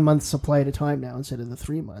get 1 month's supply at a time now instead of the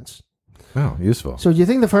 3 months. Oh, useful. So do you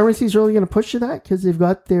think the pharmacy's really going to push to that? Because they've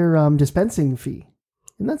got their dispensing fee.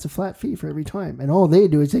 And that's a flat fee for every time. And all they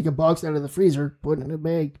do is take a box out of the freezer, put it in a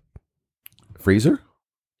bag. Freezer?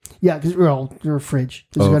 Yeah, because they're a fridge.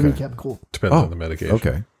 It's got to be kept cool. Depends on the medication.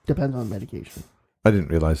 Okay. Depends on medication. I didn't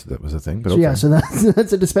realize that was a thing. But So okay. yeah, so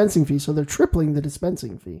that's a dispensing fee. So they're tripling the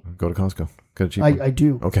dispensing fee. Go to Costco. Get a cheap one. I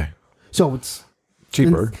do. Okay. So it's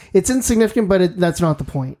Cheaper. It's insignificant, but that's not the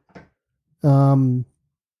point. So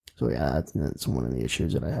yeah, that's one of the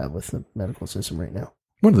issues that I have with the medical system right now.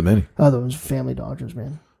 One of the many. Oh, those family doctors,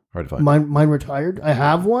 man. Hard to find. Mine retired. I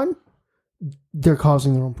have one. They're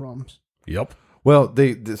causing their own problems. Yep. Well,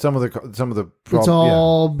 some of the It's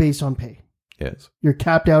all based on pay. Yes. You're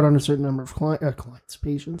capped out on a certain number of clients,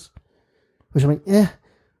 patients. Which I'm like,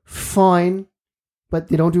 fine, but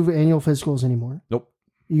they don't do annual physicals anymore. Nope.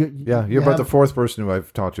 You're about the fourth person who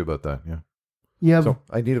I've talked to about that. Yeah. You have. So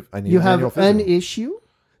I need You an have annual an physical. issue.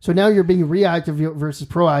 So now you're being reactive versus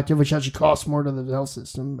proactive, which actually costs more to the health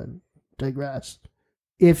system, but digress.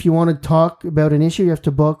 If you want to talk about an issue, you have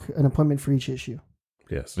to book an appointment for each issue.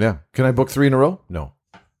 Yes. Yeah. Can I book 3 in a row? No.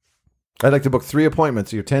 I'd like to book 3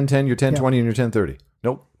 appointments. Your 10:10, your 10:20, and your 10:30.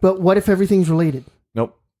 Nope. But what if everything's related?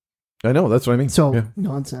 Nope. I know. That's what I mean. So, yeah.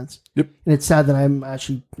 nonsense. Yep. And it's sad that I'm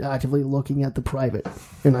actually actively looking at the private,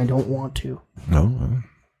 and I don't want to. No.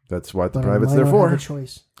 That's what the But private's I there don't for. have a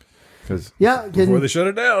choice. Because Yeah, Before they shut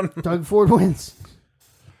it down. Doug Ford wins.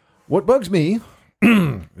 what bugs me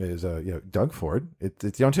is Doug Ford.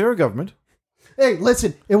 It's the Ontario government. Hey,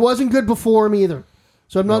 listen, it wasn't good before him either.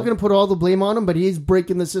 So I'm not going to put all the blame on him, but he's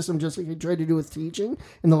breaking the system just like he tried to do with teaching.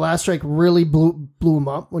 And the last strike really blew him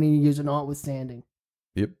up when he used it notwithstanding.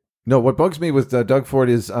 Yep. No, what bugs me with Doug Ford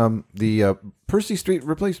is the Percy Street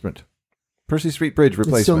replacement. Percy Street Bridge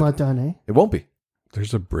replacement. It's still not done, eh? It won't be.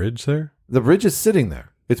 There's a bridge there? The bridge is sitting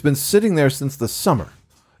there. It's been sitting there since the summer.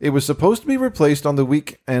 It was supposed to be replaced on the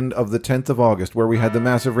weekend of the 10th of August, where we had the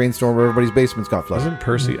massive rainstorm where everybody's basements got flooded. Wasn't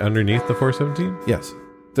Percy underneath the 417? Yes.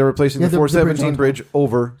 They're replacing Yeah, the the bridge 417 on bridge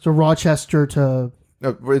over So Rochester to...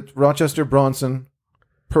 Rochester, Bronson,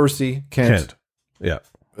 Percy, Kent. Yeah.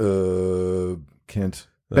 Kent.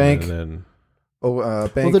 Bank. And then Bank. Well,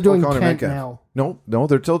 they're doing O'Connor, Kent Metcalf. now. No,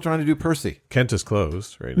 they're still trying to do Percy. Kent is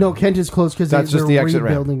closed right now. No, Kent is closed because That's they're just the exit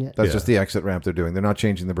rebuilding ramp. it. That's Yeah. just the exit ramp they're doing. They're not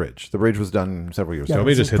changing the bridge. The bridge was done several years Yeah, ago. Want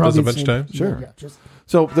me to it's just hit this a probably bunch of the same- times? Sure. Yeah, just...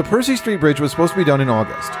 So the Percy Street Bridge was supposed to be done in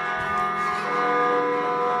August.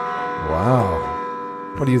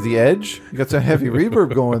 Wow. What are you, The Edge? You got some heavy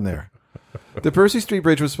reverb going there. The Percy Street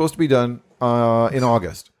Bridge was supposed to be done in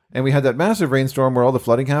August. And we had that massive rainstorm where all the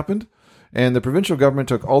flooding happened. And the provincial government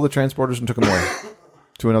took all the transporters and took them away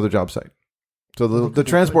to another job site. So the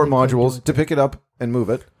transport modules to pick it up and move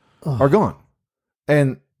it are gone.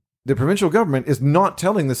 And the provincial government is not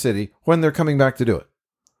telling the city when they're coming back to do it.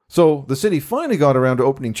 So the city finally got around to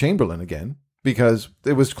opening Chamberlain again because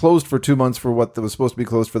it was closed for 2 months for what was supposed to be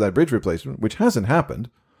closed for that bridge replacement, which hasn't happened.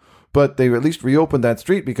 But they at least reopened that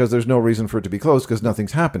street because there's no reason for it to be closed because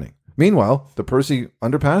nothing's happening. Meanwhile, the Percy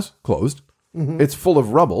underpass closed. Mm-hmm. It's full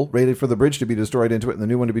of rubble, ready for the bridge to be destroyed into it and the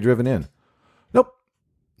new one to be driven in. Nope.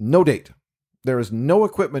 No date. There is no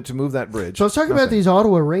equipment to move that bridge. So let's talk about these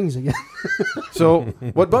Ottawa rings again. So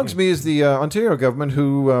what bugs me is the Ontario government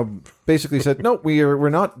who basically said, no, we're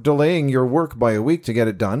not delaying your work by a week to get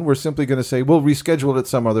it done. We're simply going to say, we'll reschedule it at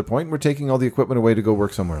some other point. We're taking all the equipment away to go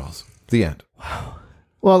work somewhere else. The end. Wow.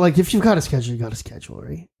 Well, like if you've got a schedule, you got a schedule,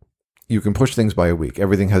 right? You can push things by a week.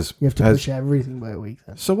 Everything has... You have to push everything by a week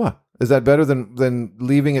then. So what? Is that better than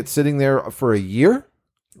leaving it sitting there for a year?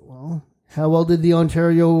 Well, how well did the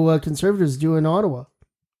Ontario Conservatives do in Ottawa?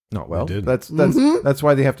 No, well, did. that's that's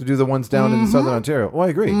why they have to do the ones down in Southern Ontario. Oh, I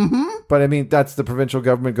agree. But I mean, that's the provincial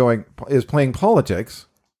government playing politics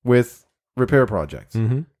with repair projects.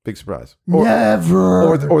 Big surprise. Never.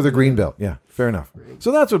 Or the green belt. Yeah, fair enough.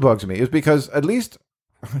 So that's what bugs me is because at least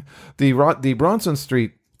the Bronson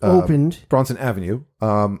Street opened. Bronson Avenue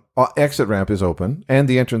exit ramp is open and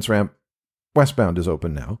the entrance ramp westbound is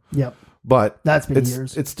open now. Yep. But that's been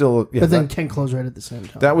years. It's still but then Kent closed right at the same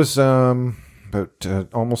time. That was about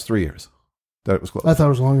almost 3 years. that it was closed. I thought it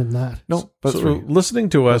was longer than that. No, but So 3. listening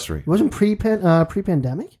to us, Plus 3. It wasn't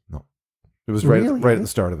pre-pandemic? No. It was right Really? at the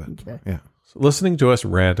start of it. Okay. Yeah. listening to us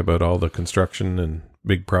rant about all the construction and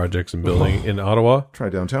big projects and building in Ottawa. Try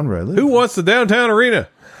downtown where I live. Who wants the downtown arena?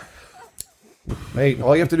 Hey,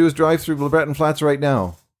 all you have to do is drive through LeBreton Flats right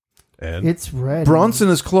now. And It's red. Bronson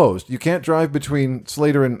is closed. You can't drive between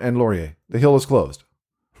Slater and Laurier. The hill is closed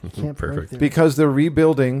Can't park Perfect. there. because they're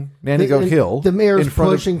rebuilding Nanticoke Hill. The mayor's in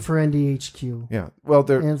front pushing for NDHQ. Yeah. Well,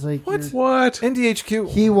 they're And it's like, what? NDHQ.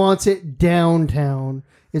 he wants it downtown.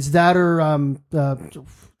 It's that or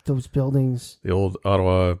those buildings. The old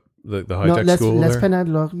Ottawa, the high tech Les school there. Pan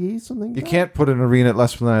and Laurier, something. You can't put an arena at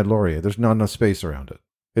L'Esplanade Laurier. There's not enough space around it.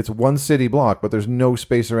 It's one city block, but there's no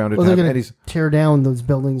space around it Well, to they're have going any. to tear down those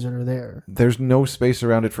buildings that are there. There's no space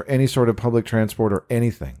around it for any sort of public transport or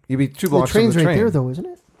anything. You'd be 2 The blocks train's from the right train. there, though, isn't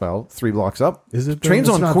it? Well, 3 blocks up. Is it? Train's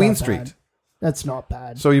It's on not Queen that Street. bad. That's not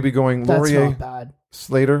bad. So you'd be going That's Laurier, not bad.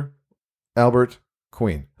 Slater, Albert,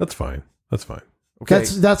 Queen. That's fine. That's fine. Okay.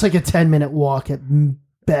 That's like a 10-minute walk at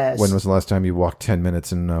best. When was the last time you walked 10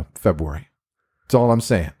 minutes in February? That's all I'm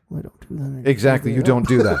saying. I don't do that. Exactly. You don't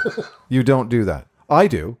do that. You don't do that. I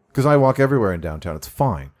do, because I walk everywhere in downtown. It's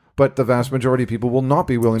fine. But the vast majority of people will not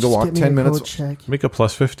be willing to Just walk get me 10 a minutes. code check. Make a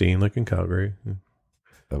plus 15 like in Calgary.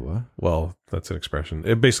 What? Well, that's an expression.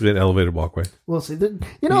 Basically an elevated walkway. We'll see. They're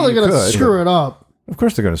You going to could. screw it up. Of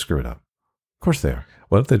course they're going to screw it up. Of course they are.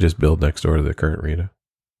 Why don't they just build next door to the current arena?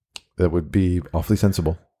 That would be awfully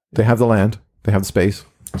sensible. They have the land. They have the space.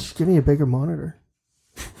 Just give me a bigger monitor.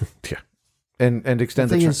 Yeah. And The extend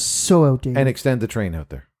the thing train. is so outdated. And extend the train out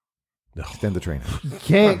there. Extend the train out. You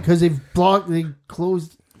can't because they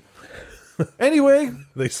closed. Anyway,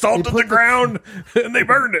 They salted They the put the- ground and they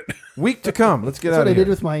burned it. week to come. Let's get That's out what I of here. did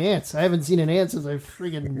with my ants. I haven't seen an ant since I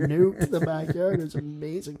freaking nuked the backyard. It's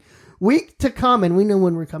amazing. Week to come, and we know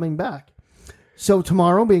when we're coming back. So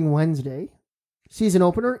tomorrow being Wednesday, season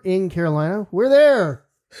opener in Carolina. We're there.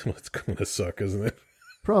 It's going to suck, isn't it?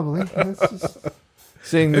 Probably. That's just,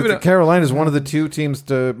 Seeing that Maybe the not- Carolina is one of the 2 teams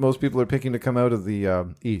most people are picking to come out of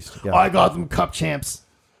the East. Yeah. I got them cup champs.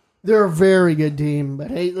 They're a very good team,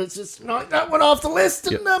 but hey, let's just knock that one off the list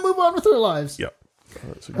and move on with our lives. Yep.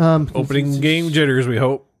 Opening Game jitters, we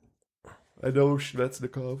hope. I know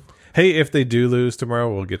Svechnikov. Hey, if they do lose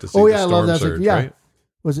tomorrow, we'll get to see Oh the yeah, I storm love that. surge, Yeah, right?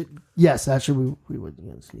 was it? Yes, actually, we would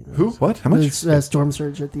see that. Who? What? How much? It's storm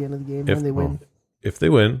surge at the end of the game when they win. If they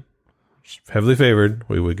win, heavily favored,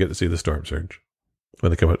 we would get to see the storm surge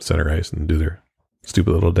when they come out to center ice and do their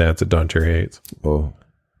stupid little dance at Don Cherry Heights. Oh,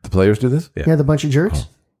 the players do this? Yeah. Yeah, the bunch of jerks.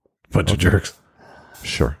 Bunch of jerks.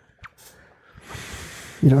 Sure.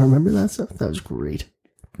 You don't remember that stuff? That was great.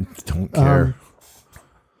 Don't care.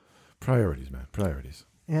 Priorities, man. Priorities.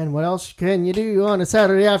 And what else can you do on a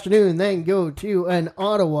Saturday afternoon? Then go to an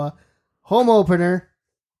Ottawa home opener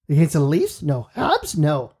against the Leafs? No. Habs?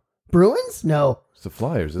 No. Bruins? No. It's the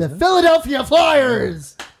Flyers, The isn't it? Philadelphia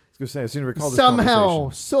Flyers I was going to say, I seem to recall this somehow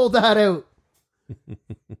conversation. sold that out.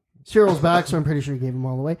 Cyril's back, so I'm pretty sure he gave them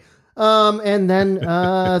all away. And then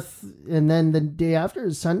the day after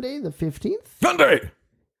is Sunday, the 15th, Sunday!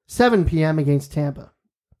 7 p.m. against Tampa.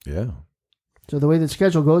 Yeah. So the way the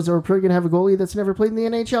schedule goes, we're probably going to have a goalie that's never played in the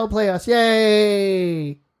NHL playoffs.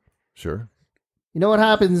 Yay! Sure. You know what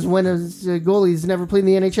happens when a goalie's never played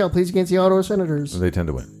in the NHL, plays against the Ottawa Senators? They tend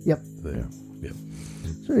to win. Yep. Yeah.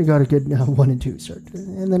 So we got a good 1 and 2 start.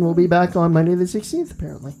 And then we'll be back on Monday the 16th,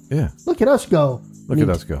 apparently. Yeah. Look at us go. Look Neat. at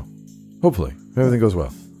us go. Hopefully, if everything goes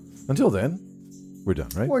well. Until then, we're done,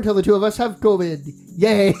 right? Or until the two of us have COVID.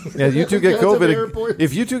 Yay! Yeah, you two get Because of COVID. airports.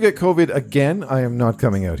 If you two get COVID again, I am not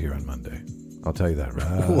coming out here on Monday. I'll tell you that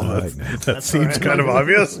right now. That seems kind of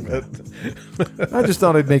obvious. I just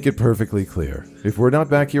thought I'd make it perfectly clear. If we're not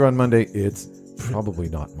back here on Monday, it's probably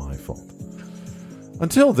not my fault.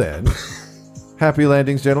 Until then, happy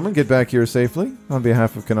landings, gentlemen. Get back here safely. On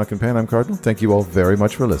behalf of Canuck and Pan, I'm Cardinal. Thank you all very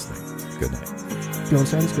much for listening. Good night. Don't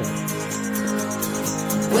sound good.